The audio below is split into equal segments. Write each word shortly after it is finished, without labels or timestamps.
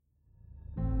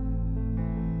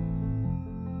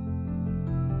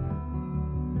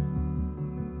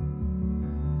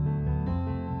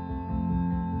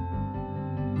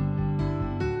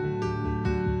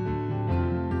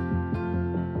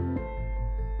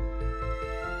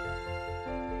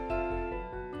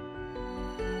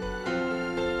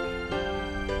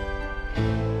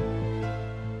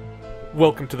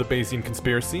Welcome to the Bayesian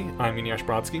Conspiracy. I'm Eneasz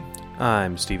Brodsky.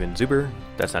 I'm Steven Zuber.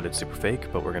 That sounded super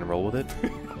fake, but we're going to roll with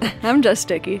it. I'm Jess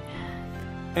Dickey.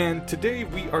 And today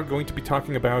we are going to be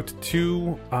talking about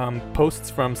two posts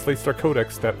from Slate Star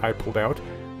Codex that I pulled out,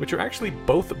 which are actually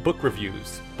both book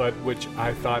reviews, but which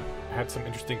I thought had some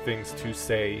interesting things to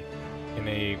say in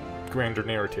a grander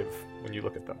narrative when you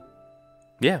look at them.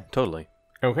 Yeah, totally.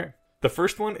 Okay. The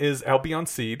first one is Albion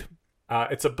Seed.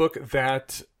 It's a book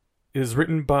that is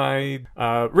written by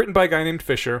a guy named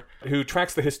Fisher, who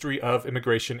tracks the history of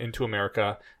immigration into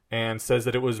America and says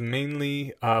that it was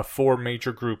mainly four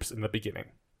major groups in the beginning.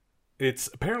 It's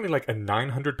apparently like a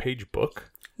 900-page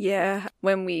book. Yeah,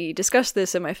 when we discussed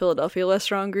this in my Philadelphia Less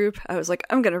Strong group, I was like,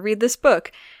 I'm going to read this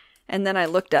book. And then I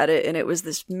looked at it, and it was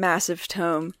this massive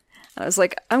tome. I was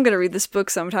like, I'm going to read this book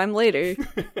sometime later.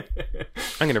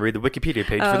 I'm going to read the Wikipedia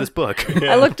page for this book.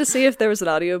 Yeah. I looked to see if there was an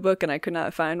audiobook, and I could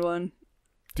not find one.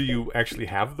 Do you actually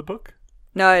have the book?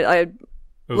 No, I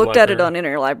looked at it on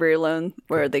Interlibrary Loan,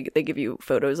 where they give you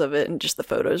photos of it, and just the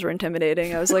photos were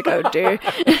intimidating. I was like, oh dear.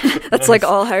 That's like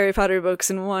all Harry Potter books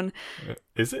in one.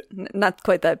 Is it? Not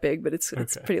quite that big, but it's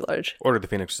pretty large. Order of the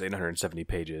Phoenix is 870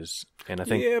 pages, and I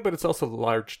think... Yeah, but it's also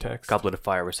large text. Goblet of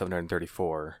Fire was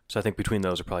 734, so I think between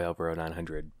those are probably over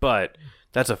 900. But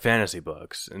that's a fantasy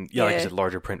books, and like I said,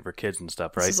 larger print for kids and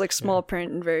stuff, right? This is like small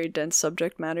print and very dense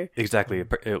subject matter. Exactly.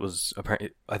 It was,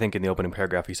 I think in the opening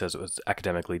paragraph he says it was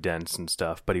academically dense and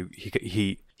stuff, but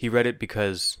he read it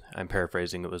because, I'm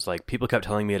paraphrasing, it was like, people kept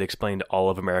telling me it explained all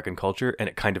of American culture, and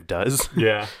it kind of does.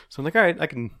 Yeah. So I'm like, all right,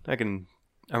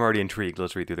 I'm already intrigued.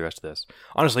 Let's read through the rest of this.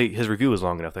 Honestly, his review was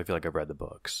long enough that I feel like I've read the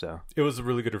book, so. It was a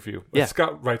really good review. Yeah.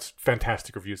 Scott writes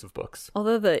fantastic reviews of books.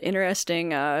 Although the interesting,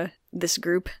 this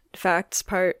group facts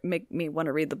part make me want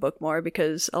to read the book more,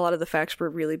 because a lot of the facts were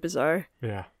really bizarre.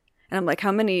 Yeah. And I'm like,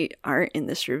 how many aren't in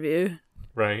this review?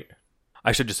 Right.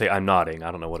 I should just say I'm nodding.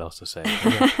 I don't know what else to say.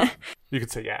 Yeah. You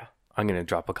could say yeah. I'm going to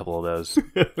drop a couple of those.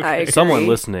 I agree. Someone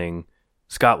listening,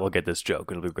 Scott will get this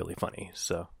joke. It'll be really funny,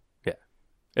 so.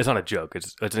 It's not a joke.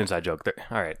 It's an inside joke.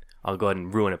 All right. I'll go ahead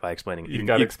and ruin it by explaining it. You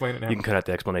got to explain it now. You can cut out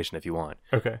the explanation if you want.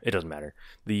 Okay. It doesn't matter.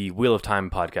 The Wheel of Time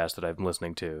podcast that I've been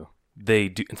listening to, they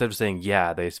do, instead of saying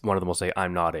yeah, one of them will say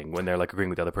I'm nodding when they're like agreeing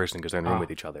with the other person because they're in the room with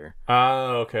each other.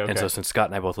 Oh, okay. And so since Scott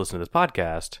and I both listen to this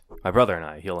podcast, my brother and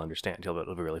I, he'll understand.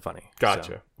 It'll be really funny. Gotcha.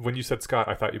 So. When you said Scott,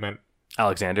 I thought you meant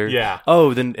Alexander? Yeah.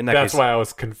 Oh, then in that case... That's why I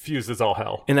was confused as all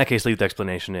hell. In that case, leave the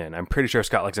explanation in. I'm pretty sure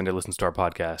Scott Alexander listens to our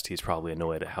podcast. He's probably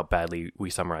annoyed at how badly we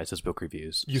summarize his book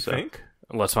reviews. You think?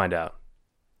 Let's find out.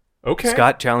 Okay.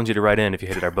 Scott, challenge you to write in if you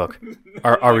hated our book.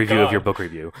 our review of your book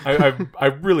review. I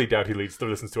really doubt he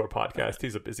listens to our podcast.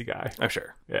 He's a busy guy. I'm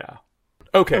sure. Yeah.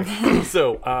 Okay.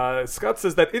 So, Scott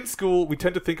says that in school, we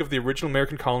tend to think of the original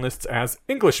American colonists as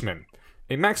Englishmen,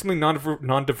 a maximally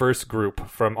non-diverse group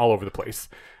from all over the place.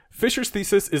 Fisher's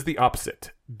thesis is the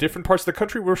opposite. Different parts of the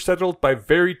country were settled by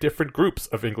very different groups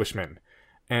of Englishmen.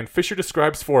 And Fisher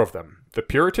describes four of them. The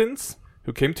Puritans,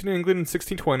 who came to New England in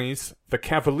 1620s, the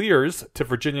Cavaliers to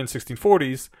Virginia in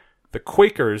 1640s, the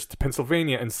Quakers to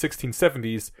Pennsylvania in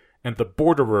 1670s, and the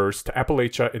Borderers to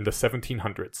Appalachia in the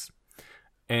 1700s.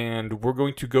 And we're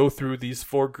going to go through these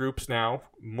four groups now,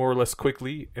 more or less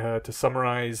quickly, to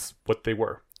summarize what they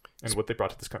were and what they brought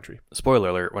to this country. Spoiler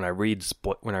alert, when I read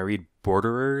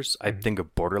Borderers, I think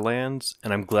of Borderlands,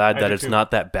 and I'm glad that it's not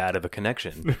that bad of a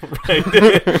connection. Right.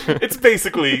 It's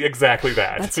basically exactly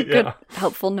that. That's a good,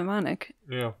 helpful mnemonic.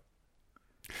 Yeah.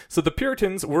 So the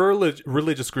Puritans were a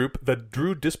religious group that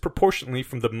drew disproportionately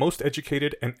from the most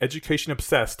educated and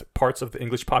education-obsessed parts of the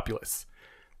English populace.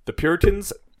 The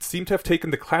Puritans seem to have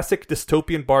taken the classic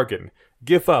dystopian bargain: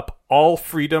 give up all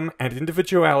freedom and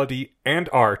individuality and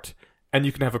art, and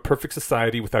you can have a perfect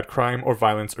society without crime or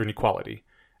violence or inequality.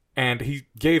 And he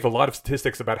gave a lot of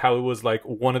statistics about how it was like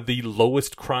one of the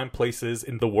lowest crime places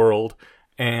in the world,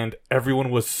 and everyone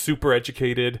was super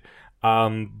educated.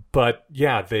 But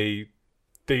yeah, they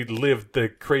lived the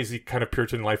crazy kind of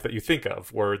Puritan life that you think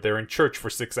of, where they're in church for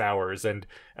 6 hours and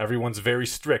everyone's very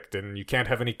strict and you can't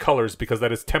have any colors because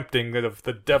that is tempting of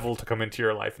the devil to come into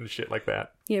your life and shit like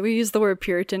that. Yeah, we use the word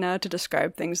Puritan now to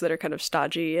describe things that are kind of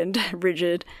stodgy and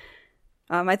rigid.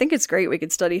 I think it's great we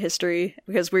could study history,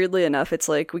 because weirdly enough, it's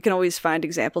like we can always find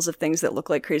examples of things that look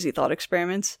like crazy thought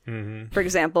experiments. Mm-hmm. For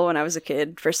example, when I was a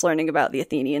kid, first learning about the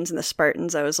Athenians and the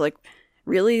Spartans, I was like,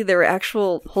 really? There were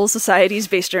actual whole societies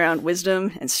based around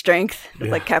wisdom and strength with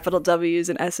like capital W's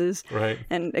and S's. Right.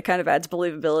 And it kind of adds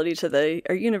believability to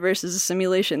our universe is a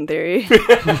simulation theory.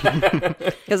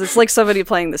 Because it's like somebody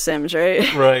playing The Sims,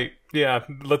 right? Right. Yeah.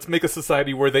 Let's make a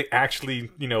society where they actually,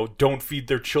 don't feed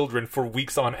their children for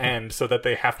weeks on end so that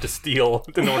they have to steal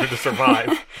in order to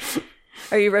survive.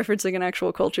 Are you referencing an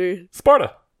actual culture?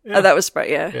 Sparta. Yeah. Oh, that was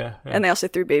Sparta, yeah. Yeah. And they also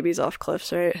threw babies off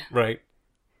cliffs, right? Right.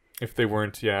 If they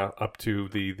weren't, up to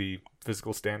the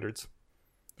physical standards.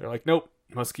 They're like, nope,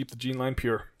 must keep the gene line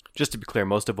pure. Just to be clear,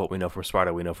 most of what we know from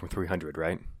Sparta, we know from 300,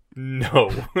 right?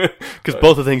 No. Because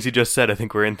both the things you just said, I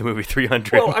think, were in the movie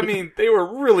 300. Well, I mean, they were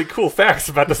really cool facts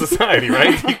about the society,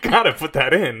 right? You gotta put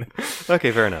that in.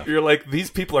 Okay, fair enough. You're like, these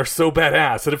people are so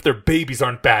badass that if their babies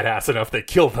aren't badass enough, they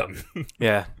kill them.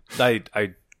 Yeah,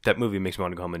 that movie makes me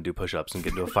want to go home and do push-ups and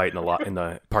get into a fight in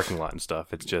the parking lot and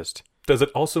stuff. It's just... Does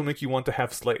it also make you want to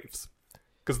have slaves?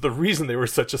 Because the reason they were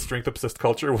such a strength-obsessed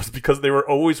culture was because they were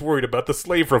always worried about the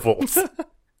slave revolts.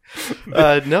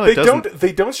 No, it doesn't.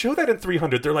 They don't show that in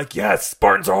 300. They're like, yes,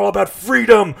 Spartans are all about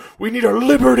freedom. We need our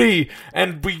liberty,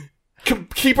 and we can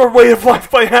keep our way of life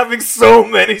by having so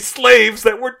many slaves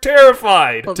that we're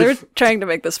terrified. Well, they're trying to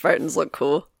make the Spartans look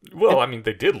cool. Well, I mean,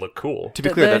 they did look cool. To be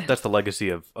clear, that's the legacy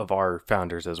of our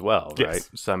founders as well, right? Yes.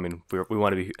 So, I mean, we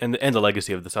want to be... And the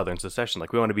legacy of the Southern Secession.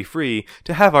 Like, we want to be free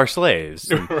to have our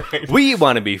slaves. Right. We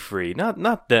want to be free,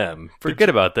 not them. Forget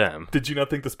about them. Did you not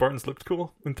think the Spartans looked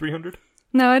cool in 300?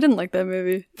 No, I didn't like that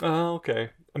movie. Oh, okay.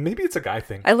 Maybe it's a guy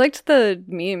thing. I liked the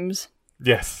memes.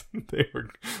 Yes, they were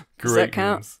great. Does that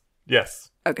count? Memes. Yes.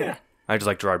 Okay. Yeah. I just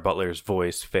like Gerard Butler's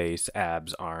voice, face,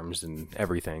 abs, arms, and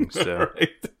everything. So, Right.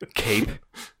 Cape.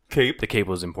 Cape. The cape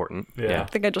was important. Yeah. I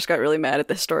think I just got really mad at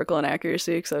the historical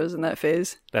inaccuracy because I was in that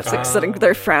phase. That's It's like sitting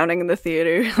there frowning in the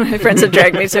theater. My friends had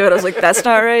dragged me to it. I was like, that's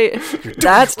not right.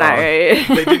 That's not right.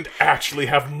 They didn't actually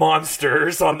have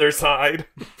monsters on their side.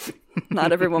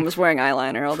 Not everyone was wearing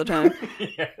eyeliner all the time.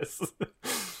 Yes.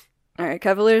 All right,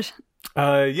 Cavaliers.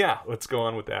 Yeah, let's go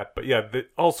on with that. But yeah,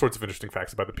 all sorts of interesting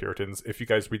facts about the Puritans. If you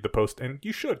guys read the post, and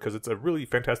you should, because it's a really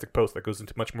fantastic post that goes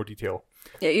into much more detail.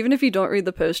 Yeah, even if you don't read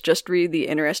the post, just read the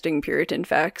interesting Puritan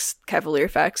facts, Cavalier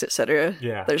facts, etc.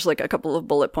 Yeah. There's like a couple of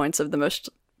bullet points of the most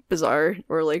bizarre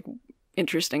or like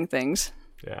interesting things.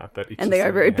 Yeah, that each And they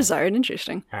are society very has. bizarre and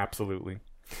interesting. Absolutely.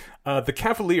 The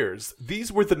Cavaliers.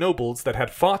 These were the nobles that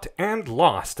had fought and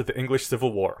lost the English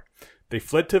Civil War. They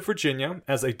fled to Virginia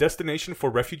as a destination for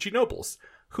refugee nobles,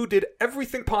 who did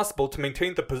everything possible to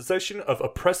maintain the position of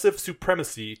oppressive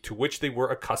supremacy to which they were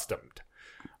accustomed.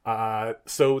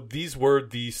 So these were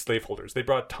the slaveholders. They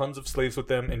brought tons of slaves with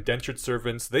them, indentured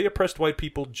servants. They oppressed white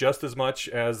people just as much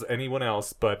as anyone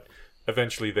else, but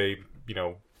eventually they,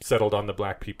 settled on the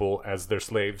black people as their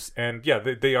slaves. And yeah,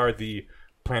 they are the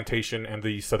plantation and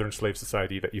the Southern Slave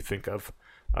Society that you think of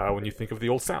when you think of the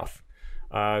Old South.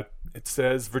 It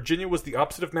says, Virginia was the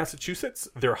opposite of Massachusetts.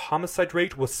 Their homicide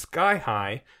rate was sky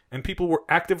high, and people were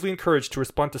actively encouraged to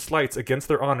respond to slights against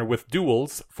their honor with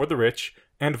duels for the rich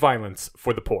and violence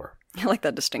for the poor. I like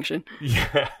that distinction.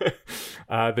 Yeah.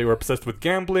 They were obsessed with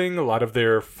gambling. A lot of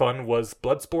their fun was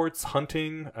blood sports,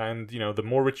 hunting, and, the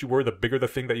more rich you were, the bigger the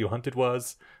thing that you hunted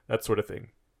was, that sort of thing.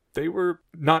 They were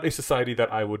not a society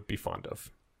that I would be fond of.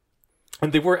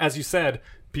 And they were, as you said,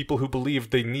 people who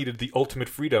believed they needed the ultimate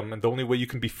freedom, and the only way you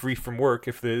can be free from work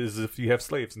is if you have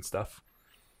slaves and stuff.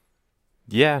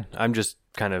 Yeah, I'm just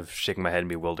kind of shaking my head in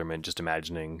bewilderment, just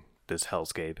imagining this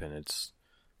hellscape, and it's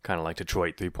kind of like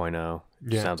Detroit 3.0.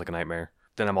 Yeah. Sounds like a nightmare.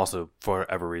 Then I'm also, for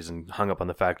whatever reason, hung up on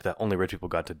the fact that only rich people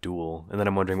got to duel, and then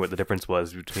I'm wondering what the difference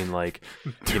was between, like,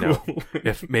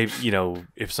 if maybe,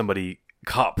 if somebody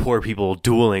caught poor people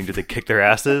dueling, did they kick their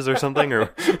asses or something?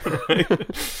 Or Right?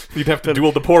 You'd have to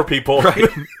duel the poor people. right?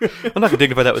 I'm not gonna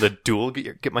dignify that with a duel.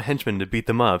 Get my henchmen to beat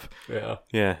them up. Yeah.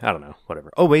 Yeah, I don't know.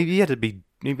 Whatever. Oh, maybe he had to be.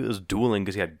 Maybe it was dueling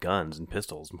because he had guns and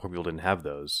pistols, and poor people didn't have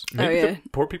those. Maybe yeah. the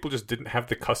poor people just didn't have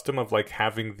the custom of, like,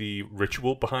 having the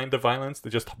ritual behind the violence.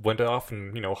 They just went off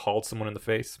and, hauled someone in the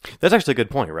face. That's actually a good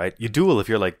point, right? You duel if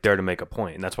you're, like, there to make a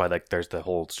point, and that's why, like, there's the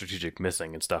whole strategic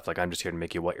missing and stuff. Like, I'm just here to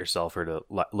make you wet yourself or to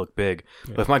look big.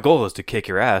 Yeah. But if my goal is to kick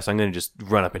your ass, I'm going to just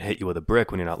run up and hit you with a brick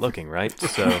when you're not looking, right?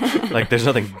 So, like, there's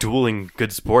nothing dueling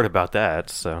good sport about that,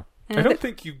 so. I don't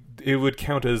think it would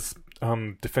count as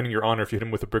defending your honor if you hit them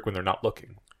with a brick when they're not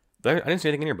looking. I didn't see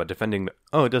anything in here about defending.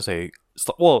 Oh, it does say,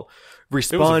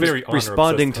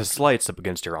 responding to slights up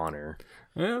against your honor.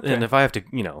 Yeah, okay. And if I have to,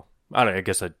 I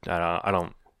guess I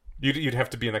don't. You'd have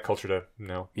to be in that culture to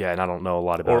know. Yeah, and I don't know a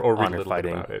lot about or read honor a little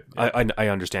fighting. bit about it. Yeah. I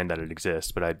understand that it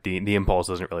exists, but the impulse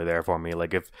isn't really there for me.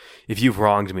 Like if you've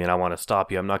wronged me and I want to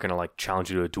stop you, I'm not going to like challenge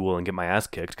you to a duel and get my ass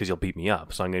kicked because you'll beat me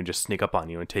up. So I'm going to just sneak up on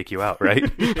you and take you out, right?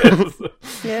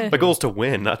 Yeah. My goal is to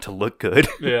win, not to look good.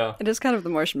 Yeah. It is kind of the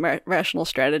more rational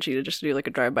strategy to just do like a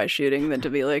drive-by shooting than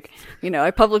to be like, I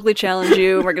publicly challenge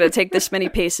you, and we're going to take this many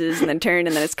paces and then turn,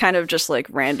 and then it's kind of just like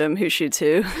random who shoots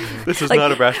who. This is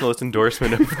not a rationalist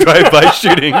endorsement of drive-by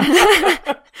shooting.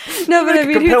 No, but I mean,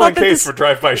 who compelling thought that case for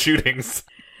drive-by shootings.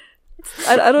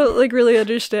 I don't like really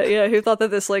understand. Yeah, who thought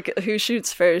that this like who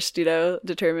shoots first,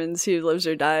 determines who lives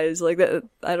or dies? Like that,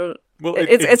 I don't. Well,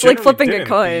 it's like generally flipping a didn't.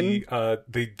 coin.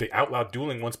 They outlawed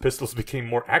dueling once pistols became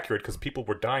more accurate because people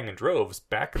were dying in droves.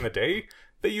 Back in the day,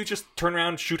 you just turn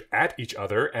around, shoot at each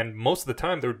other, and most of the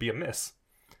time there would be a miss.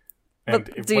 And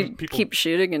But do you keep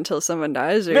shooting until someone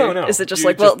dies, or No. is it just You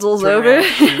like, well, duel's turn over?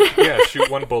 around, shoot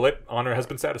one bullet. Honor has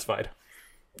been satisfied.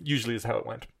 Usually is how it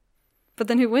went. But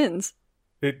then who wins?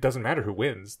 It doesn't matter who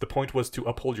wins. The point was to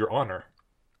uphold your honor.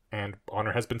 And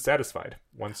honor has been satisfied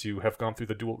once you have gone through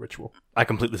the duel ritual. I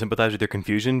completely sympathize with your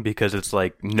confusion because it's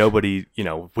like nobody,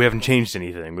 we haven't changed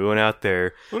anything. We went out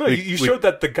there. Well, no, you showed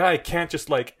that the guy can't just,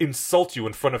 insult you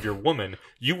in front of your woman.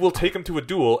 You will take him to a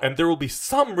duel, and there will be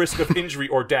some risk of injury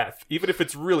or death, even if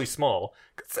it's really small.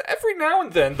 'Cause every now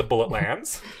and then the bullet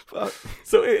lands.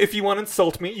 So if you want to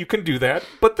insult me, you can do that,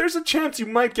 but there's a chance you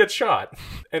might get shot.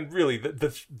 And really,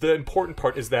 the important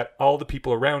part is that all the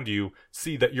people around you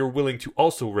see that you're willing to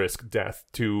also risk death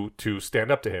to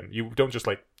stand up to him. You don't just,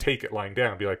 take it lying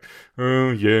down and be like,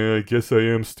 oh, yeah, I guess I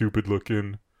am stupid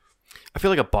looking. I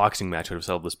feel like a boxing match would have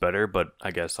sold this better, but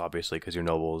I guess obviously because you're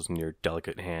nobles and your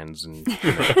delicate hands and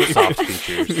soft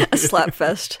features. A slap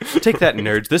fest. Take that,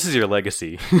 nerds. This is your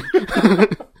legacy.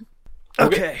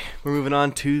 Okay, we're moving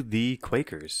on to the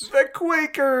Quakers. The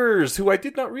Quakers, who I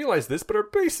did not realize this, but are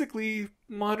basically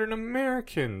modern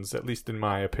Americans, at least in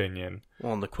my opinion.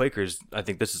 Well, and the Quakers, I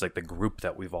think this is like the group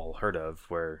that we've all heard of,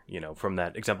 where, from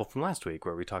that example from last week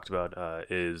where we talked about,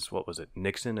 what was it,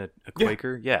 Nixon, a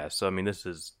Quaker? Yeah, so I mean, this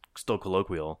is still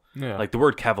colloquial. Yeah. Like the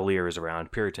word Cavalier is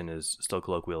around, Puritan is still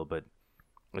colloquial, but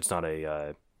it's not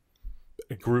a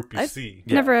group you see.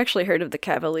 I've never actually heard of the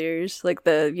Cavaliers, like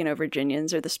the,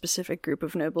 Virginians or the specific group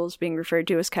of nobles being referred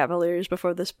to as Cavaliers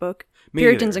before this book.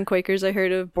 Puritans and Quakers I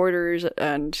heard of, Borderers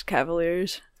and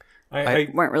Cavaliers. I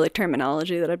weren't really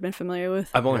terminology that I've been familiar with.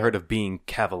 I've only heard of being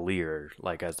Cavalier,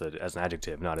 like as an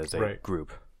adjective, not as a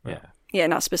group. Yeah. Yeah,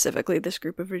 not specifically this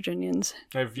group of Virginians.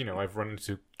 I've run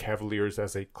into Cavaliers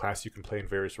as a class you can play in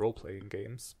various role-playing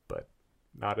games, but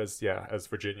not as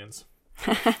Virginians.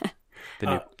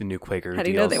 The new Quaker how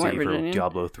do you DLC know they weren't for Virginian?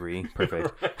 Diablo 3.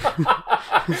 Perfect.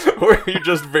 Or you're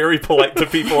just very polite to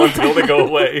people until they go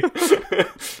away.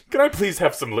 Can I please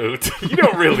have some loot? You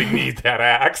don't really need that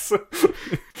axe.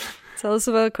 Tell us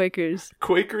about Quakers.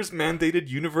 Quakers mandated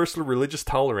universal religious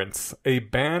tolerance, a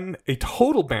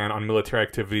total ban on military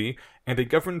activity, and a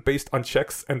government based on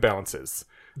checks and balances.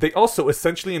 They also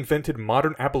essentially invented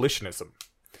modern abolitionism.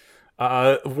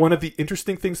 One of the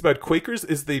interesting things about Quakers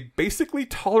is they basically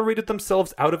tolerated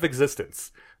themselves out of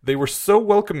existence. They were so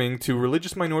welcoming to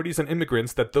religious minorities and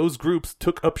immigrants that those groups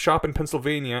took up shop in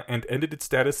Pennsylvania and ended its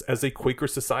status as a Quaker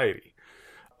society.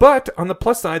 But on the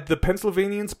plus side, the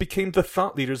Pennsylvanians became the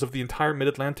thought leaders of the entire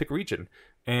mid-Atlantic region,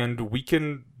 and we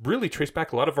can really trace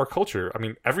back a lot of our culture. I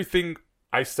mean, everything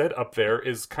I said up there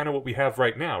is kind of what we have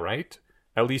right now, right?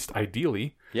 At least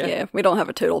ideally. Yeah, we don't have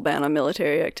a total ban on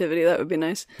military activity. That would be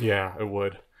nice. Yeah, it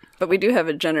would. But we do have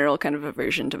a general kind of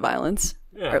aversion to violence,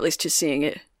 Yeah. or at least to seeing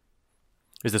it.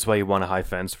 Is this why you want a high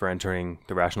fence for entering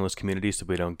the rationalist community so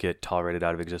we don't get tolerated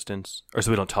out of existence? Or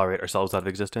so we don't tolerate ourselves out of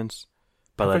existence?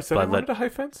 I wanted a high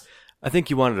fence? I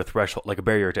think you wanted a threshold, like a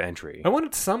barrier to entry. I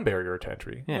wanted some barrier to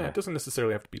entry. Yeah. It doesn't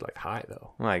necessarily have to be high,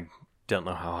 though. I don't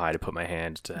know how high to put my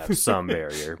hand to have some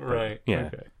barrier. But Right. Yeah.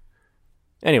 Okay.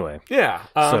 Anyway. Yeah.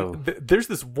 There's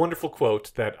this wonderful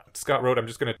quote that Scott wrote. I'm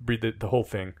just going to read the whole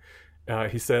thing.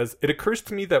 He says, "It occurs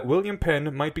to me that William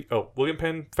Penn might be..." Oh, William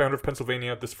Penn, founder of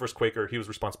Pennsylvania, this first Quaker, he was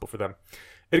responsible for them.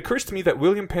 "It occurs to me that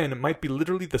William Penn might be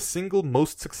literally the single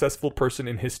most successful person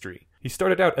in history. He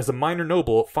started out as a minor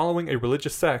noble following a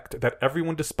religious sect that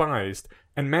everyone despised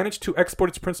and managed to export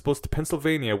its principles to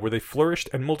Pennsylvania where they flourished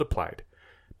and multiplied.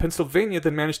 Pennsylvania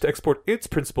then managed to export its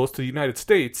principles to the United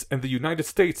States, and the United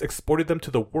States exported them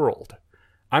to the world.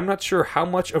 I'm not sure how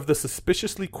much of the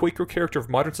suspiciously Quaker character of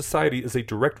modern society is a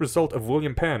direct result of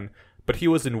William Penn, but he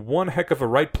was in one heck of a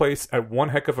right place at one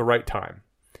heck of a right time."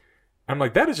 I'm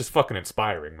like, that is just fucking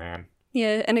inspiring, man.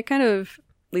 Yeah, and it kind of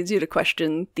leads you to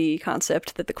question the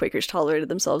concept that the Quakers tolerated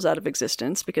themselves out of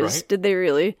existence, because Right. did they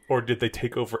really? Or did they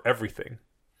take over everything?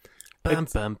 Bum,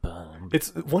 bum, bum.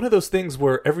 It's one of those things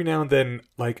where every now and then,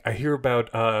 I hear about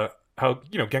how,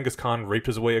 Genghis Khan raped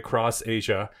his way across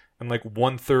Asia, and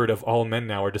 1/3 of all men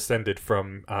now are descended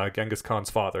from Genghis Khan's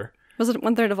father. Was it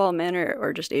 1/3 of all men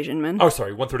or just Asian men? Oh,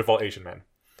 sorry, 1/3 of all Asian men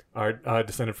are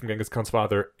descended from Genghis Khan's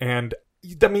father. And,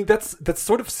 I mean, that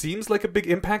sort of seems like a big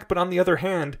impact, but on the other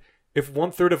hand, if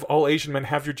 1/3 of all Asian men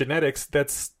have your genetics,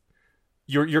 that's...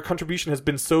 your contribution has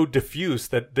been so diffuse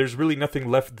that there's really nothing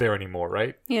left there anymore,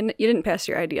 right? And you didn't pass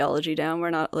your ideology down. We're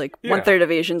not like Yeah. 1/3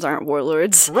 of Asians aren't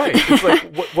warlords. Right. It's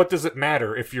like, what does it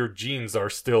matter if your genes are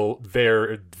still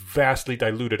there, vastly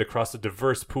diluted across a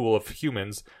diverse pool of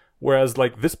humans, whereas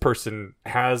like this person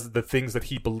has the things that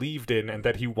he believed in and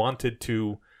that he wanted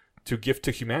to gift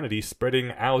to humanity,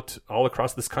 spreading out all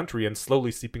across this country and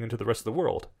slowly seeping into the rest of the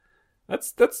world.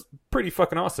 That's pretty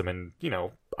fucking awesome. And, you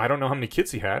know, I don't know how many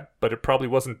kids he had, but it probably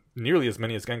wasn't nearly as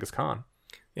many as Genghis Khan.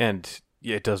 And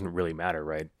it doesn't really matter,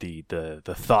 right? The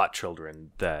thought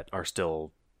children that are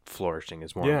still flourishing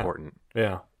is more Yeah. important.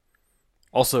 Yeah.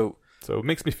 Also, So it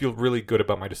makes me feel really good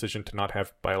about my decision to not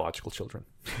have biological children.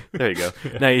 there you go.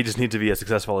 Now you just need to be as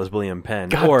successful as William Penn.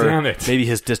 God or damn it. maybe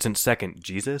his distant second,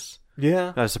 Jesus.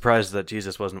 Yeah. I was surprised that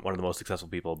Jesus wasn't one of the most successful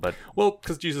people, but Well,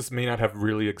 because Jesus may not have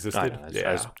really I existed. don't know,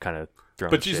 I was kind of throwing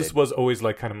But Jesus shade. was always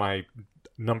like kind of my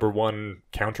number one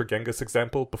counter Genghis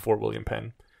example before William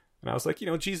Penn. And I was like, you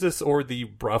know, Jesus or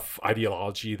the rough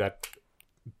ideology that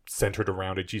centered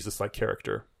around a Jesus-like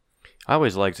character. I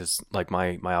always liked this, like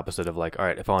my opposite of like, all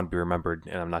right, if I want to be remembered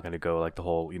and I'm not going to go like the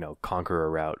whole, you know, conqueror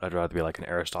route, I'd rather be like an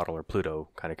Aristotle or Pluto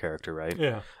kind of character, right?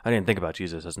 Yeah. I didn't think about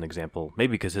Jesus as an example,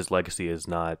 maybe because his legacy is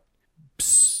not,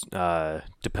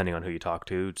 depending on who you talk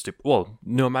to. Well,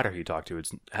 no matter who you talk to, it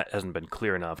hasn't been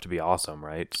clear enough to be awesome,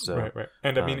 right? So, Right.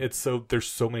 And I mean, there's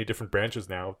so many different branches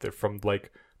now. They're from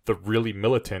like the really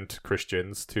militant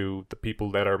Christians to the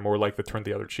people that are more like the turn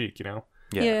the other cheek, you know?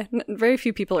 yeah. Very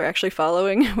few people are actually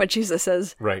following what Jesus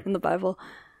says Right. in the Bible.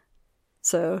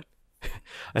 So,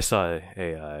 I saw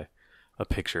a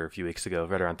picture a few weeks ago,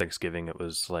 right around Thanksgiving. It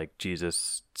was like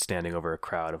Jesus standing over a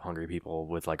crowd of hungry people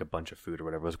with like a bunch of food or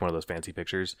whatever. It was one of those fancy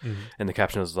pictures. And the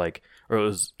caption was like, or it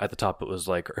was at the top, it was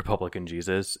like Republican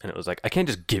Jesus. And it was like, I can't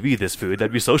just give you this food.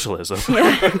 That'd be socialism.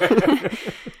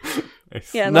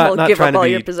 yeah, and Not then give trying up to all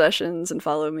be- your possessions and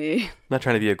follow me. Not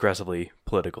trying to be aggressively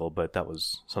political, but that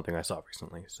was something I saw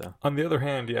recently. So On the other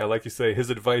hand, yeah, like you say, his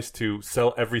advice to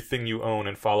sell everything you own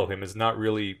and follow him is not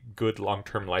really good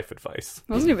long-term life advice.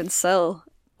 It wasn't even sell.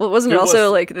 Well, wasn't it It also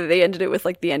was. like they ended it with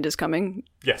like the end is coming?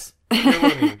 Yes. You know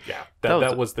what I mean? Yeah. That was-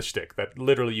 That was the shtick. That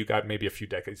literally you got maybe a few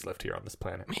decades left here on this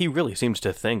planet. he really seems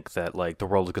to think that like the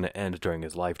world is going to end during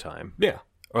his lifetime, Yeah.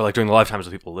 or like during the lifetimes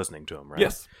of people listening to him, right?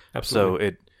 Yes. Absolutely. So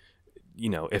it, you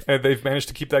know, if And they've managed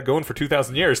to keep that going for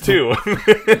 2,000 years too.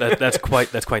 that's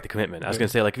quite the commitment. I was gonna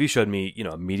say, like, if you showed me, you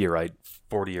know, a meteorite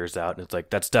 40 years out, and it's like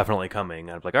that's definitely coming,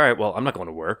 I'd be like, all right, well, I'm not going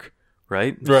to work,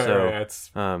 right? Right. So,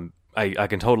 That's I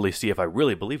can totally see if I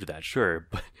really believed that, sure.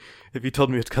 But if you told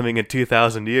me it's coming in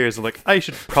 2,000 years, I'm like, I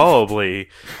should probably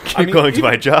keep going to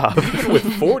my job. even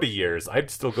with 40 years, I'd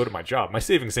still go to my job. My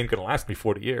savings ain't gonna last me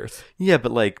 40 years. Yeah,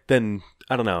 but like then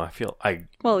I don't know. I feel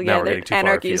Well, now yeah, we're getting too far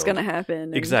anarchy is afield. going to happen.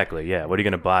 and- Exactly. Yeah. What are you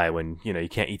going to buy when you know you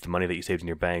can't eat the money that you saved in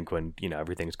your bank when you know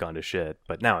everything's gone to shit?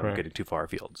 But now I'm Right. getting too far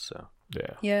afield. So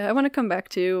Yeah. Yeah, I want to come back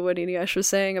to what Inuyasha was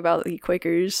saying about the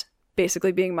Quakers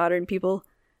basically being modern people.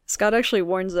 Scott actually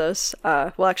warns us.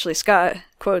 Scott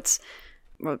quotes.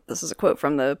 Well, this is a quote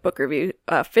from the book review.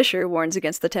 Fisher warns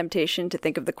against the temptation to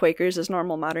think of the Quakers as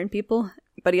normal modern people,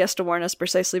 but he has to warn us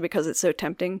precisely because it's so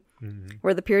tempting.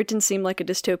 Where the Puritans seem like a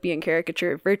dystopian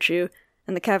caricature of virtue,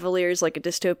 and the Cavaliers like a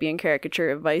dystopian caricature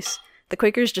of vice, the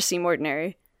Quakers just seem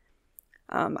ordinary.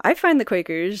 I find the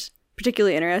Quakers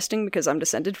particularly interesting because I'm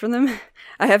descended from them.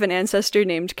 I have an ancestor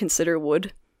named Consider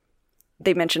Wood.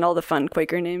 They mention all the fun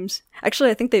Quaker names. Actually,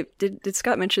 I think they did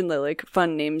Scott mention the like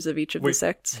fun names of each of the Wait,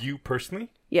 sects? you personally?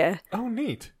 Yeah. Oh,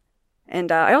 neat.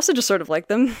 And I also just sort of like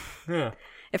them. Yeah.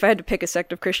 If I had to pick a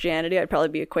sect of Christianity, I'd probably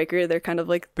be a Quaker. They're kind of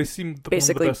like They seem one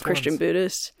basically of the best Christian ones.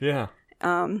 Buddhist. Yeah.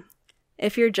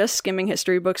 If you're just skimming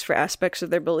history books for aspects of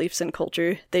their beliefs and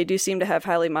culture, they do seem to have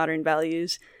highly modern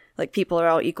values. Like people are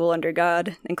all equal under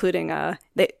God, including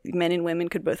men and women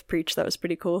could both preach. That was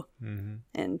pretty cool. Mm-hmm.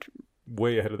 And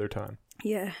Way ahead of their time.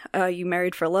 yeah, you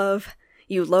married for love.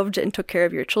 You loved and took care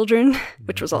of your children,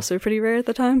 which was also pretty rare at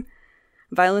the time.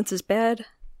 Violence is bad.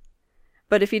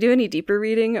 But if you do any deeper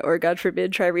reading, or God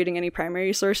forbid, try reading any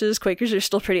primary sources, Quakers are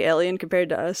still pretty alien compared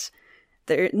to us.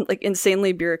 They're like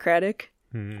insanely bureaucratic.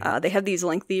 They have these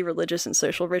lengthy religious and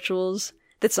social rituals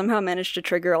that somehow manage to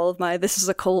trigger all of my "this is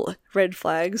a cult" red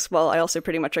flags, while I also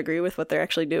pretty much agree with what they're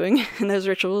actually doing in those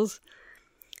rituals.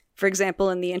 For example,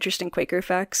 in the Interesting Quaker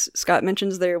Facts, Scott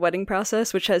mentions their wedding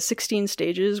process, which has 16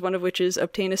 stages, one of which is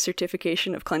obtain a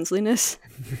certification of cleanliness.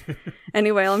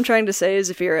 Anyway, all I'm trying to say is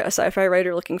if you're a sci-fi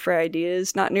writer looking for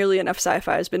ideas, not nearly enough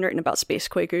sci-fi has been written about space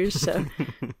Quakers, so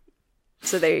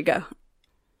so there you go.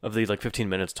 of the like 15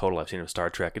 minutes total I've seen of Star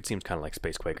Trek, it seems kind of like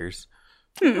Space Quakers.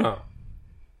 Oh.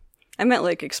 I meant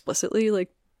like explicitly, like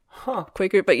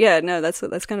Quaker. But yeah, no,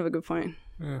 that's kind of a good point.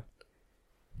 Yeah.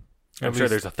 I'm sure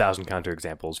there's 1,000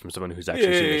 counterexamples from someone who's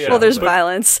actually seen the show. Well, there's but-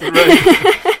 violence.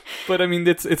 Right. But I mean,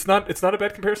 it's not a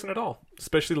bad comparison at all,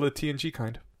 especially the TNG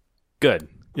kind. Good.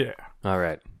 Yeah. All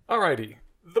right. Alrighty.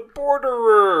 The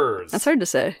Borderers. That's hard to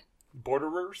say.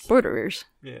 Borderers? Borderers.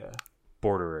 Yeah.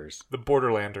 Borderers. The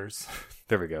Borderlanders.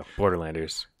 There we go.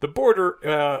 Borderlanders. The border.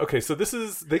 Okay, so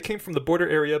they came from the border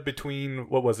area between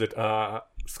what was it?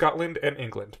 Scotland and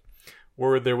England,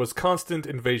 where there was constant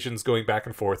invasions going back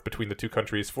and forth between the two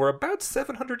countries for about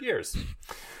 700 years.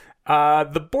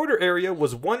 The border area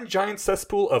was one giant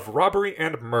cesspool of robbery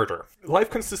and murder. Life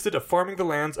consisted of farming the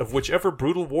lands of whichever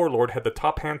brutal warlord had the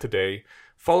top hand today,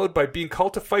 followed by being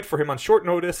called to fight for him on short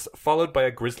notice, followed by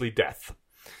a grisly death.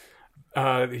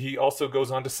 He also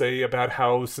goes on to say about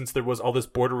how since there was all this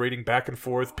border raiding back and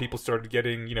forth, people started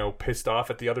getting, pissed off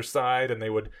at the other side, and they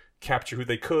would capture who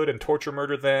they could and torture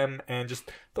murder them, and just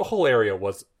the whole area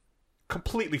was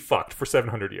completely fucked for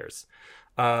 700 years.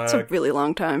 It's a really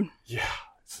long time. Yeah,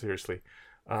 seriously.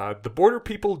 The border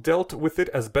people dealt with it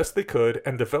as best they could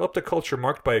and developed a culture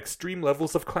marked by extreme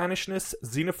levels of clannishness,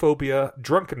 xenophobia,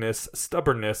 drunkenness,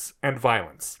 stubbornness, and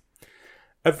violence.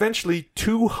 Eventually,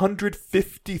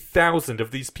 250,000 of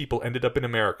these people ended up in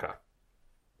America.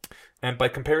 And by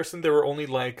comparison, there were only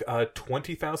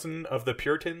 20,000 of the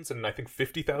Puritans and I think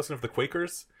 50,000 of the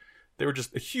Quakers. They were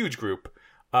just a huge group.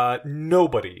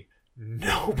 Nobody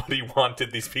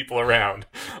wanted these people around.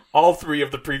 All three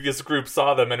of the previous groups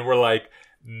saw them and were like,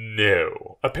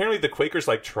 no. Apparently the Quakers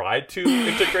tried to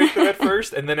integrate them at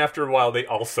first, and then after a while they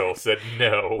also said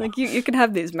no. You can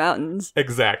have these mountains.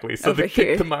 Exactly. So over they here.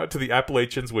 kicked them out to the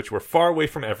Appalachians, which were far away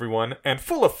from everyone and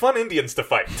full of fun Indians to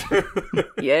fight.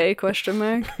 Yay, question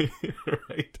mark.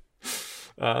 Right.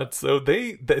 So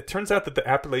it turns out that the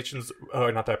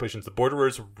the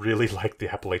Borderers really liked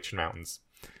the Appalachian Mountains.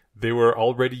 They were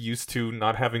already used to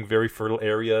not having very fertile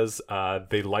areas.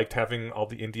 They liked having all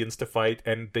the Indians to fight,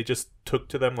 and they just took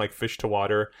to them like fish to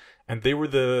water. And they were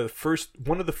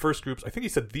one of the first groups, I think he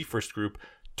said the first group,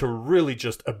 to really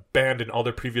just abandon all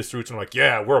their previous roots and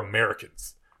yeah, we're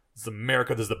Americans. This is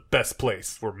America. This is the best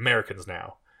place. We're Americans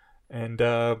now. And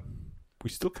we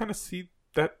still kind of see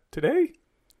that today.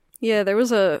 Yeah, there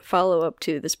was a follow-up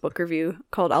to this book review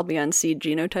called I'll Be Unseed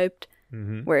Genotyped,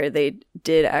 where they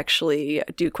did actually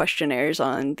do questionnaires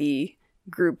on the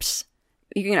groups.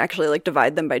 You can actually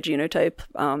divide them by genotype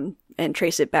and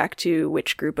trace it back to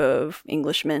which group of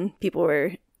Englishmen people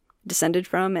were descended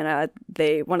from. And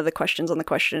one of the questions on the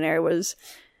questionnaire was,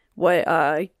 what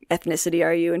ethnicity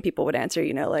are you? And people would answer,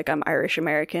 I'm Irish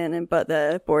American, but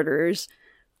the Borderers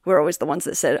were always the ones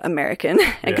that said American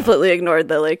and completely ignored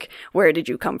the where did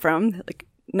you come from?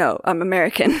 No, I'm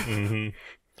American. Mm-hmm.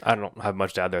 I don't have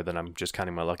much to add there than I'm just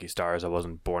counting my lucky stars. I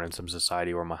wasn't born in some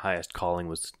society where my highest calling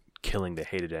was killing the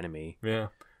hated enemy. Yeah.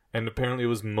 And apparently it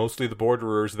was mostly the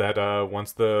Borderers that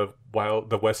once the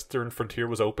western frontier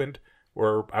was opened,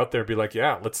 were out there and be like,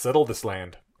 yeah, let's settle this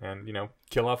land and,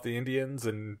 kill off the Indians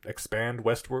and expand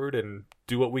westward and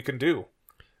do what we can do.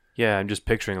 Yeah, I'm just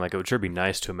picturing it would sure be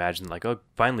nice to imagine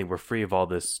finally we're free of all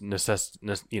this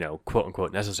quote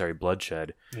unquote necessary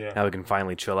bloodshed. Yeah. Now we can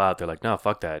finally chill out. They're like, no,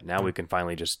 fuck that. Now we can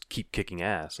finally just keep kicking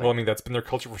ass. Well, I mean, that's been their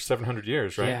culture for 700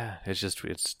 years, right? Yeah, that's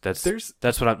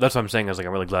what I'm saying. I was I'm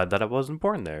really glad that I wasn't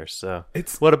born there. So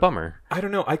what a bummer. I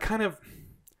don't know.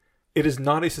 It is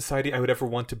not a society I would ever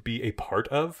want to be a part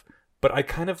of. But I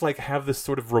kind of have this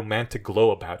sort of romantic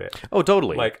glow about it. Oh,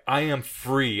 totally. I am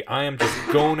free. I am just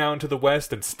going out into the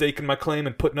West and staking my claim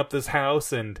and putting up this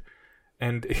house. And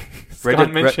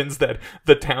Scott mentions that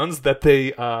the towns that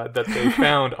they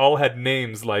found all had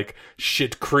names like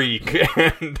Shit Creek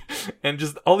and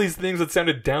just all these things that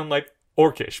sounded down like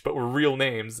Orcish, but were real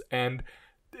names. And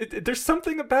there's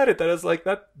something about it that is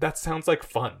that sounds like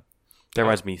fun. That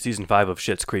reminds me, season 5 of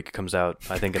Schitt's Creek comes out,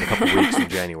 I think, in a couple weeks in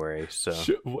January. So.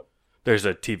 There's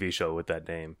a TV show with that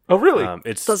name. Oh, really?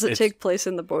 Does it take place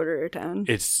in the border town?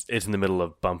 It's in the middle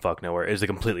of bumfuck nowhere. It's a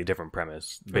completely different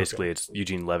premise. Basically, It's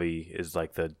Eugene Levy is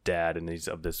the dad and he's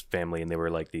of this family, and they were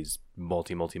these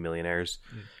multi-millionaires,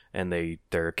 and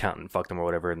their accountant fucked them or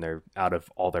whatever, and they're out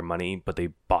of all their money, but they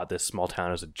bought this small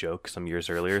town as a joke some years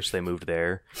earlier, so they moved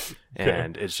there,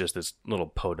 and it's just this little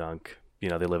podunk. They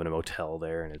live in a motel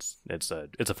there, and it's a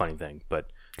funny thing.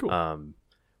 But cool. When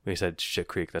you said Shit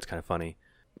Creek, that's kind of funny.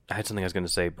 I had something I was going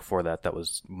to say before that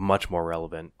was much more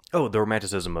relevant. Oh, the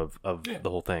romanticism of the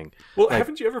whole thing. Well,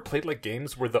 haven't you ever played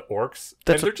games where the orcs,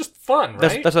 and they're just fun, right?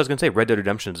 That's what I was going to say. Red Dead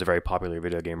Redemption is a very popular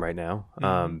video game right now.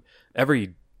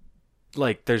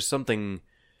 There's something,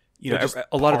 you know, just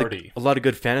a lot party. of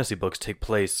good fantasy books take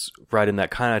place right in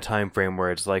that kind of time frame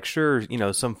where it's like, sure, you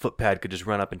know, some footpad could just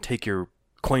run up and take your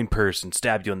coin purse and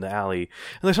stab you in the alley.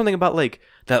 And there's something about like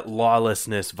that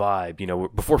lawlessness vibe, you know,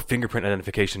 before fingerprint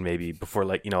identification, maybe before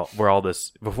like, you know, where all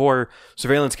this, before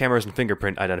surveillance cameras and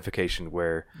fingerprint identification,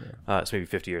 where it's maybe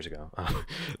 50 years ago,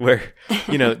 where,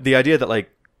 you know, the idea that like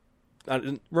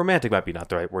romantic might be not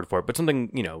the right word for it, but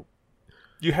something, you know,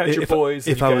 you had your boys,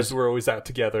 and you guys were always out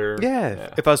together.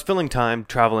 Yeah. If I was filling time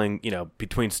traveling, you know,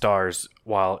 between stars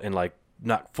while in like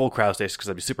not full crowd stations because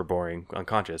that'd be super boring,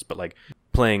 unconscious, but like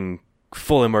playing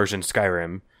full immersion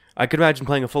Skyrim, I could imagine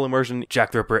playing a full immersion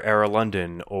Jack the Ripper era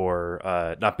London, or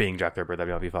not being Jack the Ripper,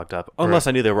 that'd be fucked up. Unless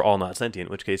I knew they were all not sentient,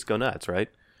 in which case go nuts, right?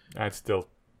 I'd still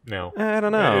no. I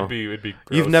don't know. It'd be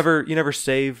gross. You never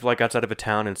save like outside of a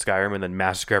town in Skyrim and then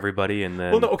massacre everybody and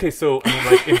then. Well, no, okay, so I mean,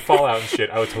 like in Fallout and shit,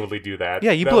 I would totally do that.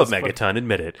 Yeah, you blew up Megaton,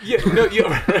 admit it. Yeah, no,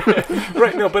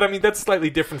 right, no, but I mean that's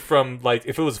slightly different from like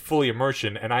if it was fully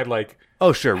immersion and I like.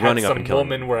 Oh sure, had running up and killing. Some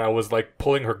woman where I was like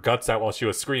pulling her guts out while she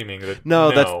was screaming.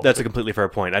 No, that's a completely fair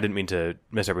point. I didn't mean to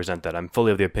misrepresent that. I'm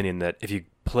fully of the opinion that if you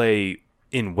play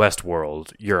in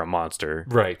Westworld, you're a monster,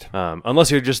 right? Unless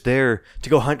you're just there to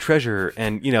go hunt treasure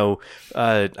and you know,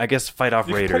 I guess fight off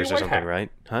raiders or something,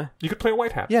 right? Huh? You could play a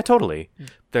white hat. Yeah, totally.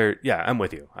 Yeah, I'm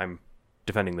with you. I'm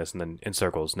defending this and then in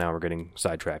circles. Now we're getting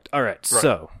sidetracked. All right.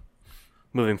 So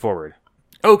moving forward.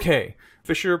 Okay,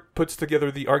 Fisher puts together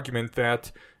the argument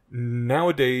that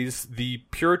nowadays the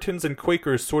Puritans and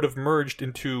Quakers sort of merged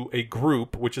into a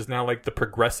group, which is now like the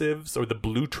Progressives or the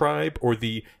Blue Tribe or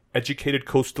the educated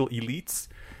coastal elites,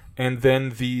 and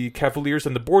then the Cavaliers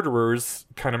and the Borderers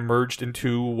kind of merged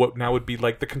into what now would be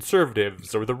like the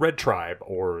Conservatives or the Red Tribe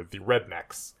or the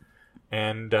Rednecks,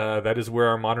 and that is where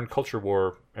our modern culture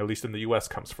war, at least in the U.S.,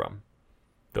 comes from.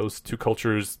 Those two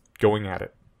cultures going at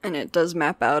it. And it does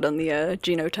map out on the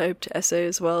genotyped essay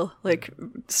as well, like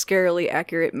scarily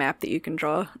accurate map that you can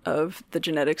draw of the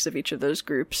genetics of each of those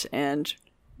groups, and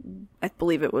I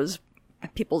believe it was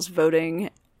people's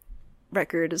voting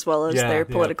record as well as their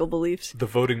political beliefs. The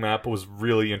voting map was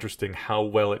really interesting, how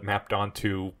well it mapped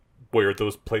onto where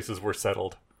those places were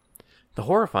settled. The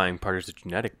horrifying part is the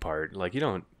genetic part. Like,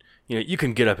 you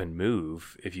can get up and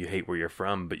move if you hate where you're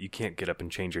from, but you can't get up and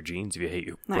change your genes if you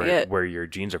hate where your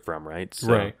genes are from, right?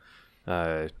 So,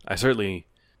 right. I certainly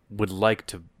would like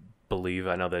to believe,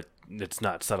 I know that it's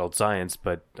not settled science,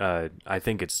 but I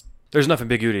think there's enough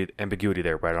ambiguity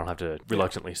there where I don't have to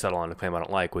reluctantly settle on a claim I don't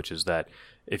like, which is that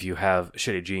if you have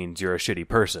shitty genes, you're a shitty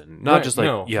person. Not just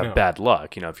like you have bad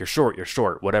luck. You know, if you're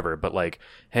short, whatever. But like,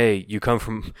 hey, you come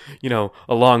from, a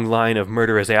long line of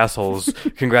murderous assholes.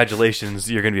 Congratulations,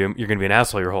 you're gonna be an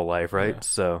asshole your whole life, right? Yeah.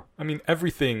 So I mean,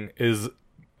 everything is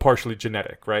partially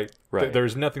genetic, right? Right.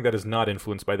 There's nothing that is not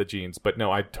influenced by the genes. But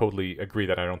no, I totally agree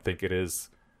that I don't think it is.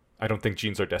 I don't think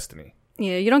genes are destiny.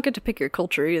 Yeah, you don't get to pick your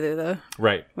culture either, though.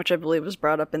 Right. Which I believe was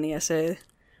brought up in the essay.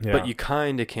 Yeah. But you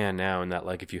kind of can now in that,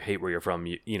 like, if you hate where you're from,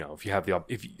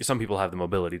 if some people have the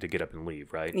mobility to get up and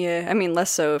leave, right? Yeah, I mean,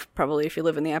 less so if you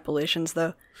live in the Appalachians,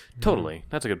 though. Totally.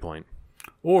 That's a good point.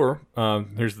 Or,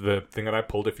 here's the thing that I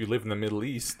pulled. If you live in the Middle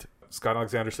East, Scott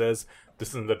Alexander says, this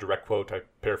isn't the direct quote, I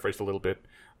paraphrased a little bit,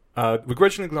 we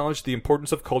grudgingly acknowledge the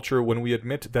importance of culture when we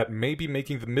admit that maybe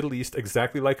making the Middle East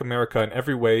exactly like America in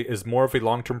every way is more of a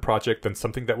long-term project than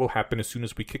something that will happen as soon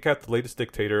as we kick out the latest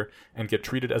dictator and get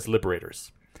treated as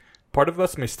liberators. Part of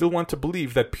us may still want to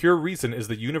believe that pure reason is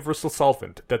the universal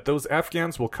solvent, that those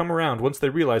Afghans will come around once they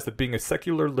realize that being a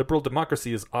secular liberal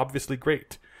democracy is obviously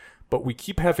great. But we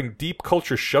keep having deep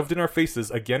culture shoved in our faces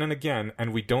again and again,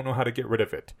 and we don't know how to get rid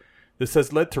of it. This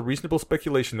has led to reasonable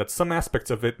speculation that some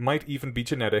aspects of it might even be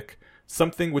genetic,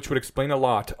 something which would explain a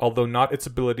lot, although not its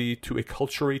ability to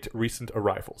acculturate recent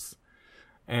arrivals.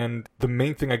 And the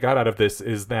main thing I got out of this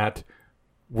is that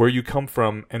where you come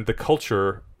from and the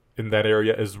culture in that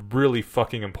area is really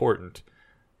fucking important.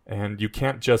 And you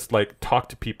can't just like talk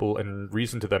to people and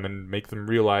reason to them and make them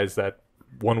realize that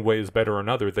one way is better or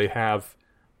another. They have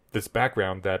this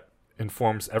background that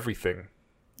informs everything.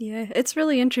 Yeah, it's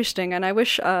really interesting, and I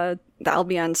wish the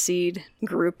Albion Seed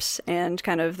groups and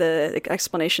kind of the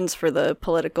explanations for the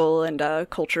political and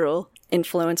cultural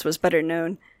influence was better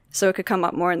known, so it could come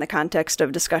up more in the context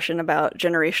of discussion about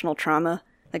generational trauma.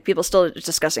 Like, people still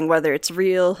discussing whether it's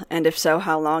real, and if so,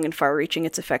 how long and far-reaching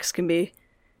its effects can be.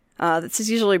 This is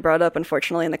usually brought up,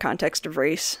 unfortunately, in the context of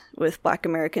race, with Black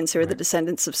Americans who are the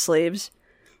descendants of slaves,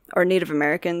 or Native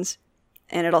Americans.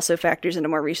 And it also factors into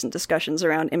more recent discussions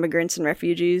around immigrants and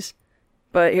refugees.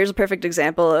 But here's a perfect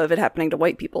example of it happening to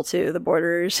white people, too. The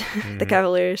Borderers, the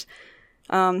Cavaliers.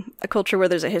 A culture where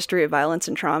there's a history of violence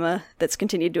and trauma that's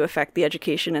continued to affect the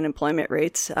education and employment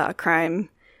rates, crime,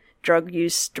 drug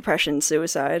use, depression,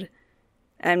 suicide.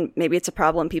 And maybe it's a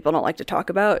problem people don't like to talk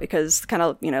about because kind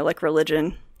of, like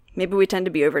religion, maybe we tend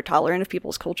to be over tolerant of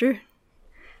people's culture.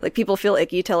 Like people feel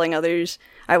icky telling others,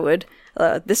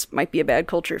 this might be a bad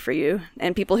culture for you.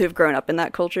 And people who've grown up in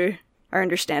that culture are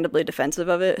understandably defensive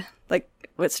of it. Like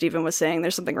what Stephen was saying,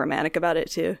 there's something romantic about it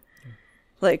too.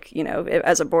 Like,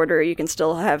 as a borderer, you can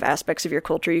still have aspects of your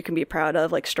culture you can be proud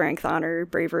of, like strength, honor,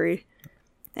 bravery.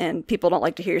 And people don't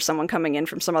like to hear someone coming in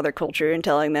from some other culture and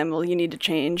telling them, well, you need to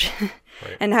change.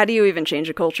 Right. And how do you even change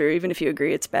a culture, even if you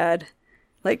agree it's bad?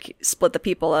 Like, split the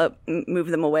people up, move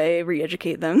them away,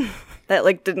 re-educate them.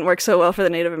 That, didn't work so well for the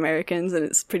Native Americans, and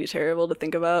it's pretty terrible to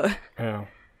think about. Yeah.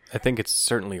 I think it's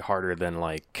certainly harder than,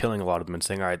 killing a lot of them and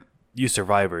saying, all right, you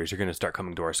survivors, you're going to start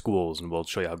coming to our schools and we'll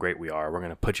show you how great we are. We're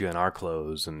going to put you in our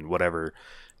clothes and whatever.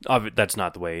 That's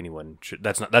not the way anyone should.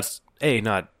 That's not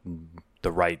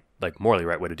the right, morally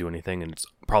right way to do anything, and it's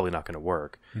probably not going to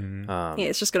work. Mm-hmm.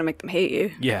 It's just going to make them hate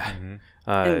you. Yeah. Mm-hmm.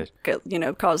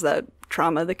 And, cause that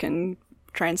trauma that can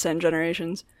transcend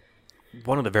generations.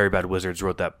 One of the very bad wizards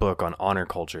wrote that book on honor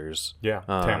cultures. Yeah,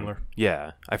 Tamler.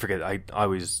 Yeah, I forget. I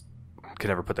always can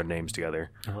never put their names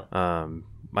together. Uh-huh.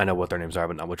 I know what their names are,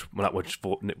 but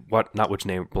not which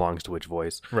name belongs to which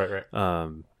voice. Right.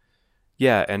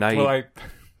 Yeah, and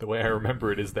the way I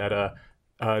remember it is that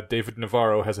David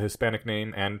Navarro has a Hispanic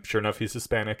name, and sure enough, he's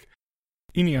Hispanic.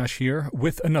 Eneash here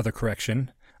with another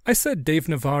correction. I said Dave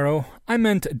Navarro. I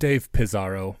meant Dave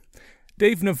Pizarro.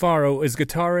 Dave Navarro is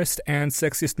guitarist and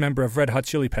sexiest member of Red Hot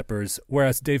Chili Peppers,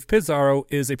 whereas Dave Pizarro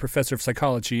is a professor of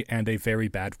psychology and a very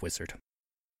bad wizard.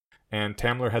 And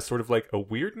Tamler has sort of a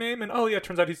weird name, and it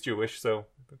turns out he's Jewish, so,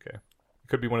 okay.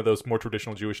 Could be one of those more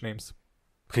traditional Jewish names.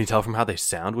 Can you tell from how they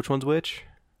sound which one's which?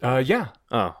 Yeah.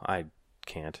 Oh, I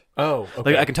can't. Oh,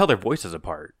 okay. I can tell their voices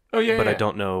apart. Oh, yeah, but yeah. I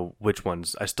don't know which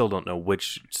ones. I still don't know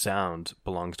which sound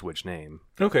belongs to which name.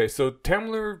 Okay, so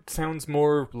Tamler sounds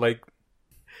more like...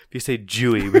 If you say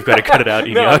Jewy, we've got to cut it out.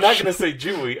 No, I'm not going to say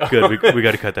Jewy. Good, we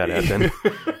got to cut that out then.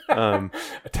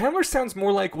 Tamler sounds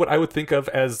more like what I would think of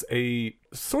as a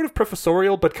sort of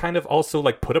professorial, but kind of also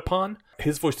put upon.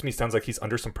 His voice to me sounds like he's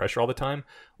under some pressure all the time,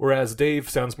 whereas Dave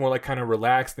sounds more kind of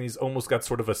relaxed, and he's almost got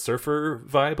sort of a surfer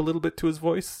vibe a little bit to his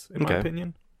voice, in my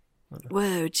opinion.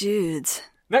 Whoa, dudes.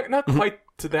 Not quite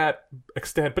to that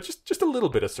extent, but just a little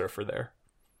bit of surfer there.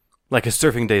 Like his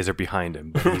surfing days are behind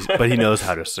him, but he knows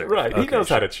how to surf. Right, he knows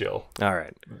how to chill. All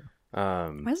right.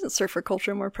 Why isn't surfer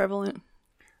culture more prevalent?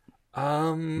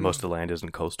 Most of the land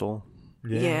isn't coastal.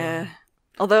 Yeah.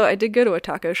 Although I did go to a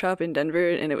taco shop in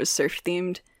Denver, and it was surf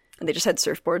themed, and they just had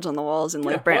surfboards on the walls, and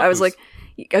I was like,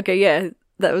 okay, yeah,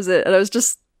 that was it. And I was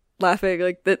just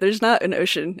laughing, there's not an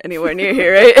ocean anywhere near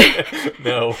here, right?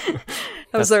 No.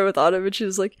 I was there with Autumn, and she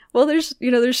was like, well, there's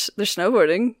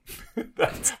snowboarding.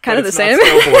 That's kind of the same.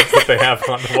 Snowboards that they have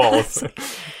on the walls.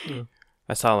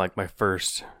 I saw my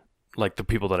first, the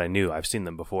people that I knew, I've seen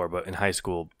them before, but in high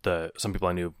school, some people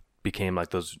I knew became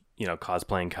those,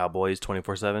 cosplaying cowboys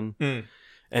 24/7. And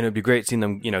it would be great seeing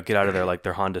them, get out of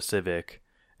their Honda Civic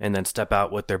and then step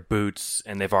out with their boots,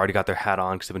 and they've already got their hat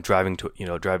on because they've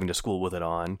been driving to school with it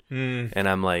on. And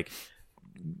I'm like,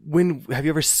 have you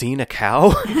ever seen a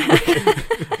cow?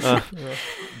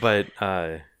 But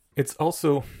it's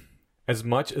also, as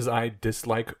much as I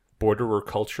dislike borderer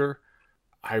culture,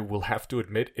 I will have to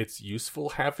admit it's useful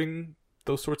having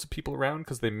those sorts of people around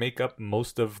because they make up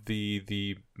most of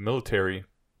the military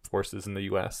forces in the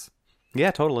U.S. Yeah,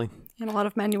 totally. And a lot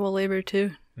of manual labor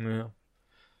too. Yeah.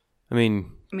 I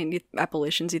mean,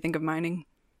 Appalachians, you think of mining.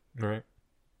 Right.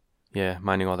 Yeah,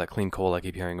 mining all that clean coal I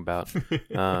keep hearing about.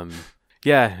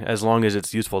 Yeah, as long as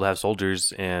it's useful to have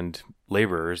soldiers and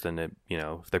laborers, then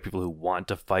if they're people who want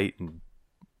to fight and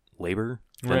labor,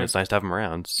 then it's nice to have them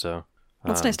around. So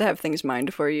it's nice to have things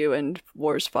mined for you and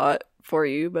wars fought for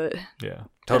you, but yeah,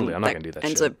 totally, I'm not gonna do that.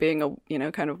 Ends up being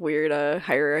a kind of weird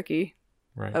hierarchy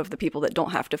of the people that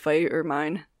don't have to fight or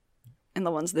mine, and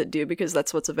the ones that do because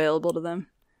that's what's available to them.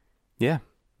 Yeah.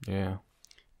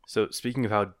 So speaking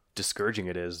of how discouraging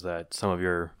it is that some of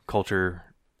your culture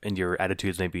and your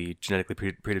attitudes may be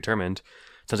genetically predetermined,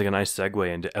 sounds like a nice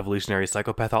segue into evolutionary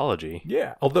psychopathology.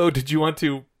 Yeah. Although, did you want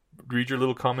to read your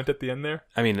little comment at the end there?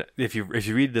 I mean, if you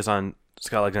read this on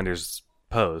Scott Alexander's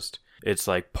post, it's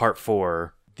part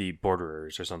 4, the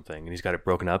borderers or something, and he's got it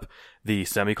broken up. The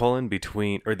semicolon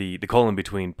between, or the colon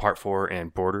between part 4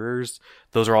 and borderers,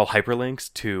 those are all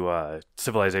hyperlinks to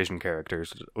Civilization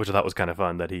characters, which I thought was kind of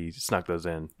fun that he snuck those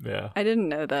in. Yeah. I didn't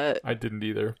know that. I didn't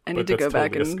either. I need to go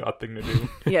back and... a Scott thing to do.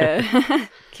 Yeah.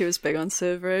 He was big on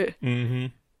Civ, right? Mm-hmm.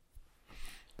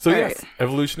 So All yes, right.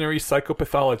 Evolutionary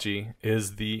Psychopathology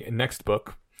is the next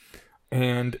book.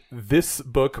 And this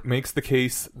book makes the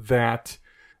case that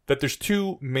there's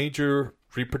two major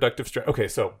reproductive Okay,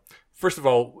 so first of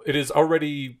all, it is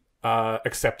already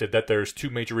accepted that there's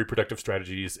two major reproductive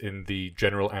strategies in the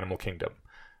general animal kingdom.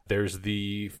 There's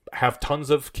the have tons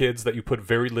of kids that you put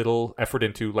very little effort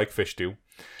into, like fish do.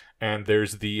 And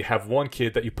there's the have one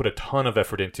kid that you put a ton of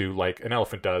effort into, like an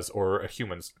elephant does or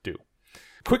humans do.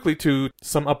 Quickly, to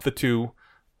sum up the two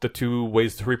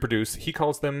ways to reproduce, he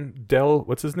calls them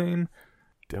what's his name?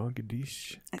 Del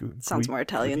Gadish? Sounds more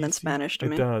Italian than Spanish to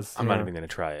me. It does. I'm not even going to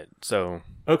try it. So,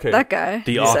 Okay. That guy.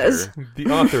 the he author. says. The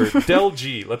author, Del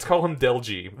G. Let's call him Del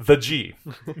G. The G.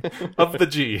 Of the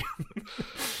G.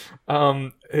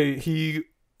 He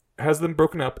has them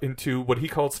broken up into what he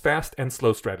calls fast and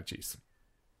slow strategies.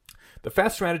 The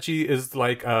fast strategy is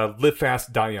like live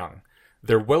fast, die young.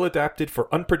 They're well adapted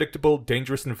for unpredictable,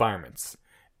 dangerous environments.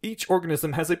 Each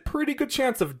organism has a pretty good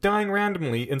chance of dying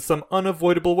randomly in some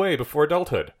unavoidable way before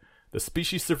adulthood. The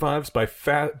species survives by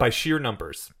sheer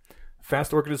numbers.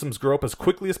 Fast organisms grow up as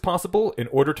quickly as possible in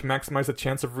order to maximize the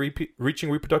chance of reaching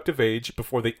reproductive age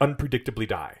before they unpredictably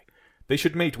die. They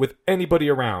should mate with anybody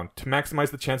around to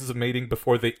maximize the chances of mating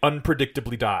before they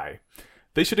unpredictably die.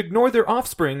 They should ignore their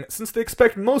offspring since they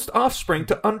expect most offspring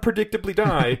to unpredictably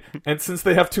die and since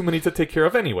they have too many to take care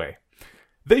of anyway.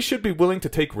 They should be willing to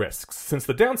take risks, since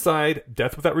the downside,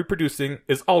 death without reproducing,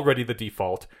 is already the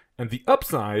default, and the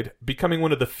upside, becoming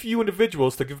one of the few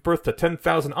individuals to give birth to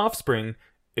 10,000 offspring,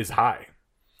 is high.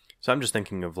 So I'm just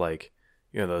thinking of like,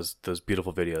 those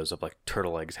beautiful videos of like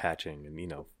turtle eggs hatching and,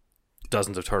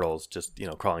 dozens of turtles just,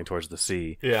 crawling towards the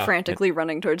sea. Yeah. Frantically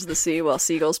running towards the sea while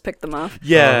seagulls pick them off.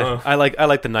 Yeah, I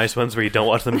like the nice ones where you don't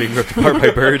watch them being ripped apart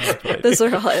by birds. But Those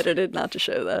are all edited not to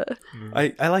show that.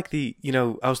 I like the,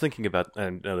 I was thinking about,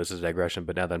 and no, this is a digression,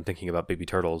 but now that I'm thinking about baby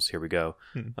turtles, here we go.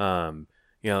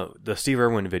 The Steve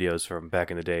Irwin videos from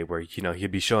back in the day where,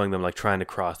 he'd be showing them like trying to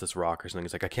cross this rock or something.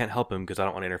 It's like, I can't help him because I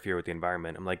don't want to interfere with the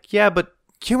environment. I'm like, yeah, but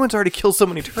humans already kill so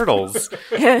many turtles.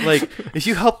 Yeah. Like, if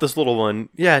you help this little one,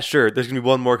 yeah, sure, there's going to be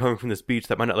one more coming from this beach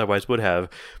that might not otherwise would have.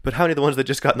 But how many of the ones that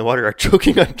just got in the water are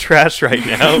choking on trash right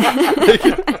now?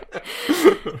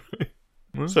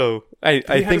 So I He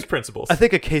has think principles. I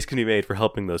think a case can be made for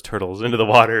helping those turtles into the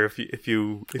water if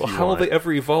you How will want. they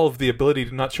ever evolve the ability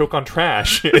to not choke on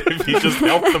trash if you just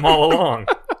help them all along?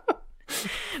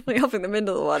 Like helping them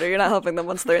into the water. You're not helping them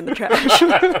once they're in the trash.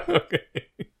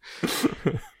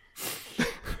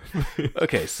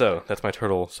 Okay, so that's my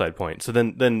turtle side point. So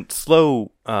then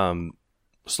slow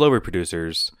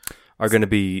reproducers are going to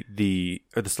be the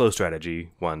slow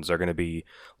strategy ones are going to be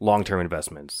long-term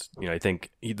investments. I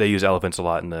think they use elephants a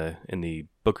lot in the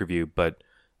book review, but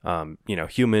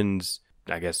humans,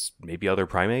 I guess maybe other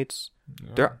primates.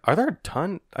 Are there a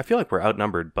ton? I feel like we're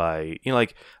outnumbered by I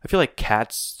feel like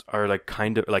cats are like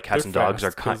kind of like cats and dogs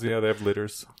are kind. Yeah, they have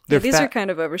litters. Yeah, these are kind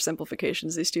of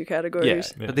oversimplifications, these two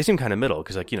categories. Yeah, but they seem kind of middle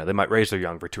because they might raise their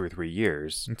young for 2 or 3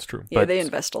 years. It's true. Yeah, But- they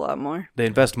invest a lot more. They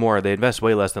invest more. They invest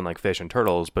way less than like fish and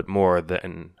turtles, but more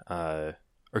than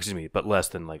but less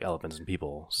than like elephants and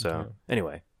people. So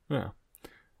anyway, Yeah.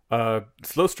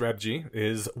 Slow strategy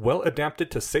is well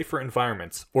adapted to safer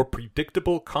environments or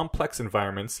predictable complex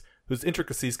environments whose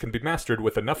intricacies can be mastered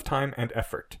with enough time and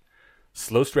effort.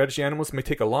 Slow strategy animals may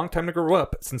take a long time to grow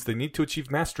up since they need to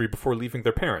achieve mastery before leaving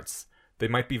their parents. They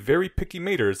might be very picky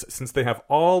maters since they have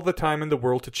all the time in the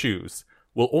world to choose,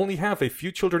 will only have a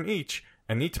few children each,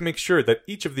 and need to make sure that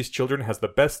each of these children has the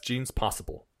best genes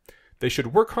possible. They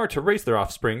should work hard to raise their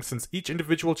offspring since each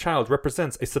individual child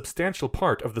represents a substantial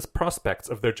part of the prospects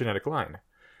of their genetic line.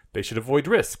 They should avoid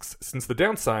risks, since the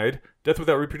downside, death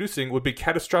without reproducing, would be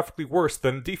catastrophically worse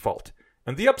than default,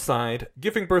 and the upside,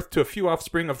 giving birth to a few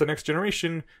offspring of the next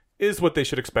generation, is what they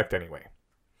should expect anyway.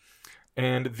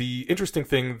 And the interesting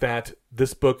thing that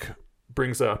this book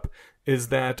brings up is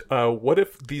that what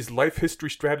if these life history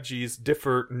strategies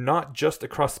differ not just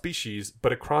across species,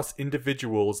 but across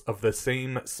individuals of the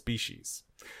same species?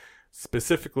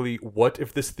 Specifically, what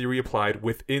if this theory applied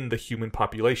within the human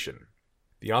population?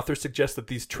 The author suggests that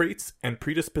these traits and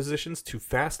predispositions to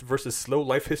fast versus slow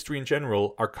life history in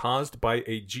general are caused by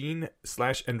a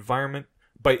gene/environment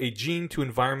to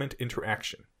environment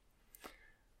interaction,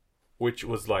 which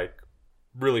was like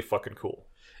really fucking cool.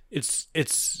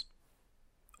 it's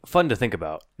fun to think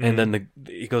about, and then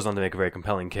he goes on to make a very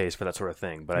compelling case for that sort of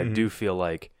thing. But I do feel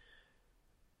like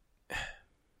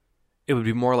it would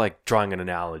be more like drawing an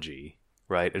analogy,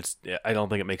 right? I don't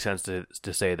think it makes sense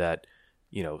to say that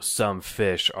some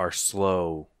fish are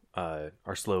slow.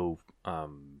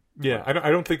 Yeah,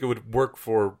 I don't think it would work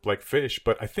for like fish,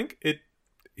 but I think it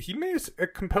he made a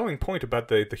compelling point about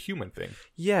the human thing.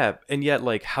 Yeah, and yet,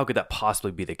 like, how could that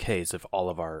possibly be the case if all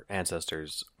of our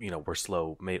ancestors, were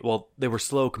slow? They were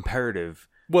slow comparative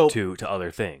to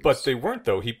other things. But they weren't,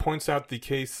 though. He points out the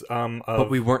case of... But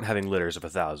we weren't having litters of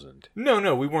 1,000.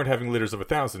 No, we weren't having litters of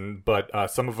 1,000, but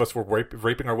some of us were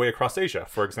raping our way across Asia,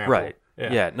 for example. Right.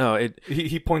 Yeah, no,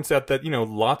 He points out that,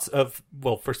 lots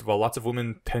of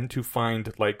women tend to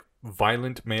find, like,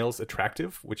 violent males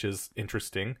attractive, which is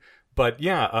interesting. But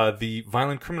yeah, the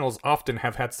violent criminals often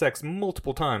have had sex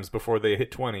multiple times before they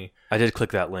hit 20. I did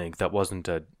click that link. That wasn't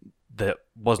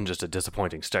just a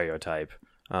disappointing stereotype.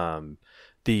 I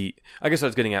guess what I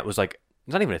was getting at was, like,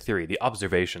 it's not even a theory. The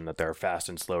observation that there are fast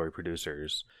and slow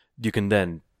reproducers, you can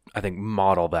then, I think,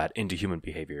 model that into human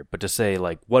behavior. But to say,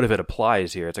 like, what if it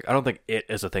applies here? It's like, I don't think it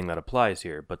is a thing that applies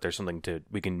here, but there's something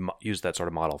we can use that sort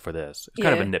of model for this. It's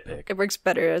kind of a nitpick. It works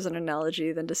better as an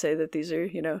analogy than to say that these are,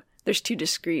 there's two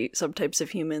discrete subtypes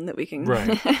of human that we can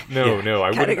Right. No,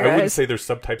 I wouldn't say there's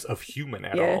subtypes of human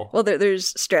at all. Well,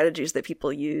 there's strategies that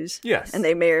people use. Yes. And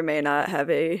they may or may not have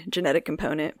a genetic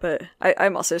component, but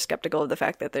I'm also skeptical of the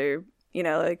fact that they're,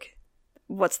 like,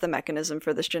 what's the mechanism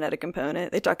for this genetic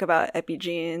component? They talk about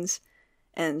epigenes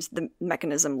and the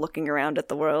mechanism looking around at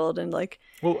the world and, like...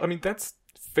 Well, I mean, that's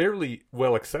fairly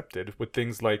well accepted with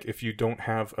things like if you don't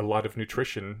have a lot of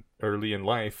nutrition early in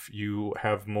life, you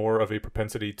have more of a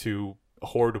propensity to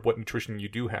hoard what nutrition you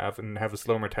do have and have a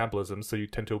slower metabolism, so you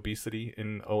tend to obesity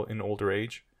in older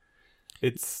age.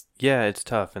 It's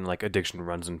tough, and, like, addiction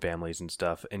runs in families and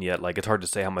stuff, and yet, like, it's hard to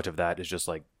say how much of that is just,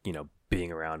 like,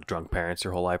 being around drunk parents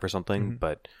your whole life or something.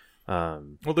 But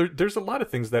well, there's a lot of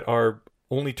things that are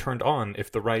only turned on if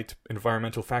the right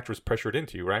environmental factor is pressured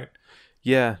into you, right?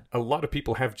 Yeah. A lot of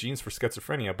people have genes for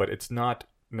schizophrenia, but it's not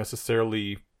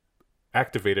necessarily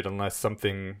activated unless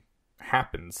something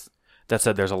happens. That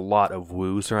said, there's a lot of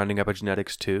woo surrounding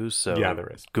epigenetics too, so yeah,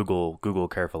 there is. Google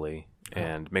carefully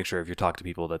and make sure if you talk to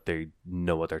people that they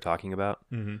know what they're talking about.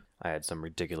 Mm-hmm. I had some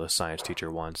ridiculous science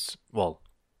teacher once. Well,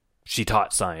 she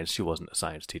taught science. She wasn't a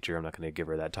science teacher. I'm not going to give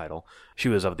her that title. She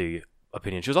was of the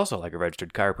opinion. She was also, like, a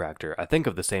registered chiropractor. I think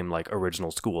of the same, like,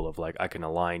 original school of, like, I can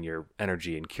align your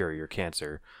energy and cure your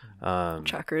cancer.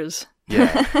 Chakras.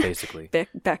 Yeah, basically.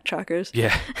 Back chakras.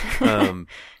 Yeah.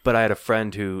 But I had a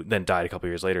friend who then died a couple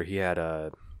years later. He had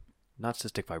not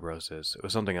cystic fibrosis. It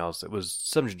was something else. It was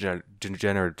some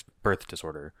degenerative birth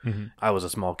disorder. Mm-hmm. I was a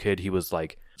small kid. He was,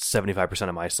 like, 75%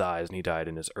 of my size, and he died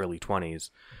in his early 20s.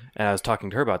 And I was talking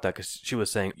to her about that because she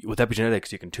was saying, with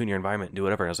epigenetics, you can tune your environment and do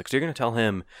whatever. And I was like, so you're going to tell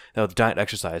him that with diet and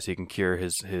exercise, he can cure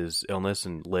his illness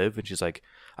and live? And she's like,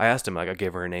 I asked him, like, I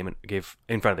gave her her name and gave,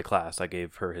 in front of the class, I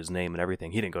gave her his name and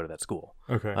everything. He didn't go to that school.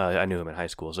 Okay. I knew him in high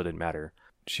school, so it didn't matter.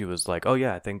 She was like, oh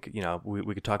yeah, I think,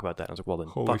 we could talk about that. And I was like, well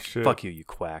then, fuck you, you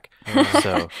quack.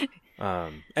 So,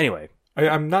 anyway.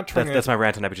 I'm not trying That's my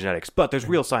rant on epigenetics, but there's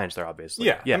real science there, obviously.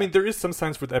 Yeah, I mean, there is some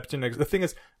science with epigenetics. The thing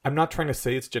is, I'm not trying to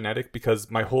say it's genetic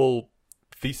because my whole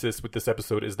thesis with this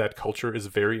episode is that culture is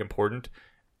very important.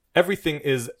 Everything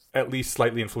is at least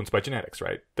slightly influenced by genetics,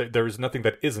 right? There is nothing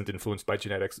that isn't influenced by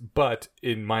genetics, but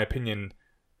in my opinion,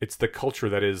 it's the culture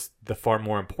that is the far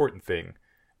more important thing.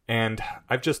 And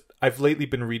I've lately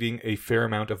been reading a fair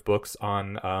amount of books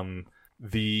on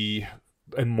the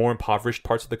more impoverished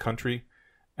parts of the country.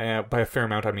 By a fair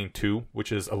amount, I mean 2,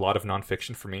 which is a lot of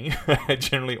nonfiction for me. I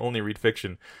generally only read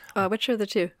fiction. Which are the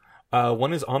 2?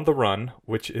 One is On the Run,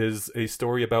 which is a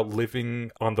story about living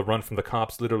on the run from the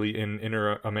cops, literally in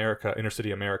inner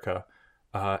city America.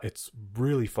 It's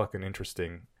really fucking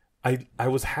interesting. I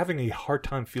was having a hard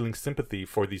time feeling sympathy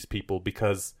for these people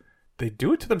because they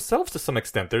do it to themselves to some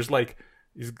extent. There's like...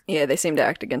 Yeah, they seem to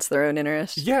act against their own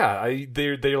interests. Yeah,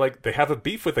 they're like, they have a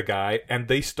beef with a guy and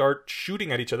they start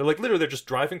shooting at each other. Like, literally, they're just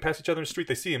driving past each other in the street.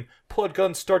 They see him, pull out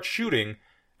guns, start shooting.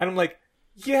 And I'm like,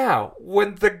 yeah,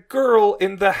 when the girl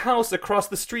in the house across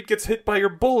the street gets hit by your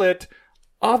bullet,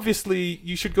 obviously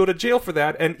you should go to jail for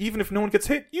that. And even if no one gets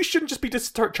hit, you shouldn't just be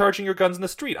discharging your guns in the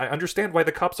street. I understand why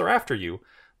the cops are after you.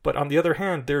 But on the other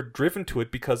hand, they're driven to it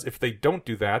because if they don't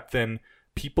do that, then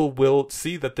people will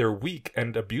see that they're weak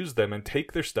and abuse them and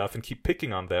take their stuff and keep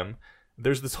picking on them.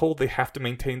 There's this whole, they have to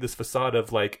maintain this facade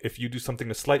of like, if you do something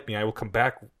to slight me, I will come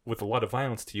back with a lot of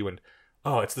violence to you. And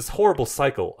it's this horrible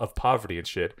cycle of poverty and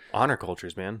shit. Honor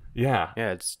cultures, man. Yeah.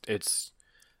 Yeah, it's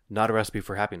not a recipe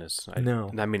for happiness.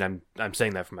 No. I mean, I'm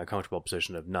saying that from my comfortable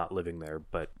position of not living there,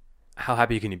 but how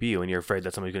happy can you be when you're afraid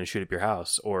that somebody's going to shoot up your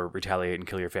house or retaliate and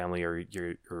kill your family or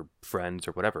your friends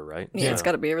or whatever, right? Yeah, it's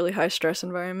got to be a really high stress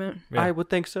environment. Yeah. I would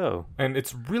think so. And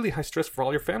it's really high stress for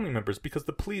all your family members because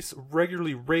the police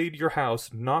regularly raid your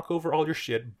house, knock over all your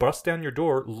shit, bust down your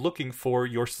door looking for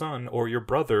your son or your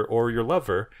brother or your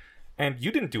lover. And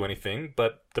you didn't do anything,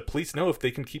 but the police know if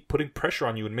they can keep putting pressure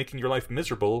on you and making your life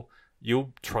miserable,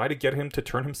 you'll try to get him to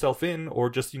turn himself in or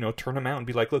just, turn him out and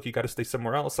be like, look, you got to stay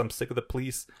somewhere else. I'm sick of the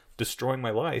police destroying my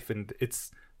life. And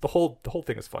it's the whole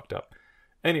thing is fucked up.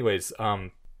 Anyways, Well,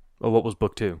 what was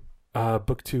book 2?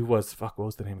 book 2 was, what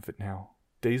was the name of it now?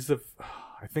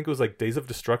 I think it was like Days of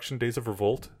Destruction, Days of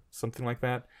Revolt, something like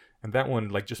that. And that one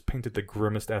like just painted the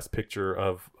grimmest ass picture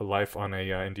of a life on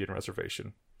a Indian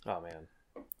reservation. Oh, man.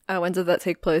 When did that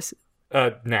take place?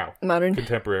 Now. Modern?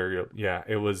 Contemporary. Yeah,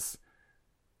 it was,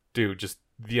 dude, just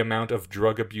the amount of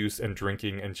drug abuse and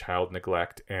drinking and child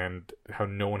neglect and how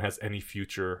no one has any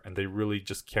future and they really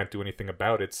just can't do anything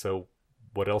about it. So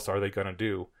what else are they going to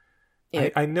do? Yeah,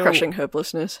 I know. Crushing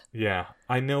hopelessness. Yeah,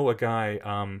 I know a guy,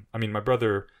 my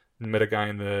brother met a guy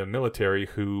in the military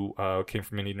who came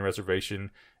from Indian reservation,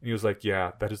 and he was like,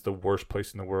 yeah, that is the worst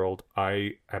place in the world.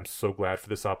 I am so glad for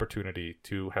this opportunity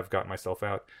to have gotten myself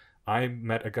out. I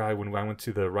met a guy when I went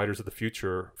to the Riders of the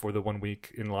Future for the 1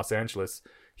 week in Los Angeles.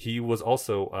 He was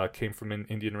also came from an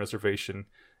Indian reservation.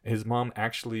 His mom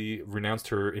actually renounced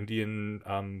her Indian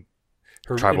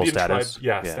her tribal Indian status.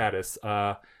 Status.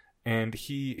 And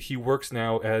he works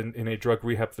now in a drug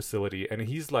rehab facility, and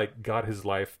he's like got his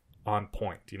life on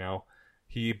point,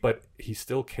 but he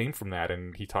still came from that,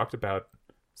 and he talked about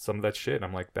some of that shit. And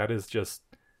I'm like, that is just,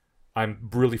 I'm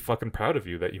really fucking proud of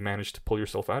you that you managed to pull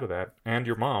yourself out of that, and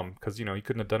your mom, because you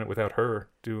couldn't have done it without her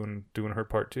doing her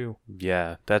part too.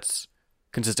 Yeah, that's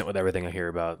consistent with everything I hear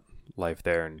about life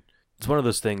there, and it's one of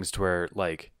those things to where,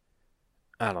 like,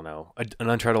 I don't know, an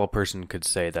uncharitable person could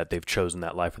say that they've chosen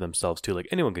that life for themselves too. Like,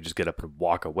 anyone could just get up and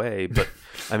walk away, but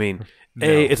I mean, No.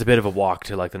 A, it's a bit of a walk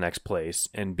to like the next place,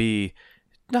 and B,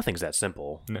 nothing's that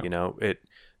simple. No.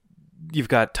 You've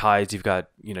got ties, you've got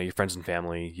your friends and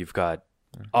family, you've got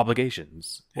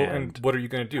obligations. Well, and what are you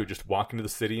going to do? Just walk into the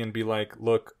city and be like,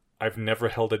 look, I've never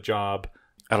held a job.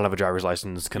 I don't have a driver's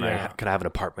license. Can Yeah. I have an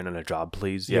apartment and a job,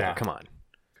 please? Yeah. Come on.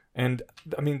 And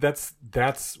I mean, that's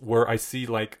where I see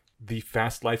like the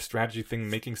fast life strategy thing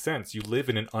making sense. You live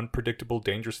in an unpredictable,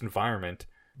 dangerous environment.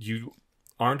 You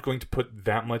aren't going to put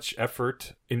that much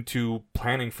effort into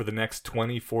planning for the next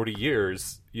 20, 40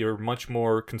 years. You're much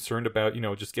more concerned about,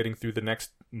 just getting through the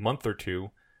next month or two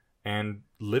and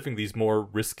living these more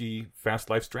risky,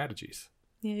 fast life strategies.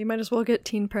 Yeah, you might as well get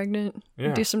teen pregnant Yeah.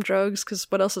 and do some drugs, because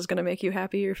what else is going to make you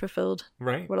happy or fulfilled?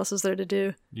 Right? What else is there to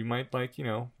do? You might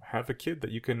have a kid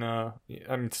that you can,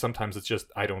 sometimes it's just,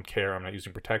 I don't care, I'm not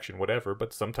using protection, whatever.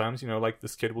 But sometimes,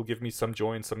 this kid will give me some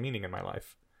joy and some meaning in my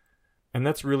life. And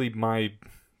that's really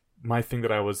my thing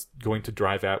that I was going to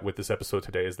drive at with this episode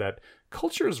today, is that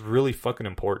culture is really fucking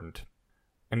important.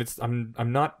 And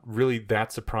I'm not really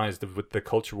that surprised with the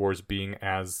culture wars being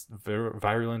as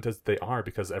virulent as they are,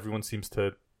 because everyone seems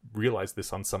to realize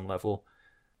this on some level.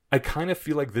 I kind of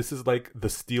feel like this is like the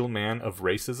steel man of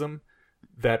racism,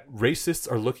 that racists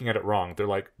are looking at it wrong. They're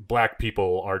like, black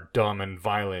people are dumb and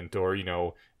violent, or,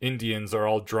 Indians are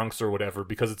all drunks or whatever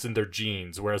because it's in their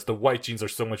genes, whereas the white genes are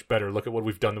so much better. Look at what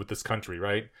we've done with this country,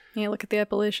 right? Yeah, look at the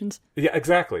Appalachians. Yeah,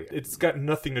 exactly. It's got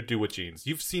nothing to do with genes.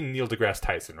 You've seen Neil deGrasse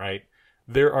Tyson, right?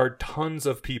 There are tons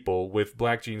of people with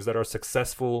black genes that are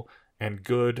successful and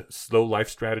good, slow life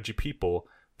strategy people.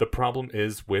 The problem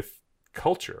is with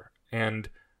culture. And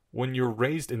when you're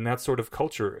raised in that sort of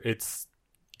culture, it's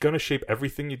going to shape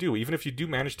everything you do. Even if you do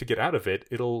manage to get out of it,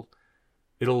 it'll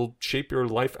shape your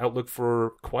life outlook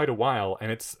for quite a while,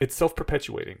 and it's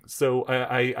self-perpetuating. So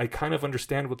I kind of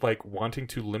understand with like wanting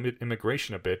to limit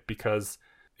immigration a bit, because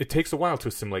it takes a while to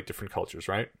assimilate different cultures,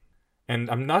 right? And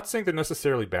I'm not saying they're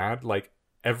necessarily bad. Like,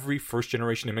 every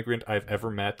first-generation immigrant I've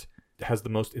ever met has the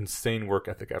most insane work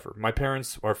ethic ever. My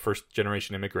parents are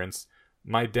first-generation immigrants.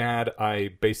 My dad,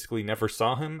 I basically never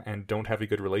saw him and don't have a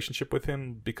good relationship with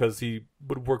him, because he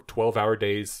would work 12-hour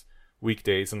days,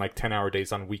 weekdays, and like 10-hour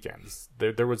days on weekends.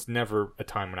 There was never a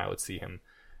time when I would see him.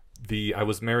 I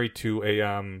was married to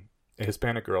a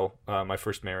Hispanic girl, my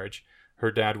first marriage.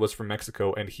 Her dad was from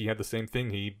Mexico, and he had the same thing.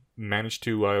 He managed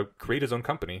to create his own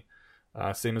company.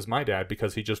 Same as my dad,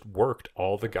 because he just worked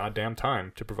all the goddamn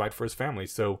time to provide for his family.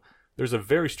 So there's a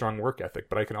very strong work ethic,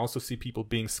 but I can also see people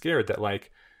being scared that, like,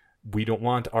 we don't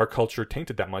want our culture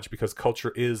tainted that much, because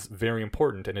culture is very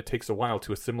important, and it takes a while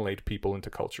to assimilate people into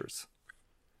cultures.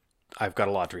 I've got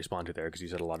a lot to respond to there, because you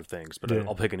said a lot of things, but Yeah.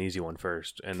 I'll pick an easy one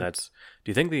first. And that's,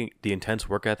 do you think the intense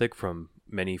work ethic from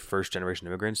many first generation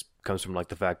immigrants comes from like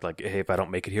the fact like, hey, if I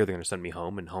don't make it here, they're going to send me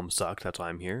home, and home sucked. That's why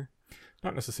I'm here.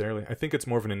 Not necessarily. I think it's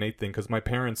more of an innate thing because my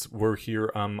parents were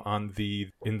here in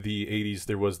the 80s.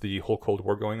 There was the whole Cold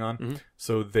War going on,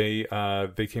 so they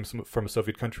came from a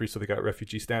Soviet country, so they got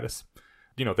refugee status.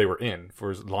 You know, they were in for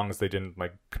as long as they didn't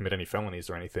like commit any felonies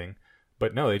or anything.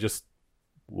 But no, they just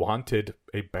wanted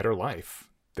a better life.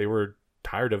 They were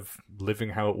tired of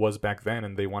living how it was back then,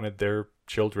 and they wanted their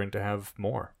children to have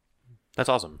more. That's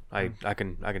awesome. I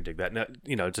can dig that. Now,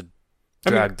 you know, it's a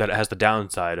drag that has the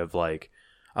downside of like,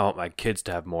 I want my kids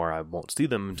to have more. I won't see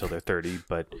them until they're 30.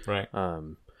 But right.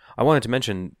 I wanted to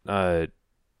mention, and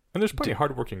there's plenty of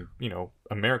hardworking, you know,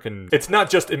 American. It's not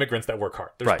just immigrants that work hard.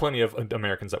 There's plenty of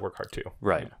Americans that work hard too.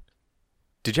 Right. Yeah.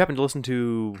 Did you happen to listen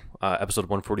to episode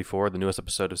 144, the newest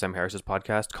episode of Sam Harris's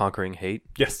podcast, Conquering Hate?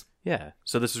 Yes. Yeah.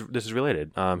 So this is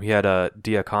related. He had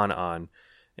Dia Khan on,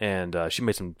 and she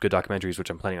made some good documentaries, which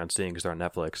I'm planning on seeing because they're on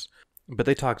Netflix. But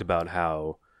they talked about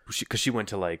how, because she went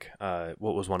to like,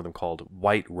 what was one of them called?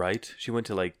 White Right. She went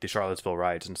to like the Charlottesville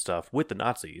riots and stuff with the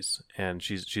Nazis, and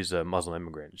she's a Muslim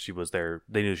immigrant. She was there.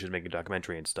 They knew she was making a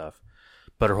documentary and stuff.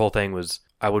 But her whole thing was,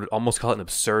 I would almost call it an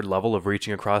absurd level of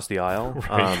reaching across the aisle.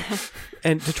 Right.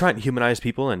 And to try and humanize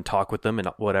people and talk with them and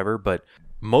whatever. But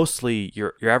mostly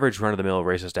your average run-of-the-mill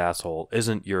racist asshole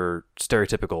isn't your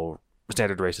stereotypical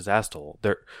standard racist asshole.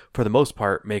 They're, for the most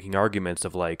part, making arguments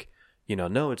of like, you know,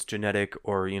 no, it's genetic,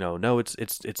 or, you know, no,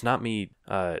 it's not me.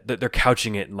 They're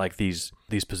couching it in like these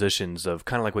positions of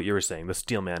kind of like what you were saying, the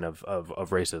steelman of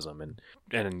racism.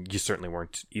 And you certainly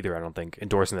weren't either, I don't think,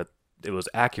 endorsing that it was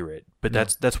accurate, but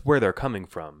that's where they're coming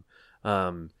from.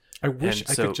 I wish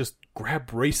I could just grab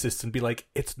racists and be like,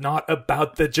 it's not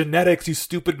about the genetics, you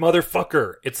stupid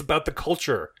motherfucker. It's about the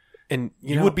culture. And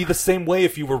you would be the same way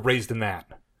if you were raised in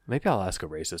that. Maybe I'll ask a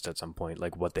racist at some point,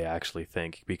 like what they actually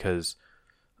think, because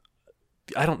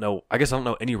I don't know. I guess I don't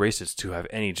know any racists who have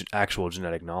any actual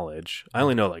genetic knowledge. I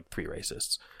only know like 3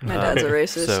 racists. My dad's a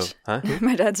racist.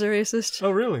 My dad's a racist.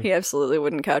 Oh, really? He absolutely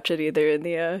wouldn't couch it either in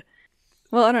the...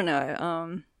 Well, I don't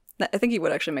know. I think he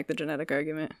would actually make the genetic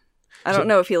argument. I don't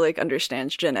know if he like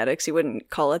understands genetics. He wouldn't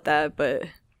call it that, but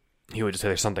he would just say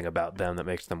there's something about them that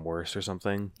makes them worse or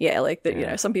something. Yeah, like that. Yeah. You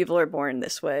know, some people are born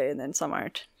this way, and then some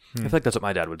aren't. I feel like that's what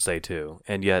my dad would say too,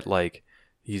 and yet like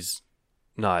he's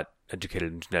not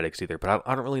educated in genetics either. But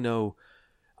I don't really know.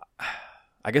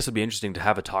 I guess it'd be interesting to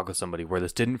have a talk with somebody where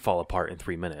this didn't fall apart in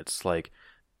 3 minutes. Like,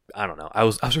 I don't know. I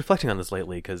was reflecting on this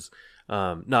lately because.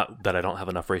 Not that I don't have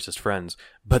enough racist friends,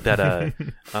 but that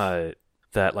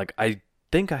that like I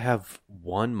think I have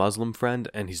one Muslim friend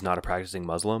and he's not a practicing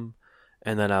Muslim.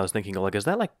 And then I was thinking, like, is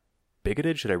that like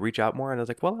bigoted? Should I reach out more? And I was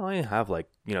like, well, I only have like,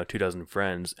 you know, 24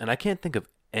 friends, and I can't think of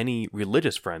any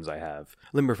religious friends I have.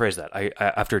 Let me rephrase that. I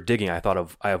after digging, I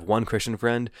have one Christian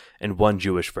friend and one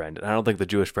Jewish friend, and I don't think the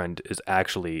Jewish friend is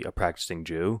actually a practicing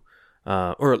Jew.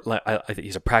 Or like, I think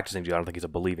he's a practicing Jew. I don't think he's a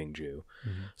believing Jew.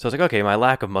 Mm-hmm. So I was like, okay, my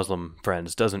lack of Muslim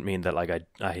friends doesn't mean that like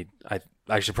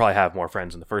I should probably have more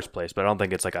friends in the first place. But I don't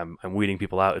think it's like I'm weeding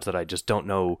people out. It's that I just don't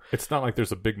know. It's not like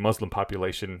there's a big Muslim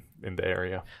population in the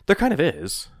area. There kind of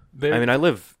is. I mean, I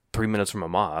live 3 minutes from a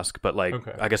mosque, but like,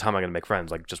 okay. I guess how am I going to make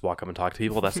friends? Like, just walk up and talk to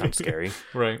people? That sounds scary.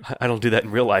 Right. I don't do that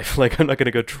in real life. Like, I'm not going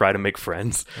to go try to make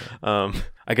friends.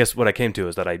 I guess what I came to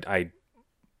is that I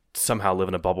somehow live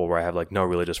in a bubble where I have like no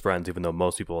religious friends, even though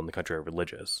most people in the country are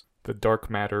religious. The dark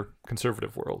matter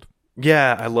conservative world.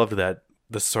 Yeah, I loved that.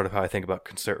 This is sort of how I think about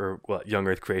young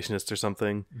Earth creationists or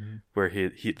something, where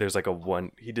he there's like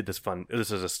he did this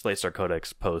is a Slate Star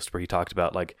Codex post where he talked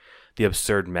about like the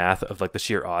absurd math of like the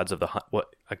sheer odds of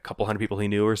a couple hundred people he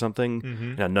knew or something.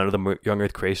 Mm-hmm. Now, none of them were young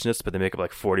Earth creationists, but they make up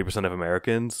like 40% of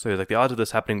Americans. So he's like, the odds of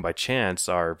this happening by chance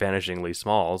are vanishingly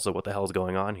small. So what the hell is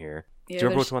going on here? Yeah, do you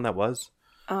remember which one that was?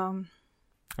 I'm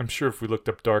sure if we looked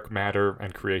up dark matter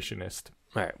and creationist.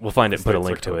 All right, we'll find it and put a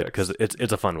link to it because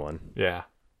it's a fun one. Yeah.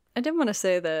 I did want to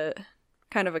say that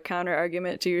kind of a counter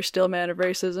argument to your still man of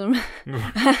racism.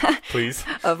 Please.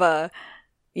 Of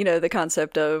the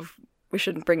concept of we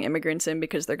shouldn't bring immigrants in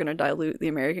because they're going to dilute the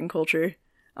American culture.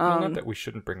 Not that we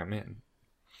shouldn't bring them in.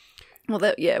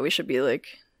 Well, we should be like.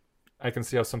 I can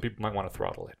see how some people might want to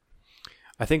throttle it.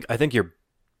 I think you're.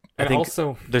 And I think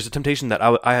also, there's a temptation that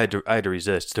I had to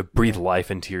resist to breathe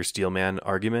life into your steelman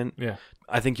argument. Yeah.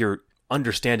 I think you're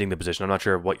understanding the position. I'm not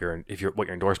sure what your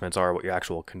endorsements are, what your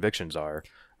actual convictions are.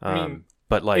 I mean,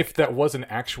 but like, if that was an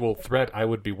actual threat, I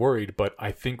would be worried. But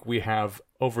I think we have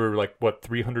over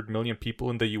 300 million people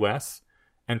in the U.S.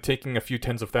 and taking a few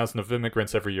tens of thousands of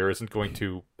immigrants every year isn't going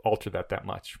to alter that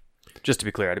much. Just to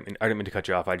be clear, I didn't mean to cut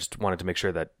you off. I just wanted to make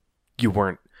sure that you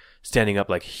weren't standing up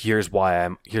like, here's why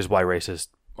racist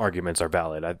arguments are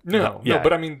valid. No,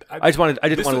 but I mean, I didn't want to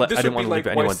this leave would be like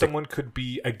why anyone think. someone could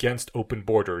be against open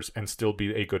borders and still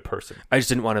be a good person. I just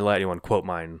didn't want to let anyone quote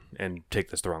mine and take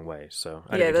this the wrong way. So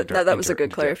I Yeah, didn't that was a good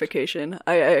interject. clarification.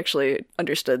 I actually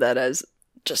understood that as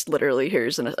just literally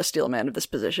here's a steel man of this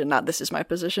position, not this is my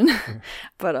position.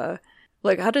 But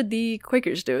like, how did the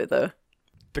Quakers do it though?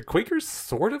 The Quakers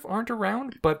sort of aren't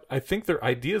around, but I think their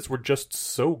ideas were just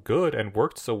so good and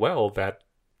worked so well that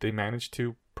they managed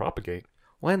to propagate.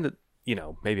 When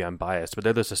maybe I'm biased, but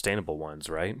they're the sustainable ones,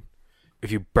 right?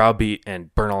 If you browbeat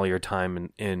and burn all your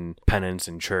time in penance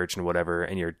and church and whatever,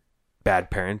 and you're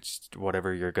bad parents,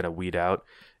 whatever, you're gonna weed out.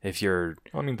 If you're,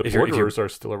 I mean, the if you're- borderers are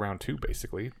still around too.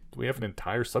 Basically, we have an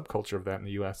entire subculture of that in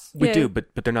the U.S. we Yeah. do, but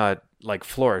they're not like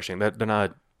flourishing. They're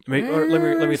not. Or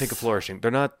let me think of flourishing.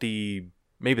 They're not the.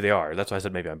 Maybe they are. That's why I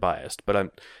said maybe I'm biased. But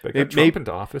I'm. They got Trump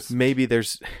into office. Maybe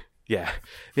there's,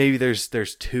 maybe there's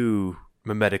two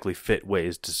mimetically fit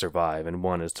ways to survive, and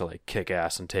one is to like kick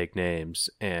ass and take names,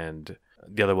 and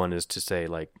the other one is to say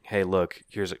like, hey, look,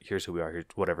 here's who we are, here's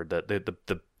whatever.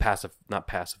 The passive, not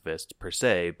pacifist per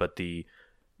se, but the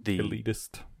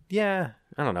Elitist. yeah,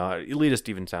 I don't know. Elitist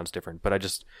even sounds different, but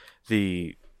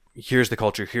here's the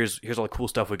culture. Here's all the cool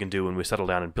stuff we can do when we settle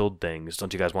down and build things.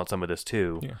 Don't you guys want some of this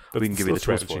too? Yeah, We can that's give you the the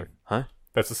tools strategy. for it, huh?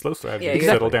 That's a slow strategy. Yeah, You you're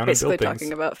settle down and basically build things.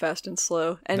 talking about fast and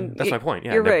slow. And That's my point.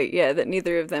 Yeah, you're right. Yeah, that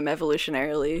neither of them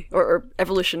evolutionarily or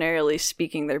evolutionarily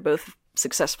speaking, they're both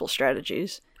successful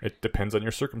strategies. It depends on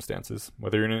your circumstances,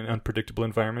 whether you're in an unpredictable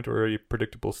environment or a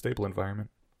predictable, stable environment.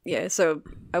 Yeah, so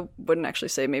I wouldn't actually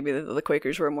say maybe that the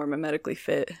Quakers were more mimetically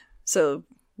fit. So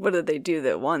what did they do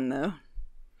that won, though?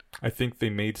 I think they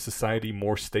made society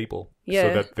more stable Yeah.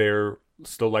 so that their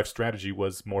slow life strategy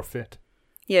was more fit.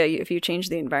 Yeah, if you change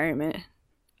the environment,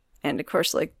 and of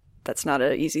course, like, that's not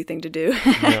an easy thing to do.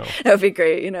 No. That would be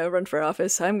great, run for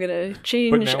office. I'm going to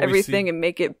change now we everything see- and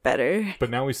make it better.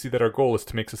 But now we see that our goal is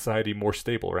to make society more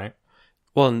stable, right?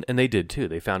 Well, and they did too.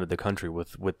 They founded the country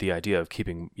with the idea of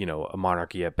keeping, a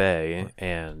monarchy at bay,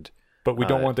 and But we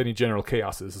don't want any general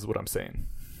chaoses, is what I'm saying.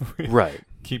 right.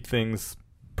 Keep things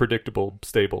predictable,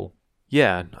 stable.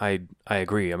 Yeah, I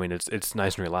agree. I mean, it's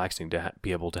nice and relaxing to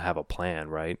be able to have a plan,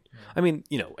 right? I mean,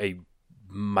 a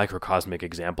microcosmic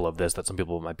example of this that some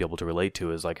people might be able to relate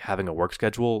to is like having a work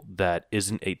schedule that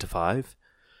isn't 8 to 5,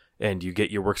 and you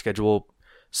get your work schedule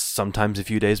sometimes a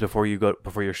few days before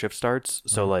your shift starts.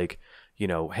 So like,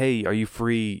 hey, are you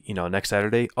free, next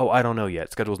Saturday? Oh, I don't know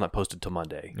yet. Schedule's not posted till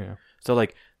Monday. Yeah. So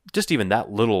like, just even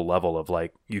that little level of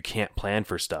like, you can't plan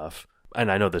for stuff. And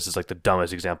I know this is like the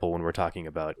dumbest example when we're talking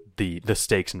about the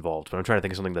stakes involved, but I'm trying to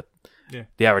think of something that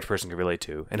the average person can relate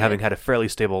to. And having had a fairly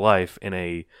stable life in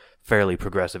a fairly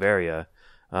progressive area,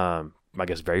 I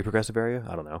guess very progressive area,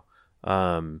 I don't know.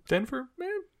 Denver?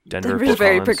 Denver, Denver's Fort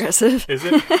very Collins. progressive. Is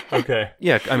it? Okay.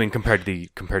 Yeah, I mean compared to the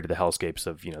hellscapes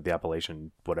of the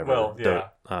Appalachian whatever. Well, yeah.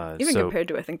 Even so, compared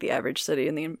to, I think, the average city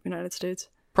in the United States.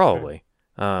 probably.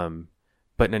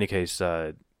 But in any case,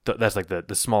 that's like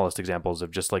the smallest examples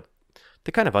of just like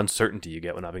the kind of uncertainty you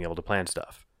get when not being able to plan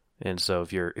stuff. And so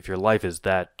if your life is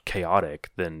that chaotic,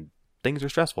 then things are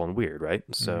stressful and weird, right?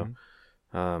 So,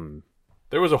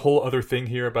 There was a whole other thing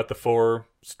here about the 4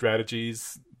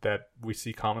 strategies that we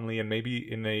see commonly, and maybe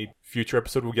in a future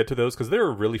episode we'll get to those because they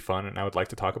were really fun and I would like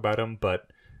to talk about them, but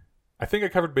I think I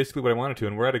covered basically what I wanted to,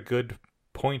 and we're at a good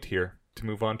point here to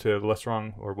move on to less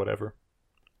wrong or whatever.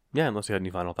 yeah, unless you had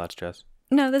any final thoughts, Jess.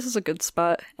 No, this is a good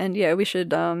spot. And yeah, we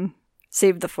should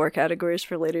save the 4 categories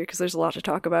for later because there's a lot to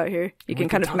talk about here. You can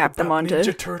kind of map them onto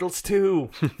Ninja Turtles too.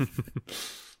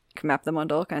 can map them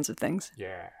onto all kinds of things.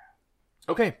 Yeah.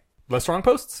 Okay. Less wrong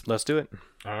posts. Let's do it.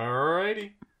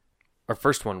 Alrighty. Our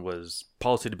first one was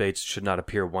policy debates should not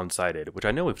appear one-sided, which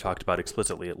I know we've talked about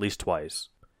explicitly at least twice.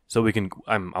 So we can.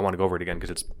 I want to go over it again because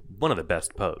it's one of the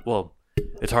best Well,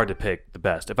 it's hard to pick the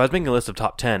best. If I was making a list of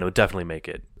top 10, it would definitely make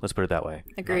it. Let's put it that way.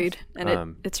 Agreed.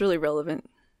 And it's really relevant.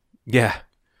 Yeah.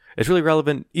 It's really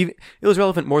relevant. It was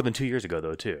relevant more than 2 years ago,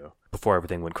 though, too, before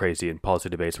everything went crazy and policy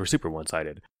debates were super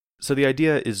one-sided. So the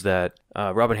idea is that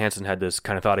Robin Hanson had this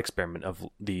kind of thought experiment of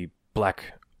the black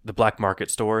market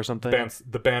store or something.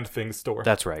 The Banned Things store.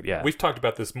 That's right, yeah. We've talked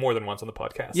about this more than once on the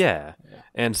podcast. Yeah.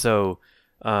 And so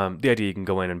the idea you can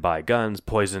go in and buy guns,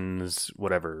 poisons,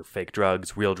 whatever, fake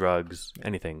drugs, real drugs,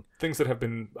 anything. Things that have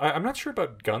been... I'm not sure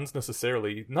about guns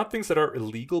necessarily. Not things that are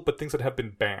illegal, but things that have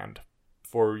been banned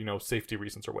for, safety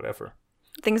reasons or whatever.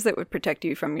 Things that would protect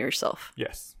you from yourself.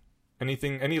 Yes.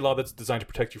 Any law that's designed to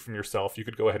protect you from yourself, you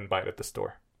could go ahead and buy it at the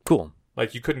store. Cool.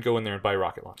 Like, you couldn't go in there and buy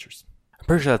rocket launchers. I'm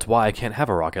pretty sure that's why I can't have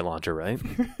a rocket launcher, right?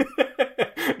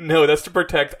 No, that's to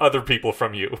protect other people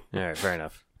from you. All right, fair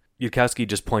enough. Yudkowsky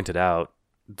just pointed out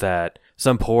that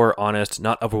Some poor, honest,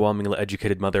 not overwhelmingly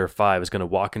educated mother of 5 is going to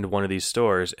walk into one of these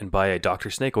stores and buy a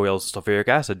Dr. Snake Oil's sulfuric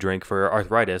acid drink for her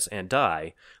arthritis and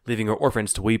die, leaving her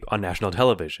orphans to weep on national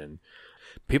television.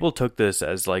 People took this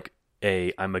as like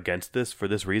I'm against this for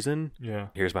this reason. Yeah.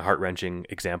 Here's my heart-wrenching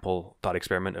example, thought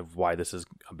experiment of why this is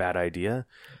a bad idea.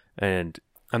 And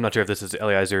I'm not sure if this is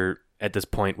Eliezer at this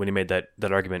point when he made that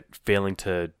argument failing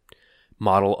to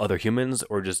model other humans,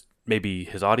 or just maybe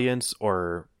his audience,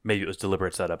 or maybe it was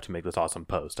deliberate setup to make this awesome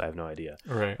post. I have no idea.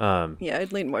 Right. Yeah,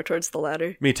 I'd lean more towards the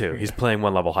latter. Me too. He's playing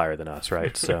one level higher than us,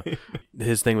 right? So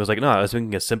his thing was like, no, I was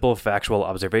making a simple factual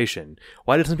observation.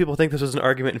 Why did some people think this was an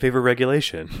argument in favor of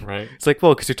regulation? Right. It's like,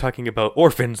 well, because you're talking about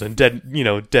orphans and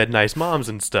dead nice moms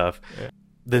and stuff. Yeah.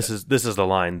 This is the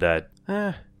line that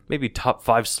maybe top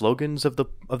 5 slogans of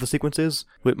the sequences.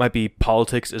 It might be: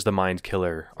 politics is the mind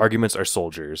killer. Arguments are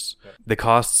soldiers. Yeah. The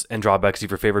costs and drawbacks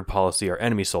of your favored policy are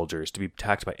enemy soldiers to be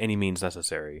attacked by any means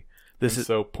necessary.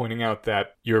 So pointing out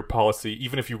that your policy,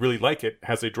 even if you really like it,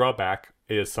 has a drawback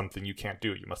is something you can't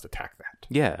do. You must attack that.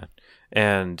 Yeah.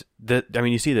 And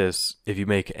you see this if you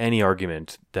make any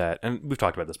argument that, and we've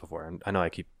talked about this before, and I know I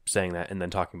keep saying that and then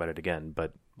talking about it again,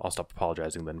 but I'll stop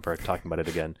apologizing then for talking about it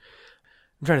again.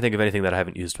 I'm trying to think of anything that I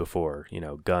haven't used before.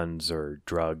 Guns or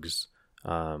drugs,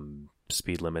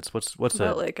 speed limits. What's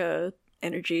about like a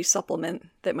energy supplement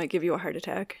that might give you a heart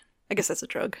attack? I guess that's a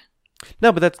drug.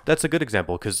 No, but that's a good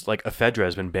example, because like ephedra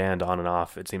has been banned on and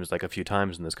off, it seems like, a few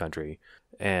times in this country,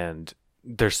 and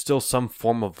there's still some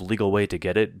form of legal way to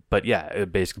get it. But yeah,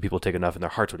 basically people take enough and their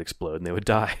hearts would explode and they would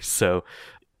die. So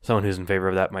someone who's in favor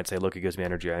of that might say, look, it gives me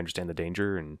energy. I understand the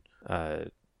danger, and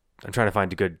I'm trying to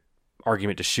find a good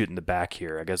argument to shoot in the back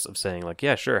here, I guess, of saying like,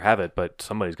 yeah, sure, have it, but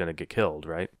somebody's going to get killed,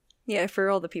 right? Yeah, for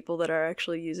all the people that are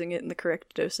actually using it in the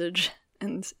correct dosage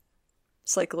and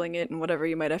cycling it and whatever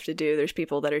you might have to do, there's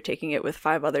people that are taking it with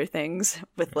 5 other things,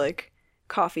 with like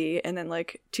coffee and then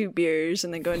like 2 beers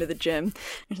and then going to the gym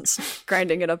and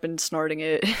grinding it up and snorting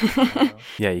it.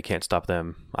 Yeah, you can't stop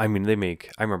them. I mean,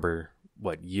 I remember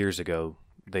years ago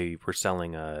they were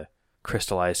selling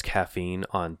crystallized caffeine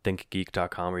on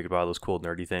thinkgeek.com, where you could buy all those cool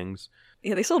nerdy things.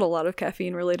 Yeah, they sold a lot of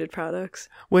caffeine related products,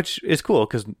 which is cool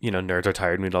because nerds are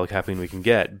tired and we need all the caffeine we can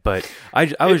get. But I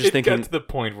was just thinking, it got to the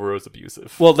point where it was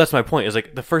abusive. Well, that's my point. Is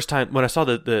like the first time when I saw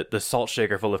the salt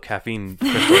shaker full of caffeine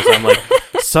crystals, I'm like,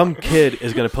 some kid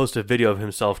is going to post a video of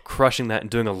himself crushing that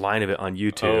and doing a line of it on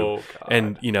YouTube. Oh, God.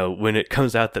 And when it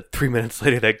comes out that 3 minutes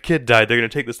later that kid died, they're going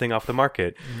to take this thing off the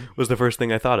market. Was the first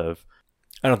thing I thought of.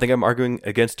 I don't think I'm arguing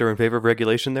against or in favor of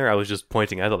regulation there. I was just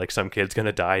pointing out that like some kid's going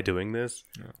to die doing this.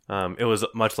 Yeah. It was a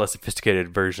much less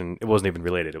sophisticated version. It wasn't even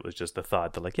related. It was just the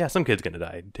thought that like, yeah, some kid's going to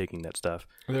die taking that stuff.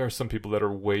 There are some people that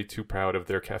are way too proud of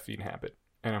their caffeine habit.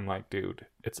 And I'm like, dude,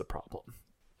 it's a problem.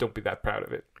 Don't be that proud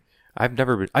of it. I've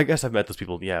never been, I guess I've met those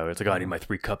people. Yeah, it's like, oh, I need my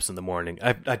 3 cups in the morning.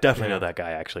 I definitely know that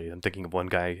guy, actually. I'm thinking of one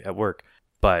guy at work.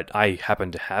 But I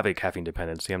happen to have a caffeine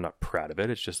dependency. I'm not proud of it.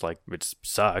 It's just like, it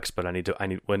sucks, but I need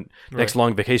when next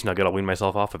long vacation, I'll wean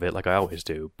myself off of it like I always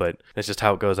do. But that's just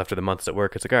how it goes after the months at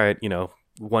work. It's like, all right,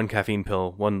 one caffeine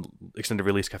pill, one extended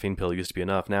release caffeine pill used to be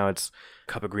enough. Now it's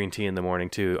a cup of green tea in the morning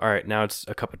too. All right, now it's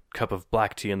a cup of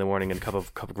black tea in the morning and a cup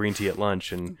of green tea at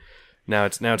lunch. And now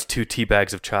it's 2 tea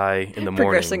bags of chai in the morning.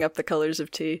 Progressing up the colors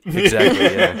of tea.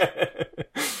 Exactly, yeah.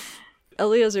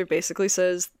 Eliezer basically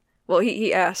says, well,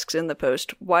 he asks in the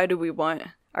post, why do we want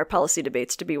our policy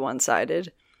debates to be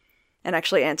one-sided? And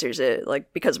actually answers it,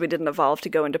 like, because we didn't evolve to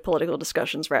go into political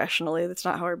discussions rationally. That's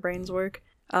not how our brains work.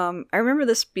 I remember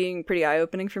this being pretty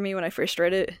eye-opening for me when I first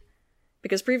read it.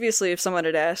 Because previously, if someone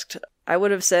had asked, I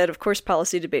would have said, of course,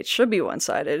 policy debates should be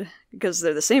one-sided, because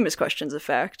they're the same as questions of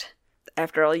fact.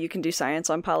 After all, you can do science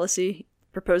on policy,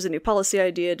 propose a new policy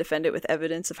idea, defend it with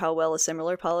evidence of how well a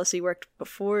similar policy worked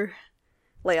before,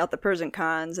 lay out the pros and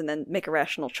cons, and then make a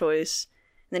rational choice.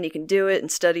 And then you can do it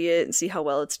and study it and see how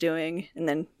well it's doing, and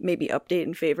then maybe update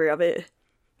in favor of it,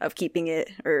 of keeping it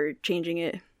or changing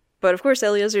it. But of course,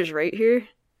 Eliezer's right here.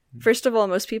 First of all,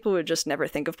 most people would just never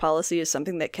think of policy as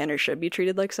something that can or should be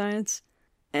treated like science.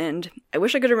 And I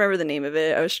wish I could remember the name of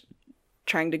it. I was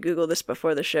trying to Google this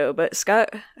before the show, but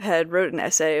Scott had wrote an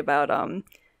essay about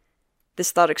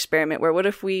this thought experiment where what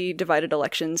if we divided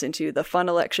elections into the fun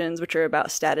elections, which are about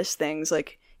status things,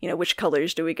 like, which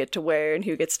colors do we get to wear and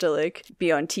who gets to, like, be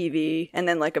on TV, and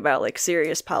then, like, about, like,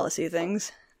 serious policy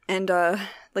things. And,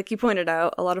 like you pointed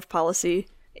out, a lot of policy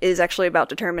is actually about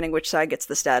determining which side gets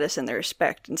the status and the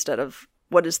respect instead of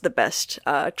what is the best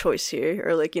choice here,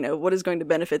 or, like, what is going to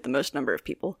benefit the most number of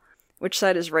people. Which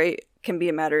side is right can be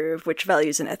a matter of which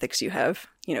values and ethics you have.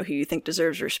 Who you think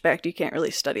deserves respect. You can't really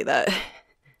study that.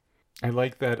 I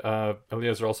like that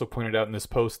Eliezer also pointed out in this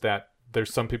post that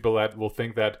there's some people that will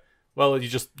think that, well, you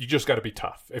just got to be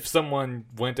tough. If someone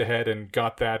went ahead and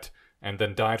got that and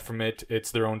then died from it,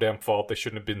 it's their own damn fault. They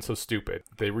shouldn't have been so stupid.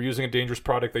 They were using a dangerous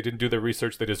product. They didn't do their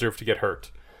research. They deserve to get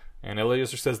hurt. And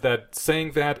Eliezer says that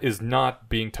saying that is not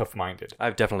being tough-minded.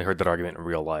 I've definitely heard that argument in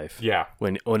real life. Yeah.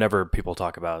 Whenever people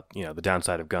talk about, the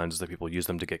downside of guns is that people use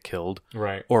them to get killed.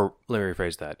 Right. Or, let me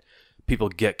rephrase that. People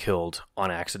get killed on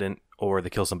accident, or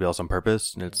they kill somebody else on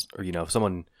purpose. And if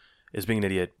someone is being an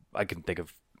idiot, I can think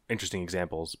of interesting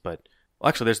examples. But,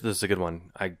 actually, this is a good one.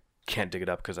 I can't dig it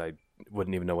up because I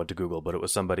wouldn't even know what to Google, but it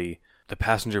was somebody, the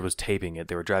passenger was taping it.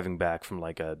 They were driving back from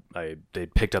they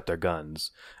picked up their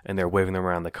guns and they're waving them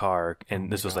around the car.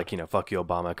 And this was fuck you,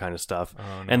 Obama kind of stuff. Oh,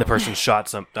 no. And the person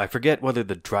shot I forget whether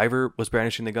the driver was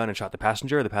brandishing the gun and shot the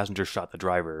passenger or the passenger shot the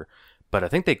driver. But I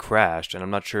think they crashed, and I'm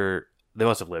not sure, they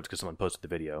must have lived because someone posted the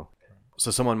video.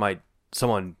 So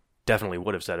someone definitely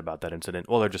would have said about that incident,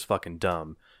 well, they're just fucking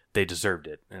dumb. They deserved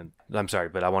it. And I'm sorry,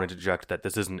 but I wanted to direct that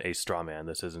this isn't a straw man.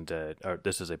 This is an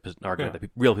argument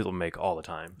that real people make all the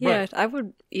time. Yeah, Right. I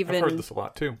would even... I've heard this a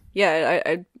lot, too. Yeah,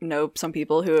 I know some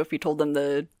people who, if you told them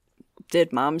the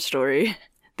dead mom story,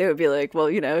 they would be like, well,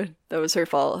 that was her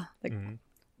fault. Like,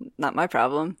 not my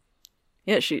problem.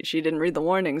 Yeah, she didn't read the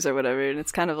warnings or whatever. And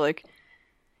it's kind of like,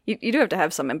 you do have to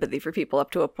have some empathy for people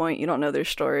up to a point. You don't know their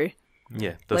story.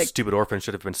 Yeah, those stupid orphans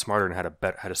should have been smarter and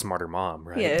had a smarter mom,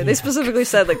 right? Yeah, they specifically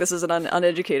said, this is an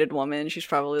uneducated woman. She's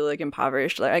probably,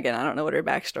 impoverished. Again, I don't know what her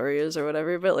backstory is or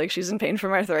whatever, but, she's in pain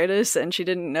from arthritis, and she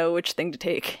didn't know which thing to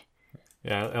take.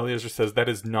 Yeah, Eliezer says that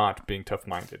is not being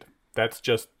tough-minded. That's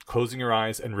just closing your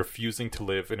eyes and refusing to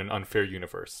live in an unfair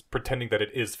universe, pretending that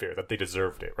it is fair, that they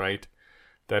deserved it, right?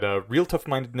 That real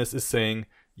tough-mindedness is saying,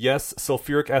 yes,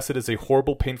 sulfuric acid is a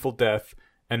horrible, painful death,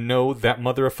 and no, that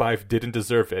mother of five didn't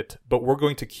deserve it, but we're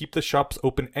going to keep the shops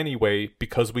open anyway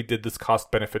because we did this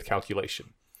cost-benefit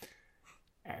calculation.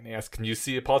 And he asks, can you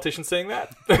see a politician saying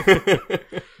that?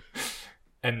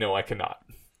 And no, I cannot.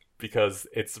 Because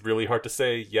it's really hard to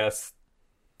say, yes,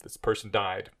 this person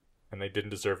died, and they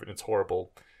didn't deserve it, and it's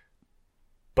horrible,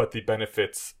 but the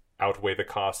benefits outweigh the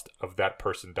cost of that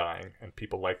person dying, and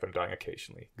people like them dying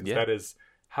occasionally. Because that is...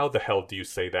 How the hell do you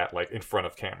say that, in front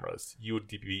of cameras? You would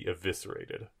be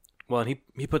eviscerated. Well, and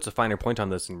he puts a finer point on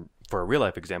this for a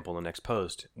real-life example in the next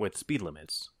post with speed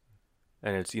limits.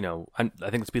 And it's, I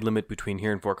think the speed limit between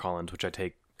here and Fort Collins, which I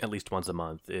take at least once a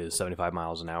month, is 75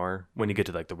 miles an hour when you get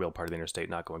to, the real part of the interstate,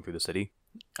 not going through the city.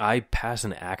 I pass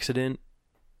an accident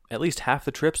at least half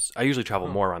the trips. I usually travel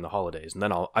more on the holidays, and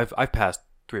then I've passed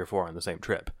 3 or 4 on the same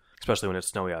trip. Especially when it's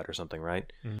snowy out or something,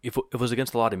 right? If it was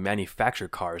against a lot of manufactured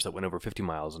cars that went over 50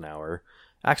 miles an hour,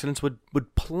 accidents would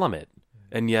plummet.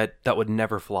 And yet that would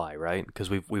never fly, right?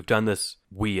 Because we've done this,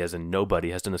 we as in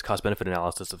nobody, has done this cost-benefit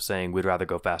analysis of saying we'd rather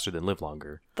go faster than live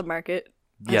longer. The market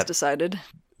has decided.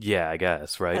 Yeah, I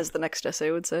guess, right? As the next essay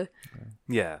would say.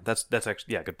 Yeah, that's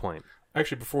actually, good point.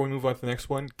 Actually, before we move on to the next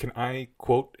one, can I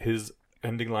quote his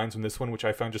ending lines from this one, which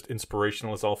I found just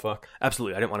inspirational as all fuck?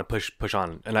 Absolutely. I didn't want to push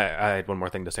on. And I had one more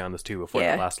thing to say on this too before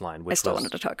that last line. Which I still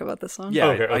wanted to talk about this one. Yeah,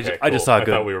 okay, I just saw a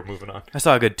good... I thought we were moving on. I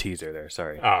saw a good teaser there,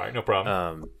 sorry. All right, no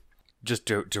problem. Just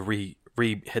to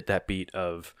re-hit that beat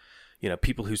of,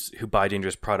 people who buy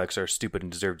dangerous products are stupid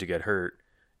and deserve to get hurt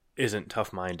isn't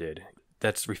tough-minded.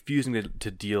 That's refusing to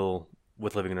deal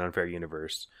with living in an unfair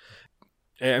universe.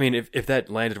 I mean, if that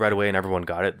landed right away and everyone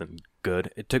got it, then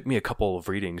good. It took me a couple of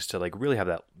readings to really have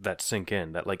that sink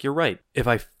in. That you're right. If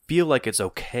I feel like it's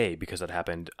okay because it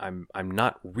happened, I'm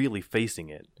not really facing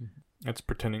it. It's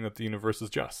pretending that the universe is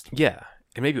just. Yeah,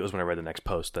 and maybe it was when I read the next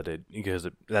post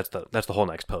that's the whole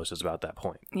next post is about that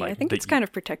point. Yeah, I think it's kind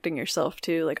of protecting yourself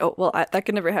too. That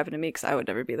could never happen to me because I would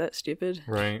never be that stupid.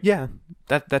 Right. Yeah,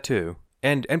 that too,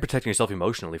 and protecting yourself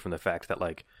emotionally from the fact that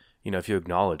if you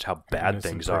acknowledge how bad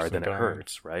things are, then it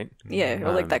hurts, right? Yeah,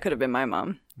 or that could have been my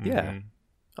mom. Yeah.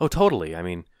 Oh, totally. I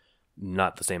mean,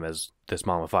 not the same as this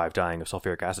mom of 5 dying of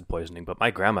sulfuric acid poisoning, but my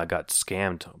grandma got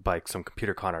scammed by some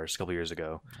computer con artists a couple years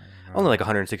ago. Only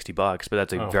 $160, but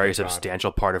that's a very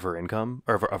substantial part of her income,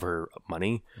 or of her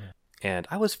money. Yeah. And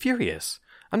I was furious.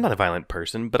 I'm not a violent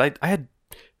person, but I had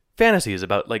fantasies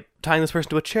about tying this person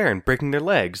to a chair and breaking their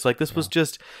legs. This was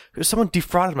just someone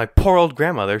defrauded my poor old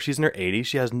grandmother. She's in her 80s.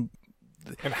 She has. And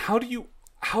how do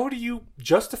you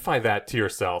justify that to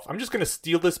yourself? I'm just going to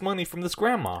steal this money from this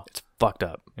grandma. It's fucked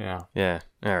up. Yeah. Yeah.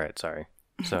 All right. Sorry.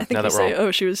 So I think now you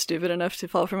say, she was stupid enough to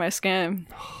fall for my scam.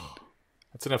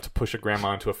 That's enough to push a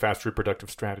grandma into a fast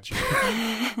reproductive strategy.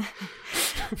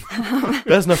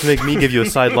 That's enough to make me give you a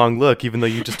sidelong look, even though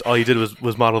all you did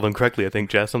was model them correctly, I think,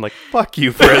 Jess. I'm like, fuck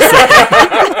you for a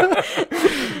second.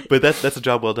 But that's a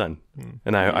job well done,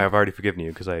 and I've already forgiven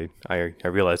you because I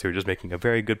realized you were just making a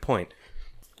very good point.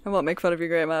 I won't make fun of your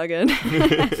grandma again.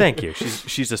 Thank you.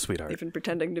 She's a sweetheart. Even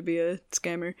pretending to be a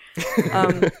scammer.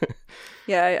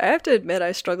 Yeah, I have to admit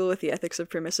I struggle with the ethics of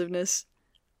permissiveness.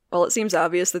 While it seems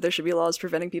obvious that there should be laws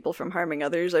preventing people from harming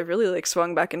others, I've really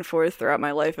swung back and forth throughout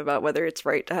my life about whether it's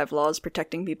right to have laws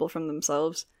protecting people from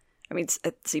themselves. I mean,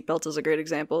 seatbelts is a great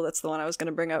example. That's the one I was going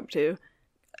to bring up too.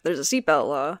 There's a seatbelt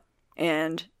law,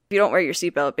 and if you don't wear your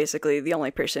seatbelt, basically the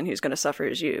only person who's going to suffer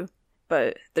is you.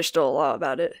 But there's still a law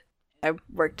about it. I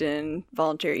worked in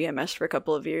volunteer EMS for a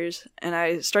couple of years, and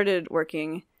I started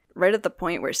working right at the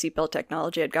point where seatbelt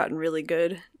technology had gotten really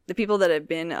good. The people that had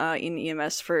been in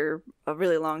EMS for a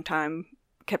really long time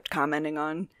kept commenting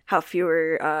on how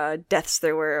fewer deaths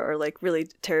there were, or really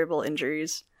terrible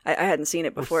injuries. I hadn't seen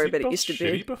it before, but it used to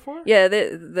be. Before? Yeah,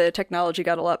 the technology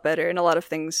got a lot better, and a lot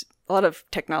of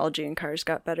technology in cars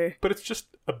got better. But it's just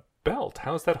a belt.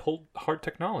 How is that hard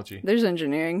technology? There's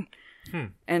engineering.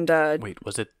 And Wait,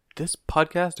 was it this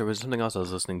podcast or was it something else I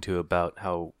was listening to about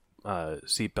how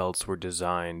seatbelts were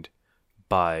designed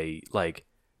by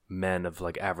men of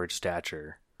average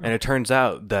stature? And it turns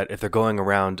out that if they're going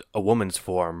around a woman's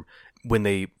form,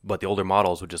 the older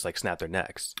models would just snap their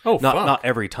necks. Oh, not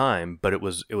every time, but it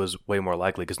was way more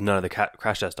likely because none of the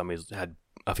crash test dummies had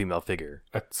a female figure.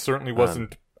 That certainly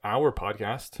wasn't our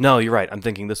podcast. No, you're right. I'm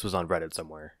thinking this was on Reddit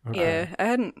somewhere. yeah, I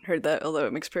hadn't heard that, although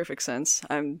it makes perfect sense.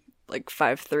 I'm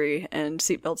 5'3", and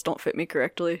seatbelts don't fit me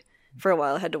correctly. For a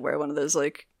while, I had to wear one of those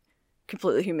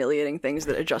completely humiliating things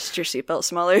that adjust your seatbelt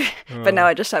smaller. But now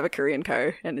I just have a Korean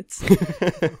car, and it's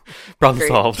Problem great.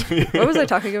 solved. What was I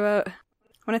talking about?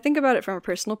 When I think about it from a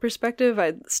personal perspective,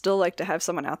 I'd still like to have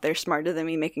someone out there smarter than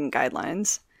me making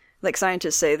guidelines.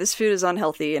 Scientists say, this food is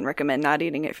unhealthy and recommend not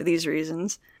eating it for these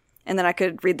reasons. And then I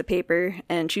could read the paper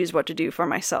and choose what to do for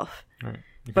myself. Right.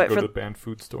 You But could go for- to the banned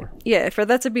food store. Yeah, for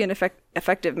that to be an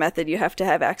effective method, you have to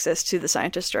have access to the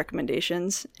scientists'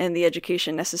 recommendations and the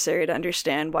education necessary to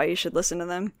understand why you should listen to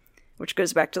them, which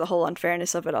goes back to the whole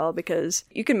unfairness of it all, because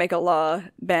you can make a law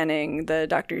banning the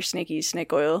Dr. Snakeys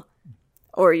snake oil,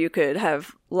 or you could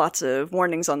have lots of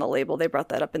warnings on the label. They brought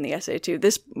that up in the essay too.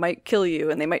 This might kill you,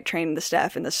 and they might train the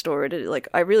staff in the store to,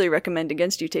 I really recommend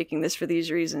against you taking this for these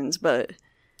reasons, but...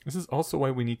 This is also why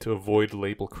we need to avoid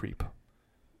label creep.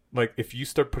 If you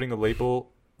start putting a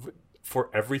label for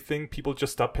everything, people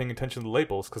just stop paying attention to the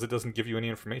labels because it doesn't give you any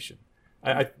information.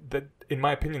 That, in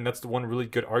my opinion, that's the one really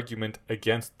good argument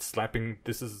against slapping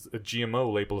 "this is a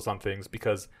GMO" labels on things,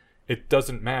 because it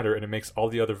doesn't matter and it makes all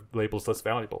the other labels less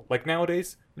valuable.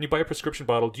 Nowadays, when you buy a prescription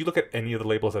bottle, do you look at any of the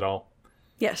labels at all?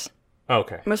 Yes. Oh,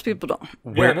 okay. Most people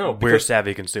don't. We're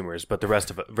savvy consumers, but the rest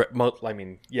of it,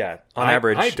 on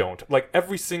average, I don't.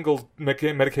 Every single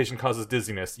medication causes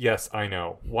dizziness. Yes, I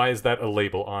know. Why is that a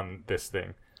label on this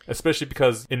thing? Especially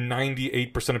because in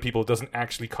 98% of people, it doesn't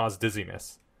actually cause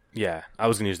dizziness. Yeah, I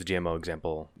was going to use the GMO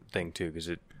example thing too because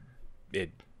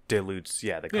it dilutes.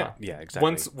 Yeah,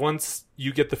 exactly. Once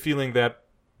you get the feeling that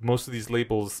most of these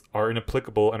labels are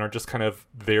inapplicable and are just kind of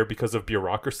there because of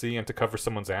bureaucracy and to cover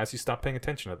someone's ass, you stop paying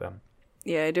attention to them.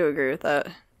 Yeah, I do agree with that.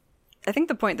 I think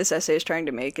the point this essay is trying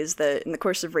to make is that in the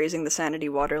course of raising the sanity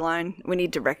waterline, we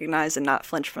need to recognize and not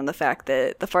flinch from the fact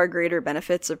that the far greater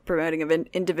benefits of promoting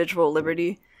individual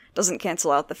liberty doesn't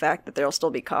cancel out the fact that there'll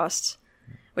still be costs,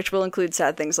 which will include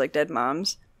sad things like dead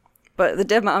moms. But the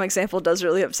dead mom example does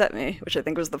really upset me, which I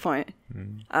think was the point.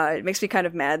 It makes me kind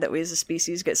of mad that we as a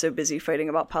species get so busy fighting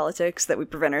about politics that we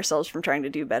prevent ourselves from trying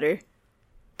to do better.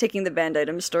 Taking the banned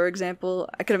items store example,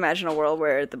 I could imagine a world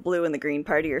where the blue and the green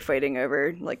party are fighting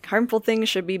over, harmful things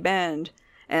should be banned,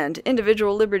 and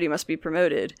individual liberty must be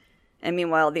promoted. And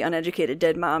meanwhile, the uneducated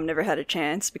dead mom never had a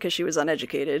chance because she was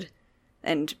uneducated.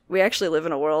 And we actually live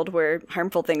in a world where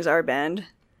harmful things are banned,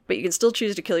 but you can still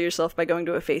choose to kill yourself by going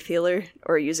to a faith healer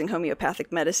or using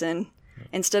homeopathic medicine,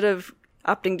 instead of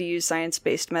opting to use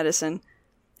science-based medicine.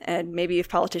 And maybe if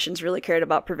politicians really cared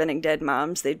about preventing dead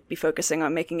moms, they'd be focusing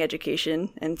on making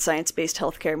education and science-based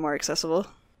healthcare more accessible.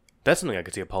 That's something I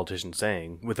could see a politician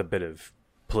saying with a bit of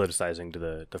politicizing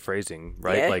to the phrasing,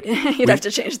 right? Yeah, you'd have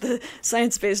to change the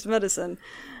science-based medicine,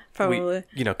 probably.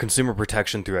 Consumer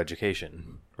protection through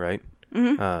education, right?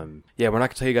 Mm-hmm. We're not going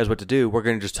to tell you guys what to do. We're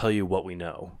going to just tell you what we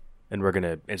know. And we're going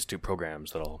to institute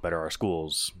programs that'll better our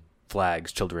schools,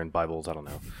 flags, children, Bibles, I don't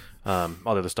know.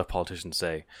 All the other stuff politicians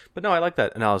say. But no, I like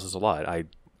that analysis a lot. I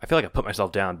feel like I put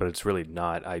myself down, but it's really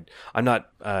not. I'm not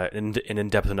an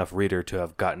in-depth enough reader to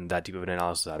have gotten that deep of an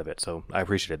analysis out of it, so I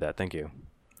appreciated that. Thank you.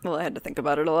 Well, I had to think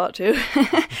about it a lot, too,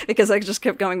 because I just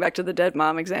kept going back to the dead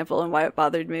mom example and why it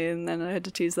bothered me, and then I had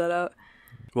to tease that out.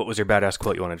 What was your badass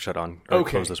quote you wanted to shut on, or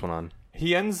close this one on?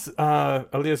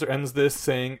 Eliezer ends this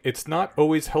saying, "It's not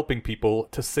always helping people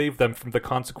to save them from the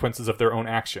consequences of their own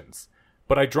actions.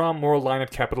 But I draw a moral line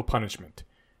at capital punishment.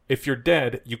 If you're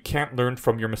dead, you can't learn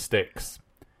from your mistakes.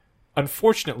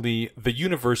 Unfortunately, the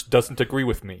universe doesn't agree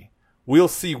with me. We'll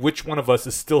see which one of us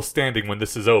is still standing when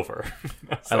this is over."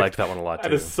 I liked that one a lot, too.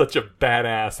 That is such a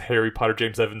badass Harry Potter,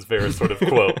 James Evans Vera sort of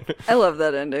quote. I love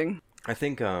that ending. I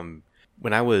think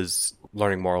when I was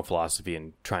learning moral philosophy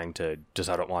and trying to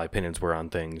decide what my opinions were on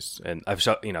things, and I've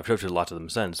showed you lots of them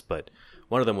since, but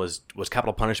one of them was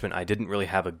capital punishment. I didn't really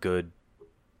have a good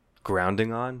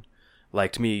grounding on.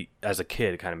 Like, to me, as a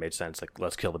kid, it kind of made sense. Like,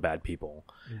 let's kill the bad people.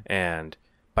 And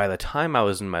by the time I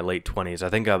was in my late 20s, I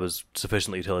think I was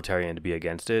sufficiently utilitarian to be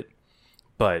against it.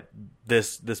 But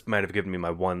this might have given me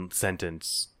my one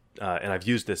sentence, and I've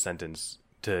used this sentence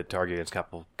to argue against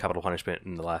capital punishment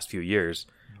in the last few years,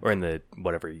 or in the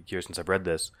whatever years since I've read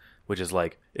this, which is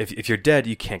like, if you're dead,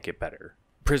 you can't get better.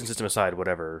 Prison system aside,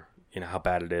 whatever, how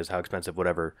bad it is, how expensive,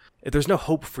 whatever. If there's no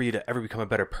hope for you to ever become a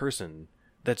better person,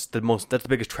 that's the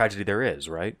biggest tragedy there is,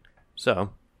 right?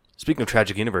 So, speaking of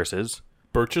tragic universes,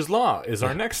 Birch's Law is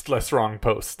our next less wrong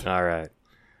post. All right.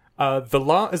 The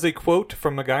law is a quote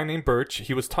from a guy named Birch.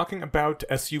 He was talking about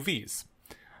SUVs.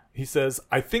 He says,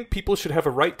 "I think people should have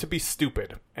a right to be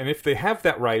stupid. And if they have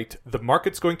that right, the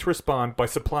market's going to respond by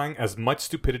supplying as much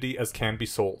stupidity as can be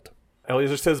sold."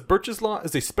 Eliezer says, "Birch's Law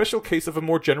is a special case of a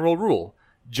more general rule.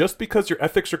 Just because your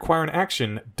ethics require an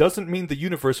action doesn't mean the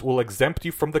universe will exempt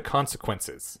you from the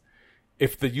consequences.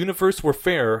 If the universe were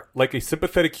fair, like a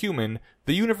sympathetic human,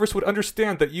 the universe would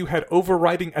understand that you had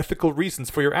overriding ethical reasons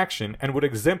for your action and would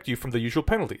exempt you from the usual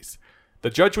penalties. The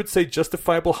judge would say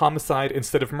justifiable homicide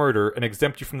instead of murder and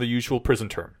exempt you from the usual prison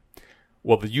term.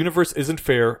 Well, the universe isn't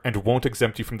fair and won't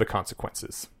exempt you from the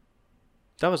consequences."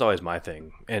 That was always my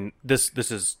thing. And this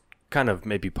is kind of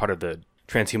maybe part of the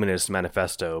transhumanist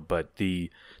manifesto, but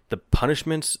the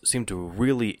punishments seem to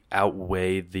really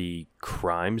outweigh the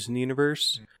crimes in the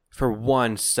universe. For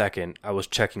 1 second, I was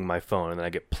checking my phone and then I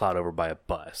get plowed over by a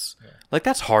bus. Yeah. Like,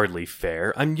 that's hardly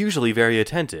fair. I'm usually very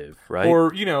attentive, right?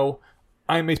 Or,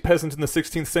 I'm a peasant in the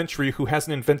 16th century who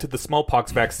hasn't invented the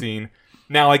smallpox vaccine.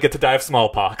 Now I get to die of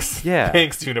smallpox. Yeah.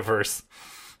 Thanks, universe.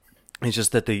 It's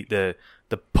just that the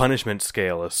punishment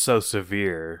scale is so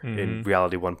severe in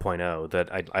Reality 1.0 that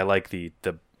I like the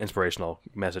inspirational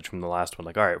message from the last one.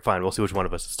 Like, all right, fine, we'll see which one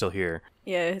of us is still here.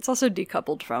 Yeah, it's also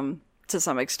decoupled from, to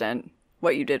some extent,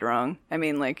 what you did wrong. I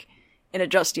mean, like, in a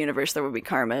just universe, there would be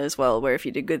karma as well, where if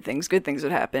you did good things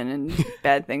would happen, and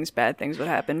bad things would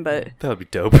happen, but... That would be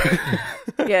dope.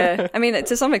 Yeah, I mean,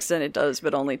 to some extent it does,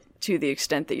 but only to the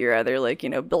extent that you're either, like,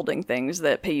 building things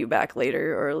that pay you back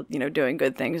later, or, doing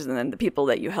good things, and then the people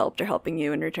that you helped are helping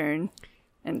you in return,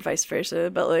 and vice versa,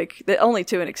 but, like, only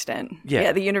to an extent.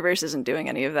 Yeah, the universe isn't doing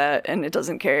any of that, and it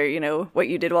doesn't care, what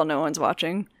you did while no one's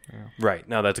watching. Yeah. Right,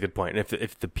 no, that's a good point. And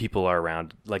if the people are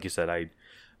around, like you said,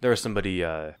 there was somebody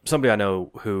I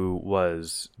know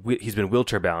he's been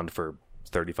wheelchair bound for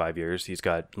 35 years. He's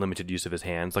got limited use of his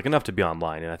hands, like enough to be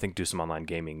online and I think do some online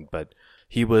gaming. But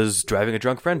he was driving a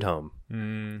drunk friend home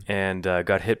and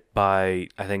got hit by,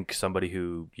 I think, somebody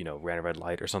who, ran a red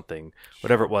light or something.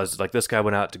 Whatever it was, like this guy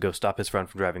went out to go stop his friend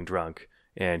from driving drunk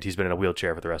and he's been in a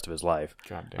wheelchair for the rest of his life.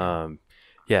 God damn.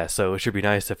 Yeah, so it should be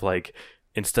nice if, like,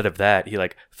 instead of that, he,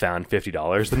 like, found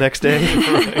 $50 the next day.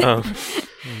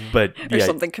 But or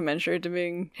something commensurate to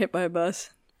being hit by a bus,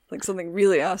 like something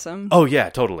really awesome. Oh yeah,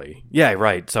 totally. Yeah,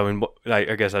 right. So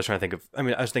I guess I was trying to think of. I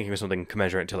mean, I was thinking of something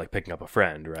commensurate to like picking up a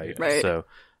friend, right? Right. So,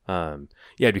 yeah,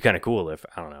 it'd be kind of cool if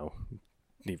I don't know,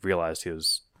 he realized he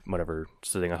was whatever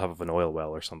sitting on top of an oil well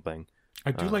or something.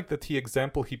 I do like that the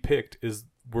example he picked is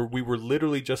where we were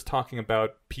literally just talking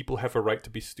about people have a right to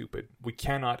be stupid. We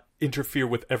cannot interfere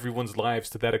with everyone's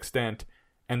lives to that extent.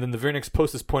 And then the very next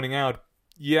post is pointing out,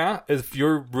 yeah, if you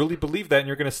really believe that and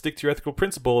you're going to stick to your ethical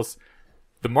principles,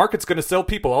 the market's going to sell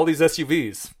people all these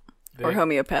SUVs. Or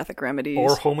homeopathic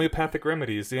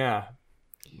remedies. Yeah.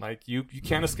 Like, you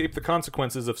can't escape the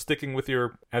consequences of sticking with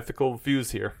your ethical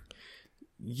views here.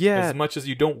 Yeah. As much as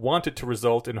you don't want it to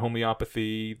result in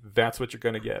homeopathy, that's what you're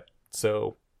going to get.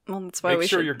 So that's why make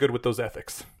sure you're good with those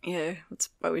ethics. Yeah, that's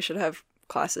why we should have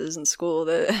classes in school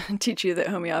that teach you that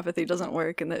homeopathy doesn't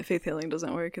work and that faith healing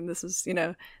doesn't work, and this is,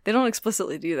 they don't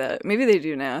explicitly do that. Maybe they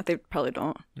do now. They probably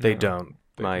don't. They don't.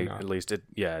 At least it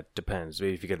depends.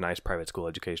 Maybe if you get a nice private school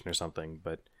education or something,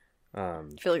 but I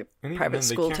feel like private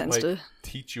school tends to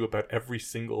teach you about every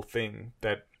single thing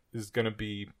that is going to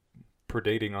be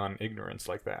predating on ignorance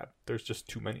like that. There's just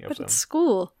too many of them. But it's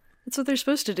school. That's what they're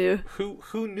supposed to do.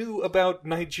 Who knew about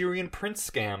Nigerian prince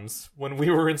scams when we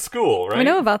were in school, right? We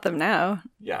know about them now.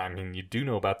 Yeah, I mean, you do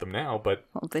know about them now, but...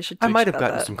 Well, they should I teach might have about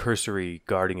gotten that. some cursory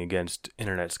guarding against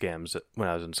internet scams when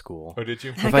I was in school. Oh, did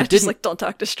you? If I Just didn't, like, don't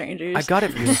talk to strangers. I got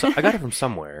it from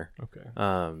somewhere. Okay.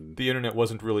 Um, The internet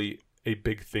wasn't really a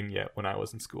big thing yet when I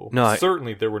was in school. No,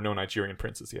 Certainly there were no Nigerian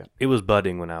princes yet. it was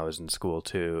budding when I was in school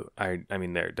too. I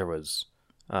mean, there was,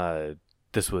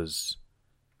 this was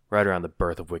right around the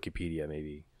birth of Wikipedia,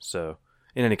 maybe. So,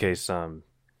 in any case,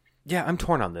 yeah, I'm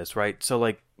torn on this, right? So,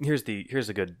 like, here's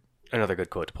another good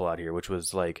quote to pull out here, which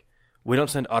was like, "We don't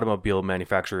send automobile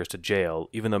manufacturers to jail,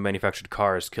 even though manufactured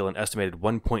cars kill an estimated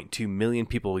 1.2 million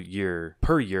people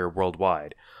per year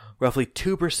worldwide, roughly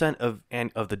 2%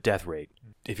 of the death rate."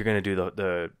 If you're going to do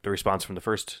the response from the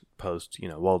first post,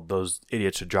 well, those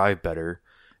idiots should drive better.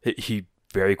 He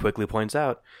very quickly points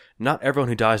out, not everyone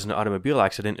who dies in an automobile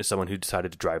accident is someone who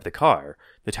decided to drive the car.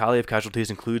 The tally of casualties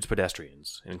includes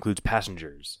pedestrians. It includes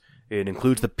passengers. It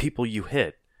includes the people you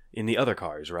hit in the other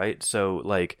cars, right? So,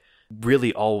 like,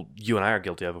 really all you and I are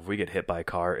guilty of if we get hit by a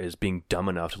car is being dumb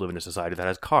enough to live in a society that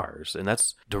has cars. And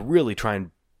that's to really try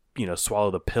and,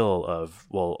 swallow the pill of,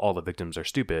 well, all the victims are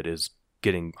stupid is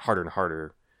getting harder and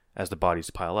harder as the bodies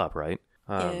pile up, right?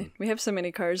 Yeah, we have so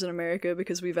many cars in America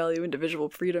because we value individual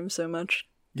freedom so much.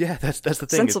 Yeah, that's the thing.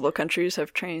 Sensible countries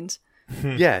have trains.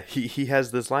 Yeah, he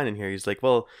has this line in here. He's like,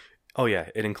 well, oh yeah,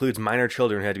 it includes minor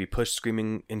children who had to be pushed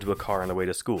screaming into a car on the way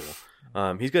to school.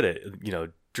 He's good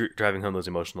at, driving home those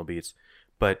emotional beats.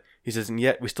 But he says, and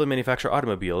yet we still manufacture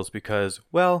automobiles because,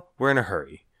 well, we're in a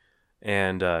hurry.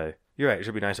 And you're right, it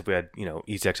should be nice if we had,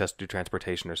 easy access to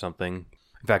transportation or something.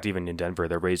 In fact, even in Denver,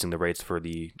 they're raising the rates for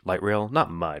the light rail. Not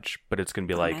much, but it's going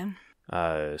to be like man.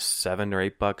 $7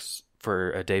 or $8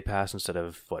 for a day pass instead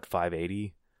of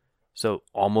 $5.80. So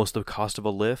almost the cost of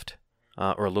a Lyft,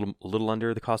 or a little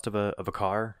under the cost of a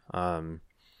car.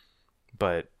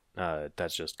 But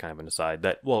that's just kind of an aside.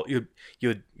 That you'd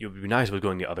be nice if it was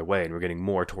going the other way, and we're getting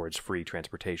more towards free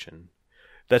transportation.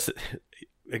 That's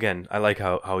again, I like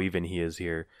how even he is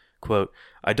here. Quote,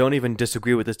 "I don't even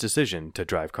disagree with this decision to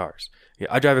drive cars. Yeah,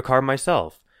 I drive a car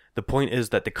myself. The point is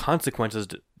that the consequences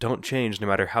don't change no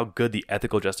matter how good the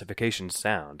ethical justifications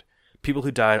sound. People who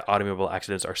die in automobile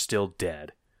accidents are still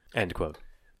dead." End quote.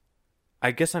 I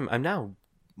guess I'm now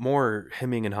more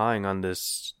hemming and hawing on the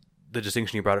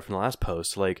distinction you brought up from the last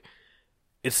post. Like,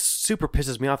 it super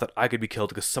pisses me off that I could be killed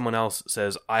because someone else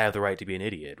says I have the right to be an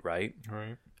idiot, right?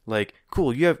 Right. Like,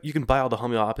 cool, you can buy all the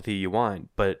homeopathy you want,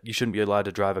 but you shouldn't be allowed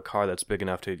to drive a car that's big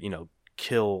enough to,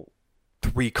 kill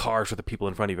 3 cars for the people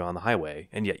in front of you on the highway,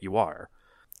 and yet you are.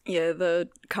 Yeah, the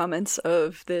comments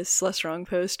of this Less Wrong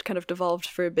post kind of devolved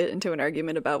for a bit into an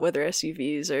argument about whether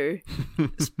SUVs are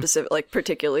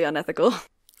particularly unethical.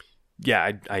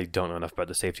 Yeah, I don't know enough about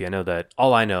the safety. I know that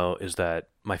all I know is that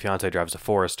my fiance drives a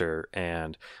Forester,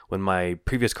 and when my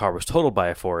previous car was totaled by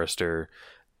a Forester,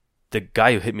 the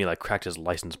guy who hit me cracked his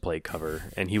license plate cover,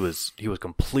 and he was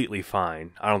completely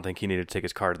fine. I don't think he needed to take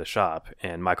his car to the shop,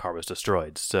 and my car was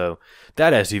destroyed. So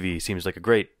that SUV seems like a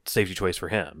great safety choice for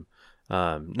him.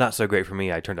 Not so great for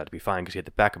me. I turned out to be fine because he hit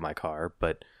the back of my car,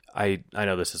 but I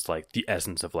know this is the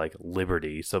essence of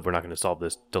liberty, so we're not going to solve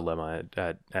this dilemma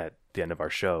at the end of our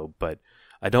show, but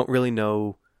I don't really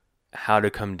know how to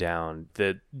come down.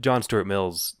 The John Stuart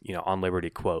Mill's, on liberty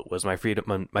quote was, my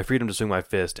freedom to swing my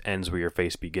fist ends where your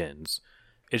face begins.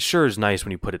 It sure is nice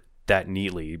when you put it that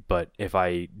neatly, but if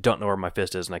I don't know where my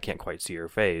fist is and I can't quite see your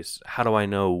face, how do I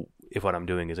know if what I'm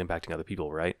doing is impacting other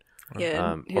people, right?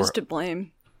 Yeah, who's to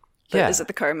blame? Yeah. Is it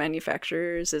the car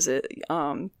manufacturers? Is it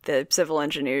the civil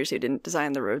engineers who didn't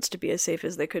design the roads to be as safe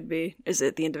as they could be? Is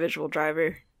it the individual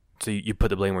driver? So you put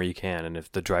the blame where you can, and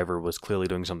if the driver was clearly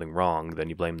doing something wrong, then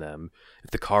you blame them. If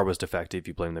the car was defective,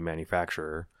 you blame the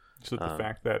manufacturer. So the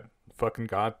fact that fucking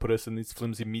God put us in these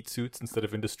flimsy meat suits instead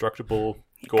of indestructible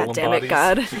golem God damn bodies. it,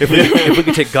 God. If we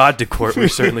could take God to court, we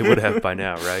certainly would have by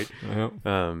now, right?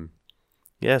 Yep.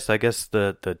 Yes, I guess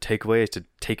the takeaway is to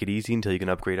take it easy until you can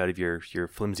upgrade out of your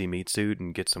flimsy meat suit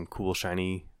and get some cool,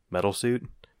 shiny metal suit.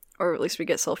 Or at least we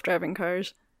get self-driving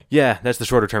cars. Yeah, that's the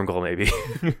shorter term goal, maybe.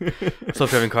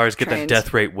 Self-driving cars, get Trains. that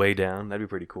death rate way down. That'd be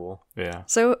pretty cool. Yeah.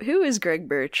 So who is Greg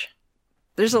Birch?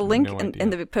 There's a link No in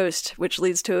idea. the post which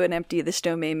leads to an empty "This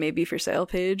domain may be for sale"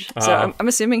 page. So I'm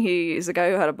assuming he is the guy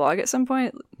who had a blog at some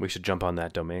point. We should jump on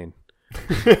that domain.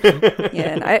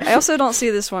 Yeah, and I also don't see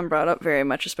this one brought up very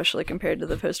much, especially compared to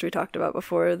the post we talked about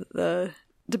before. The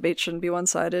debate shouldn't be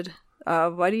one-sided.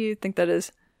 Why do you think that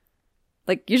is?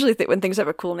 Usually when things have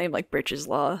a cool name like Birch's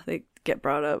Law, they get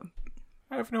brought up.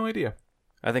 I have no idea.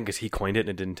 I think because he coined it and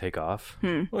it didn't take off.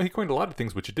 Well, he coined a lot of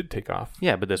things which it did take off.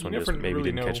 Yeah, but this You one never just maybe really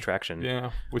didn't know. catch traction.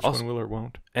 Yeah, which Also- one will or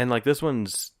won't. And like this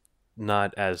one's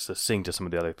not as succinct as some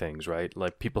of the other things, right?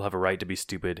 Like people have a right to be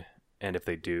stupid, and if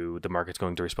they do, the market's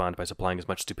going to respond by supplying as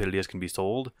much stupidity as can be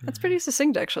sold. That's pretty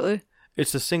succinct, actually.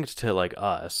 It's succinct to like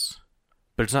us,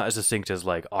 but it's not as succinct as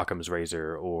like Occam's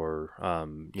razor or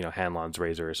Hanlon's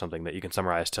razor or something that you can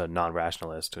summarize to a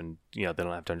non-rationalist, and they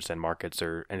don't have to understand markets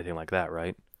or anything like that,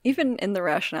 right? Even in the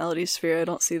rationality sphere, I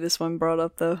don't see this one brought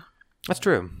up, though. That's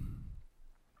true.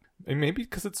 And maybe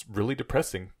because it's really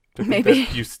depressing to think Maybe.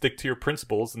 that you stick to your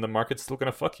principles and the market's still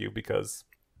going to fuck you because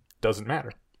it doesn't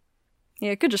matter.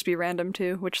 Yeah, it could just be random,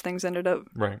 too, which things ended up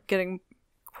Right. getting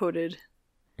quoted.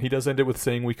 He does end it with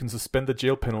saying we can suspend the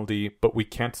jail penalty, but we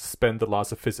can't suspend the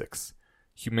laws of physics.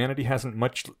 Humanity hasn't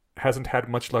had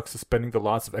much luck suspending the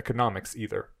laws of economics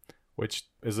either, which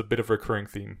is a bit of a recurring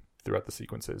theme throughout the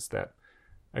sequences, that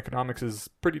economics is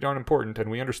pretty darn important and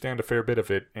we understand a fair bit of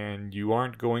it, and you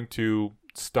aren't going to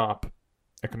stop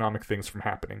economic things from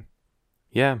happening,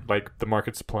 Yeah. like the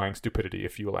market supplying stupidity,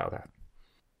 if you allow that.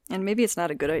 And maybe it's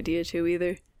not a good idea, too,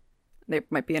 either. There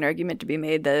might be an argument to be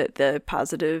made that the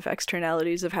positive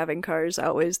externalities of having cars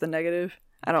outweighs the negative.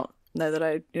 I don't know that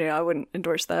I wouldn't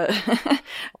endorse that,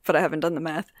 but I haven't done the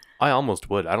math. I almost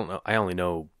would. I don't know. I only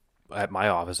know, at my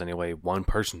office anyway, one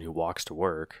person who walks to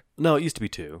work. No, it used to be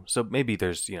two. So maybe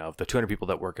there's, the 200 people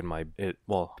that work in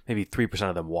maybe 3%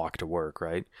 of them walk to work,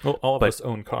 right? Well, all of But- us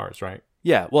own cars, right?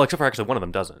 Yeah, well, except for actually one of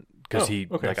them doesn't. Because Oh,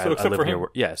 okay. like, So I except live for near him.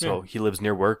 work. Yeah, so Yeah. he lives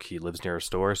near work, he lives near a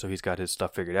store, so he's got his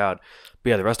stuff figured out.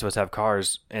 But yeah, the rest of us have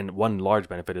cars, and one large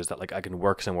benefit is that like I can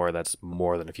work somewhere that's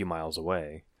more than a few miles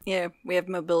away. Yeah, we have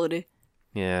mobility.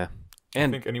 Yeah. I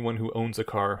And think anyone who owns a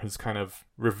car has kind of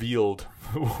revealed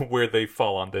where they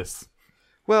fall on this.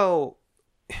 well,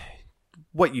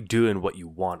 what you do and what you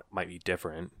want might be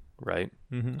different, right?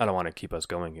 Mm-hmm. I don't want to keep us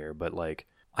going here, but like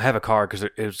I have a car because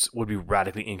it would be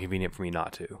radically inconvenient for me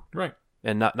not to, Right.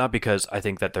 and not because I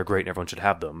think that they're great and everyone should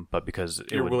have them, but because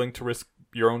it You're would. willing to risk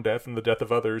your own death and the death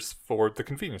of others for the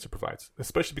convenience it provides,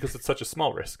 especially because it's such a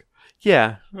small risk.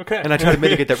 Yeah, Okay. and I try to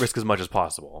mitigate that risk as much as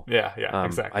possible. Yeah,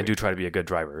 exactly. I do try to be a good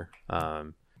driver.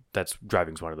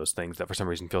 Driving's one of those things that for some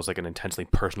reason feels like an intensely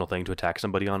personal thing to attack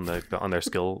somebody on their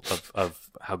skill of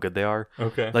how good they are.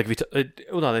 Okay. Like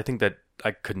I think that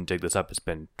I couldn't dig this up. It's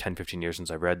been 10, 15 years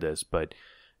since I've read this, but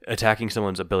attacking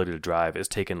someone's ability to drive is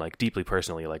taken like deeply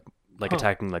personally, like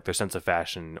attacking like their sense of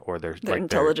fashion or their Their like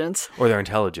intelligence. their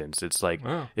intelligence. It's like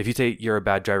Wow. if you say you're a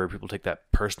bad driver, people take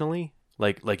that personally.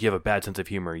 Like you have a bad sense of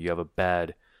humor, you have a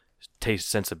bad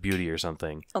sense of beauty or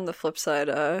something. On the flip side,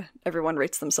 everyone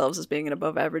rates themselves as being an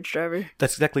above-average driver.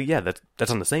 That's exactly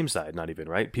that's on the same side. Not even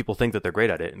right. People think that they're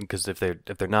great at it, because if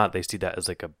they're not, they see that as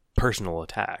like a personal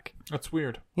attack. That's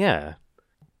weird. Yeah.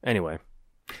 Anyway,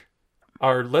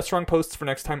 Our less wrong posts for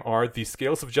next time are The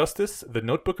Scales of Justice, The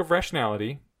Notebook of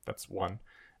Rationality, that's one,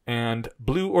 and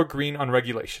Blue or Green on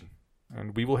Regulation.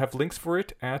 And we will have links for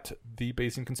it at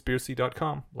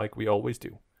thebayesianconspiracy.com, like we always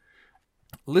do.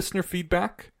 Listener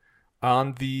feedback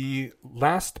on the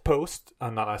last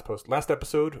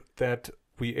episode that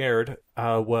we aired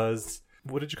was,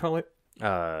 what did you call it?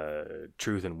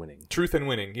 truth and winning. Truth and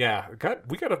Winning. Yeah,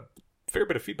 we got a fair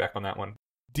bit of feedback on that one.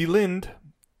 Delined?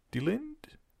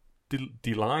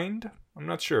 I'm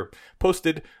not sure.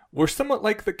 Posted, we're somewhat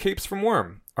like the capes from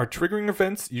Worm. Our triggering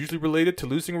events, usually related to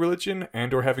losing religion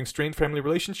and or having strained family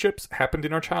relationships, happened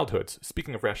in our childhoods.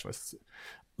 Speaking of rationalists.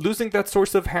 Losing that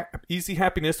source of easy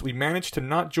happiness, we managed to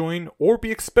not join or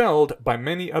be expelled by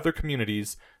many other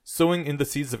communities, sowing in the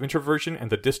seeds of introversion and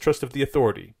the distrust of the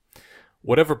authority.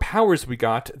 Whatever powers we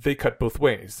got, they cut both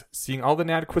ways. Seeing all the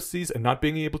inadequacies and not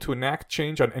being able to enact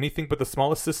change on anything but the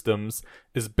smallest systems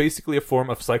is basically a form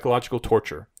of psychological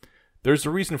torture. There's a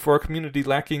reason for our community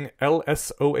lacking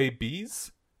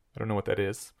LSOABs. I don't know what that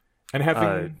is. And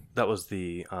having... that was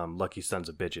the Lucky Sons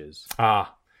of Bitches.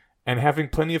 And having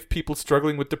plenty of people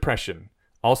struggling with depression.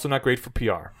 Also not great for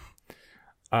PR.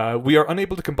 We are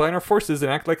unable to combine our forces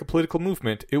and act like a political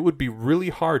movement. It would be really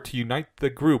hard to unite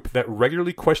the group that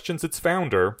regularly questions its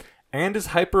founder and is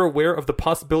hyper-aware of the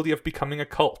possibility of becoming a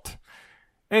cult.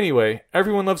 Anyway,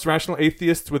 everyone loves rational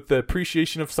atheists with the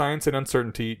appreciation of science and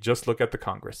uncertainty. Just look at the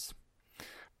Congress.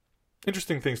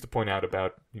 Interesting things to point out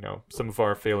about, some of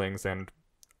our failings and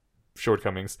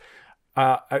shortcomings.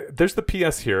 There's the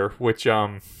PS here, which,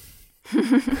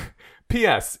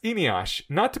 P.S. Eneash,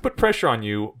 not to put pressure on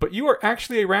you, but you are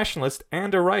actually a rationalist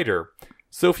and a writer.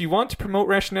 So if you want to promote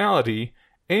rationality,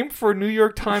 aim for New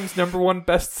York Times #1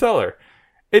 bestseller.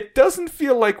 It doesn't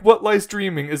feel like What Lies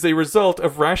Dreaming is a result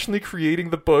of rationally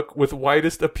creating the book with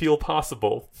widest appeal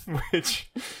possible.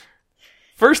 Which,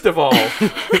 First of all,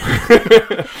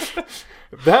 that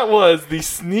was the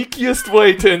sneakiest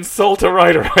way to insult a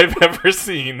writer I've ever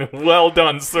seen. Well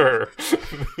done, sir.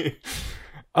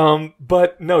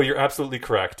 But no, you're absolutely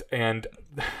correct. And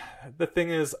the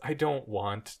thing is, I don't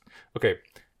want... Okay,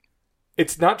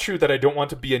 it's not true that I don't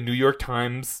want to be a New York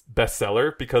Times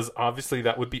bestseller, because obviously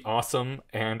that would be awesome,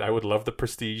 and I would love the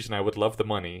prestige, and I would love the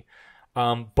money.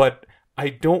 But I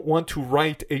don't want to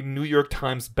write a New York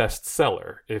Times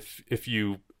bestseller, if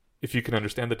you can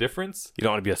understand the difference. You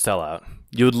don't want to be a sellout.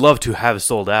 You would love to have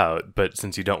sold out, but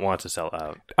since you don't want to sell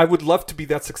out. I would love to be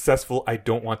that successful. I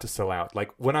don't want to sell out.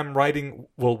 Like when I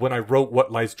wrote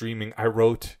What Lies Dreaming, I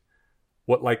wrote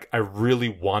what like I really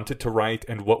wanted to write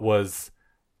and what was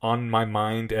on my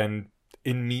mind and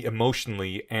in me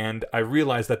emotionally, and I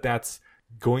realized that that's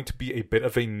going to be a bit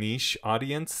of a niche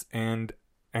audience, and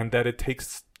that it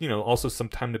takes, also some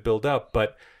time to build up.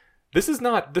 But this is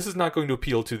not going to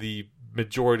appeal to the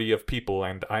majority of people,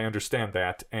 and I understand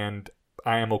that, and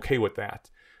I am okay with that,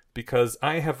 because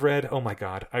I have read, oh my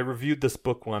god, I reviewed this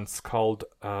book once called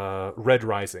Red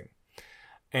Rising,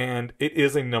 and it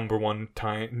is a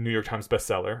 #1 New York Times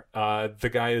bestseller. The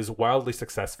guy is wildly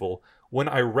successful. When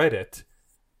I read it,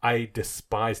 I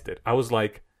despised it. I was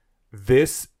like,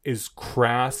 this is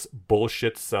crass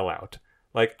bullshit sellout.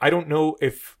 Like, I don't know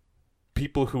if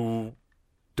people who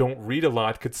don't read a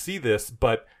lot could see this,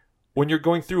 but when you're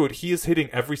going through it, he is hitting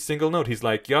every single note. He's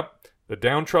like, yep, the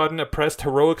downtrodden, oppressed,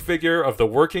 heroic figure of the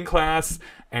working class,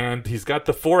 and he's got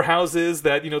the 4 houses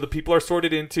that, the people are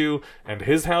sorted into, and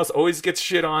his house always gets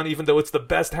shit on, even though it's the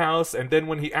best house, and then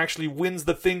when he actually wins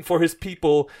the thing for his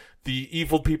people, the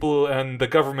evil people and the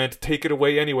government take it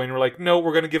away anyway, and we're like, no,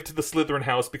 we're going to give it to the Slytherin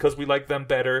house because we like them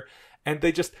better, and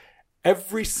they just...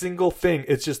 Every single thing,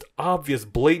 it's just obvious,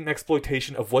 blatant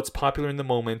exploitation of what's popular in the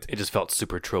moment. It just felt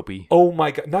super tropey. Oh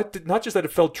my god. Not just that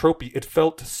it felt tropey, it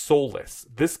felt soulless.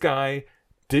 This guy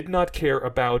did not care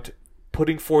about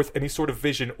putting forth any sort of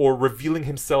vision or revealing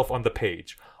himself on the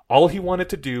page. All he wanted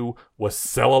to do was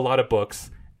sell a lot of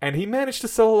books, and he managed to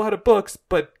sell a lot of books,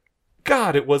 but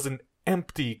god, it was an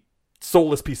empty,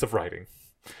 soulless piece of writing.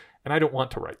 And I don't want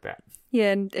to write that.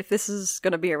 Yeah, and if this is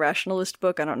going to be a rationalist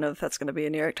book, I don't know if that's going to be a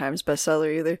New York Times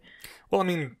bestseller either. Well, I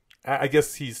mean, I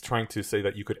guess he's trying to say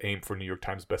that you could aim for New York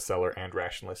Times bestseller and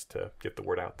rationalist to get the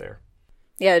word out there.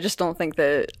 Yeah, I just don't think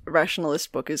that a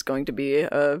rationalist book is going to be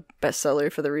a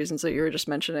bestseller for the reasons that you were just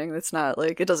mentioning. It's not,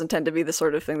 like, it doesn't tend to be the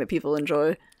sort of thing that people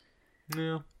enjoy.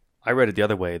 Yeah. I read it the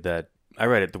other way,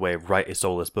 write a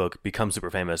soulless book, become super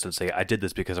famous, and say, I did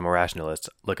this because I'm a rationalist.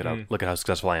 Look at how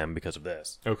successful I am because of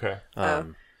this. Okay.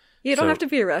 You don't have to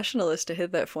be a rationalist to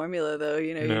hit that formula, though.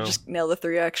 You just nail the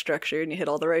 3-act structure, and you hit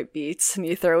all the right beats, and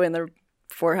you throw in the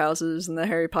 4 houses and the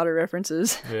Harry Potter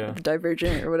references, the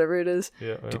Divergent or whatever it is.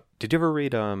 Yeah. Well. Did you ever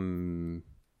read The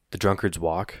Drunkard's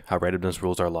Walk: How Randomness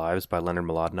Rules Our Lives by Leonard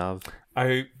Mlodinow?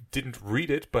 I didn't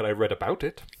read it, but I read about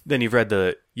it. Then you read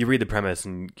the premise,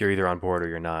 and you're either on board or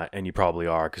you're not, and you probably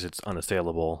are because it's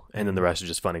unassailable, and then the rest are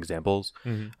just fun examples.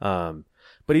 Mm-hmm.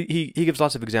 But he gives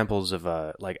lots of examples of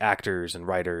like actors and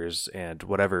writers and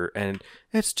whatever, and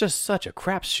it's just such a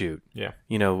crapshoot. Yeah.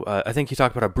 I think he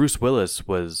talked about how Bruce Willis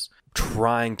was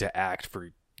trying to act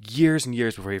for years and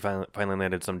years before he finally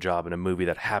landed some job in a movie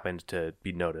that happened to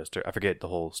be noticed. Or I forget the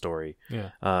whole story. Yeah.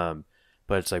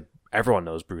 But it's like everyone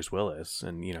knows Bruce Willis,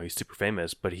 and he's super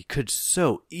famous, but he could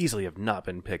so easily have not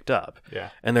been picked up.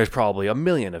 Yeah. And there's probably a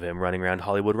million of him running around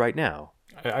Hollywood right now.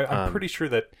 I'm pretty sure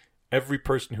that every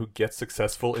person who gets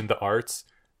successful in the arts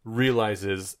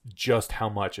realizes just how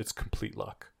much it's complete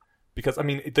luck. Because, I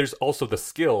mean, there's also the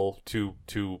skill to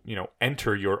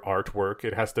enter your artwork.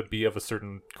 It has to be of a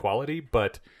certain quality,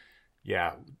 but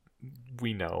yeah,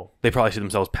 we know. They probably see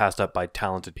themselves passed up by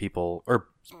talented people, or,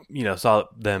 saw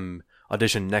them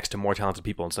audition next to more talented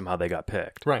people, and somehow they got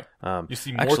picked. Right. You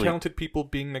see more talented people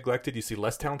being neglected. You see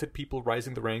less talented people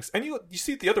rising the ranks. And you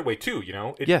see it the other way, too,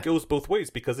 It goes both ways,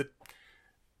 because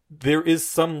there is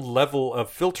some level of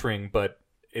filtering, but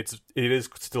it is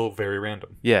still very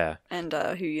random. Yeah. And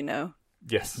who you know.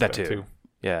 Yes, that too.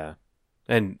 Yeah.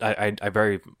 And I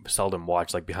very seldom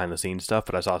watch like behind the scenes stuff,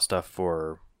 but I saw stuff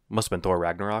for must have been Thor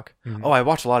Ragnarok. Mm-hmm. Oh, I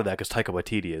watched a lot of that because Taika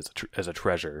Waititi is a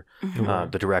treasure,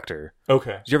 the director.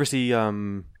 Okay. Did you ever see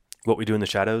What We Do in the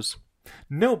Shadows?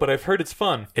 No, but I've heard it's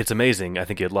fun. It's amazing. I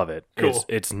think you'd love it. Cool.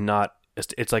 It's not.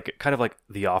 It's like kind of like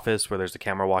The Office, where there's the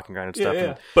camera walking around and stuff. Yeah.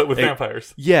 And but with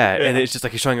vampires. Yeah, and it's just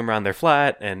like he's showing them around their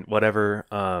flat and whatever.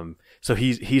 So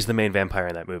he's the main vampire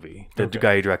in that movie. The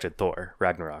guy who directed Thor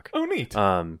Ragnarok. Oh, neat.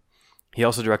 He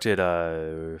also directed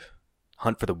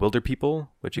Hunt for the Wilder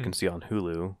People, which you can see on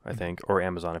Hulu, I think, or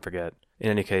Amazon, I forget. In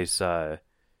any case,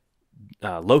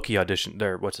 Loki auditioned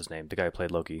there. What's his name? The guy who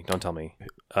played Loki. Don't tell me.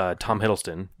 Tom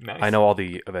Hiddleston. Nice. I know all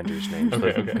the Avengers names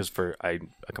Okay. because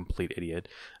I'm a complete idiot.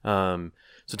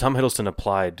 So Tom Hiddleston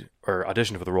applied or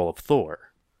auditioned for the role of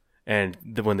Thor, and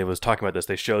when they was talking about this,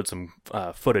 they showed some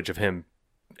footage of him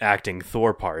acting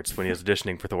Thor parts when he was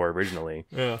auditioning for Thor originally.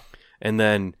 Yeah. And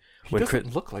then He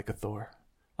doesn't look like a Thor.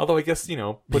 Although I guess,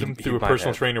 put him through a might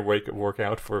personal have. trainer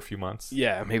workout for a few months.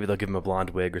 yeah, maybe they'll give him a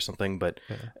blonde wig or something. But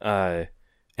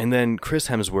and then Chris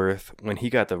Hemsworth, when he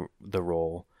got the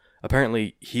role,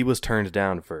 apparently he was turned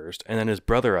down first, and then his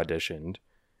brother auditioned,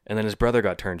 and then his brother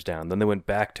got turned down. Then they went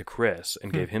back to Chris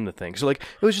and gave him the thing. So like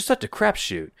it was just such a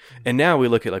crapshoot. And now we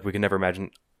look at I could never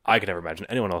imagine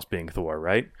anyone else being Thor,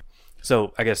 right?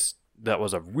 So I guess that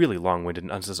was a really long-winded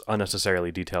and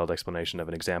unnecessarily detailed explanation of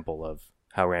an example of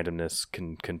how randomness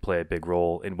can play a big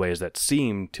role in ways that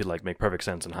seem to make perfect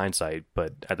sense in hindsight,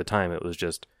 but at the time it was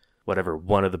just whatever,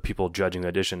 one of the people judging the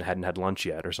audition hadn't had lunch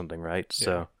yet or something, right? Yeah.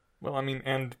 So well, I mean,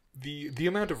 and the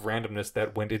amount of randomness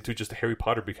that went into just Harry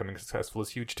Potter becoming successful is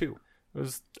huge too. It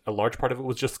was a large part of it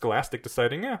was just Scholastic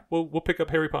deciding, we'll pick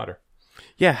up Harry Potter.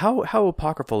 yeah, how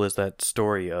apocryphal is that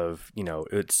story of,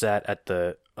 it sat at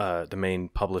the main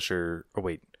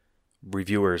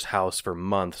reviewer's house for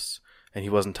months and he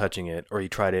wasn't touching it, or he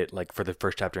tried it for the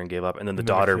first chapter and gave up, and then the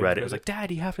daughter read it. It was like, Dad,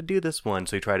 you have to do this one.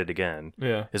 So he tried it again.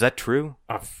 Yeah. Is that true?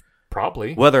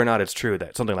 Probably. Whether or not it's true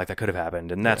that something like that could have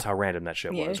happened, and that's how random that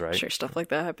shit Yeah, was, right? sure, stuff like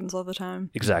that happens all the time.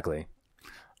 Exactly.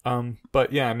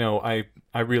 But yeah, no,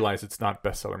 I realize it's not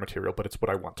bestseller material, but it's what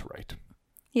I want to write.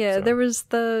 Yeah, So- there was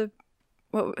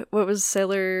what was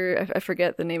Sailor? I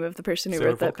forget the name of the person who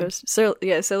Sailor wrote that Vulcan? post.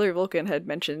 Sailor Vulcan had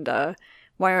mentioned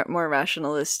why aren't more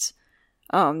rationalists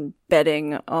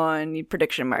betting on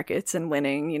prediction markets and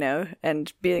winning,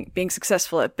 and being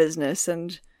successful at business.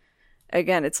 And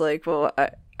again, it's like, well,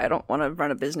 I don't want to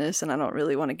run a business and I don't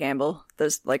really want to gamble.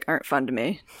 Those aren't fun to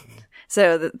me.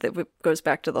 So that goes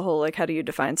back to the whole how do you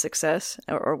define success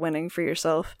or winning for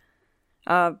yourself?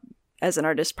 As an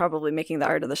artist, probably making the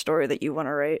art of the story that you want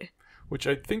to write. Which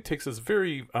I think takes us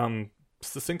very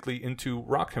succinctly into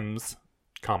Rockham's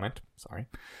comment. Sorry.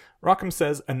 Rockham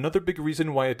says, another big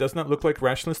reason why it does not look like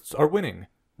rationalists are winning.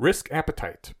 Risk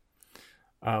appetite.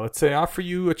 Let's say I offer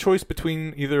you a choice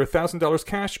between either $1,000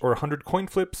 cash or 100 coin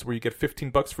flips where you get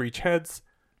 $15 for each heads.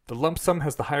 The lump sum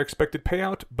has the higher expected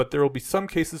payout, but there will be some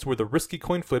cases where the risky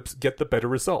coin flips get the better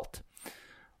result.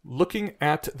 Looking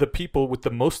at the people with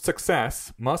the most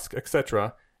success, Musk,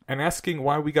 etc., and asking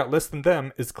why we got less than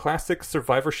them is classic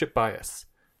survivorship bias.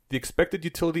 The expected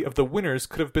utility of the winners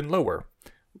could have been lower.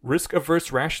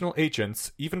 Risk-averse rational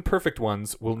agents, even perfect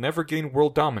ones, will never gain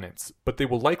world dominance, but they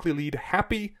will likely lead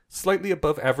happy, slightly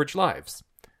above average lives.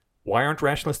 Why aren't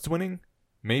rationalists winning?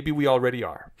 Maybe we already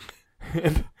are.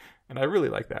 and I really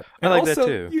like that. I And like also,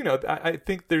 that too. I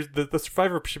think there's the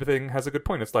survivorship thing has a good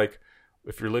point. It's like,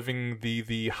 if you're living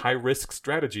the high-risk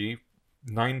strategy,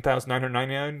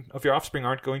 9,999 of your offspring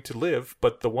aren't going to live,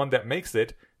 but the one that makes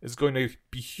it is going to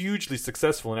be hugely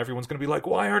successful, and everyone's going to be like,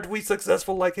 why aren't we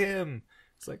successful like him?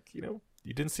 It's like, you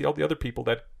didn't see all the other people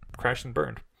that crashed and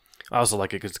burned. I also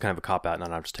like it because it's kind of a cop out, and I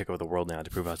don't have to take over the world now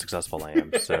to prove how successful I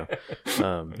am. So,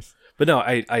 but no,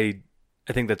 I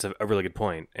think that's a really good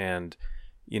point, and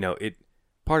it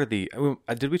part of the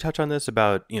did we touch on this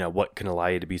about what can allow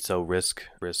you to be so risk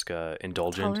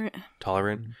indulgent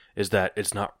tolerant is that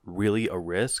it's not really a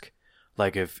risk.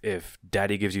 Like if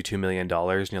daddy gives you $2 million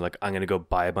and you're like, I'm going to go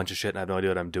buy a bunch of shit and I have no idea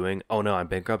what I'm doing. Oh no, I'm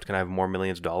bankrupt. Can I have more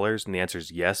millions of dollars? And the answer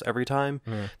is yes every time.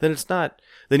 Then it's not,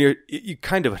 then you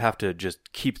kind of would have to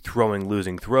just keep throwing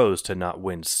losing throws to not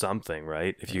win something,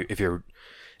 right? If you're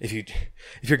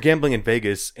gambling in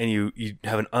Vegas and you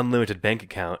have an unlimited bank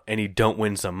account and you don't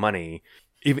win some money,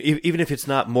 even if it's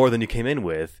not more than you came in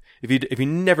with, if you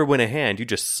never win a hand, you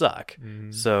just suck.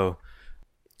 So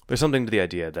there's something to the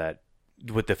idea that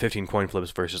with the 15 coin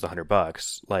flips versus the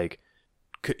 $100, like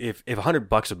if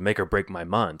 $100 would make or break my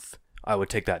month, I would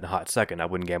take that in a hot second. I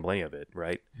wouldn't gamble any of it,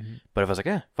 right? But if I was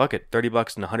like, fuck it,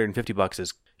 $30 and $150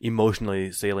 is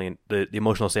emotionally salient. The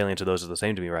emotional salience of those is the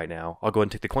same to me right now. I'll go ahead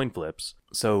and take the coin flips.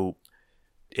 So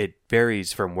it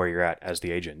varies from where you're at as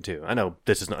the agent too. I know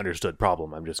this is an understood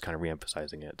problem. I'm just kind of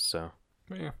reemphasizing it. So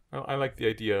Yeah, I like the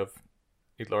idea of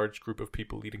a large group of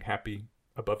people leading happy,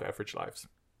 above average lives.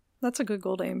 That's a good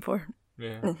goal to aim for.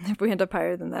 Yeah. If we end up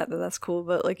higher than that, then that's cool.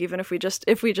 But even if we just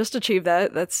achieve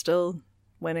that, that's still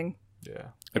winning Yeah.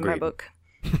 in my Agreed. book.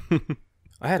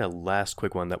 I had a last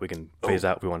quick one that we can phase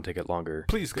out if we want to take it longer.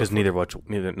 Please go because for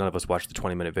none of us watched the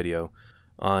 20-minute video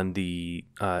on the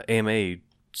AMA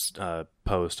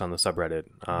post on the subreddit.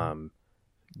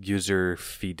 User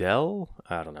Fidel,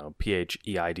 I don't know,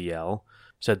 PHEIDL,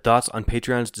 said, thoughts on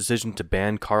Patreon's decision to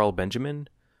ban Carl Benjamin?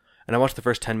 And I watched the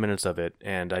first 10 minutes of it,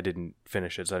 and I didn't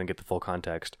finish it, so I didn't get the full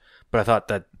context. But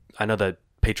I know that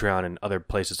Patreon and other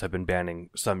places have been banning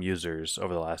some users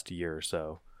over the last year or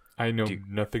so. I know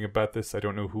nothing about this. I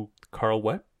don't know who Carl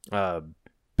what?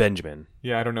 Benjamin.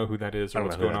 Yeah, I don't know who that is or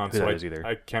what's going on, so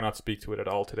I cannot speak to it at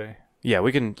all today. Yeah,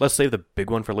 let's save the big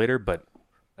one for later, but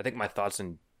I think my thoughts,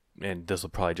 and this will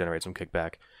probably generate some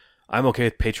kickback. I'm okay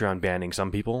with Patreon banning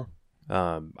some people.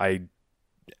 I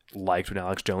liked when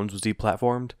Alex Jones was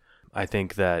deplatformed. I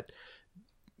think that,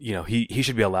 he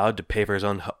should be allowed to pay for his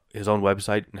own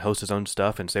website and host his own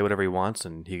stuff and say whatever he wants,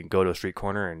 and he can go to a street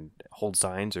corner and hold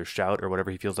signs or shout or whatever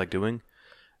he feels like doing.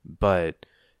 But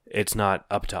it's not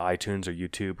up to iTunes or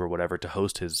YouTube or whatever to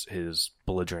host his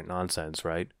belligerent nonsense,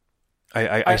 right?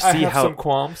 I see have some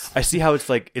qualms. I see how it's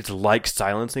like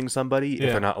silencing somebody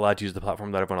if they're not allowed to use the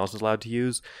platform that everyone else is allowed to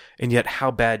use. And yet,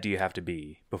 how bad do you have to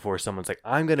be before someone's like,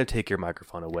 I'm going to take your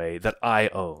microphone away that I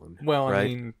own? Well, right? I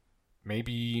mean,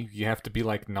 maybe you have to be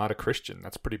not a Christian.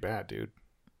 That's pretty bad, dude.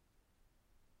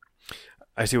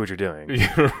 I see what you're doing.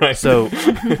 You're right. So,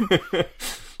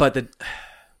 but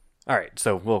all right.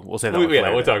 So we'll say that.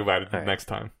 We'll talk about it next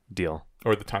time. Deal.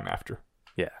 Or the time after.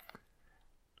 Yeah.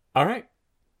 All right.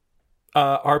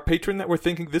 Our patron that we're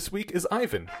thanking this week is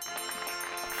Ivan.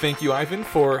 Thank you, Ivan,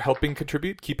 for helping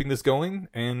contribute, keeping this going,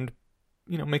 and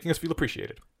making us feel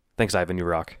appreciated. Thanks, Ivan. You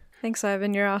rock. Thanks,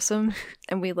 Ivan. You're awesome,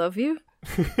 and we love you.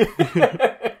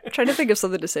 Trying to think of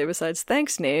something to say besides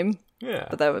thanks, name. Yeah,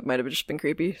 but that might have just been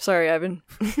creepy. Sorry, Ivan.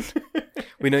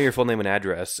 We know your full name and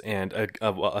address, and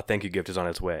a thank you gift is on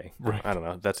its way. Right. I don't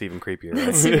know. That's even creepier. Right?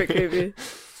 That's super creepy.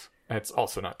 That's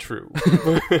also not true.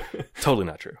 Totally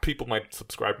not true. People might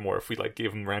subscribe more if we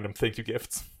gave them random thank you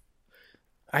gifts.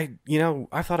 I've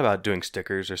thought about doing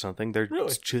stickers or something. They're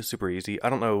just super easy. I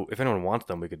don't know if anyone wants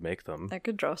them. We could make them. I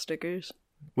could draw stickers.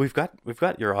 We've got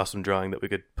your awesome drawing that we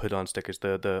could put on stickers.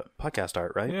 The podcast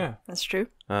art, right? Yeah, that's true.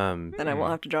 Then I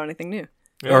won't have to draw anything new.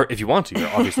 Yeah. Or if you want to, you're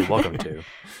obviously welcome to.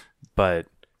 But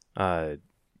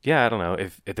yeah, I don't know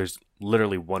if there's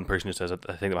literally one person who says a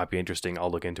thing that might be interesting.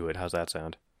 I'll look into it. How's that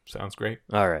sound? Sounds great.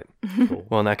 All right. Cool.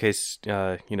 Well, in that case,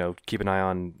 keep an eye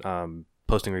on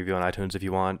posting a review on iTunes if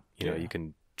you want. You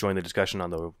can join the discussion on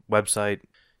the website.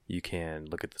 You can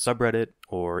look at the subreddit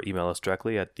or email us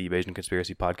directly at the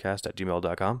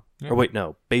BayesianConspiracyPodcast@gmail.com. Yeah. Or wait,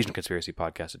 no,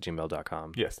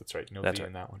 BayesianConspiracyPodcast@gmail.com. Yes, that's right. No That's V right.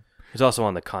 in that one. It's also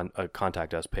on the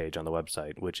contact us page on the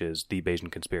website, which is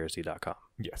thebayesianconspiracy.com.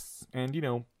 Yes, and you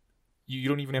don't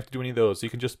even have to do any of those. You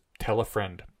can just tell a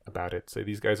friend about it. Say,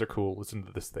 these guys are cool. Listen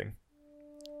to this thing.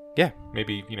 Yeah.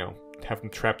 Maybe, have them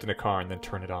trapped in a car and then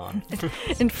turn it on.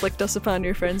 Inflict us upon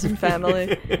your friends and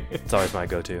family. It's always my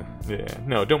go-to. Yeah.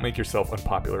 No, don't make yourself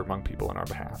unpopular among people on our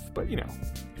behalf. But,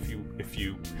 if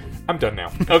you... I'm done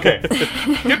now. Okay.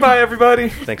 Goodbye, everybody.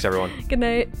 Thanks, everyone. Good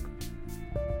night.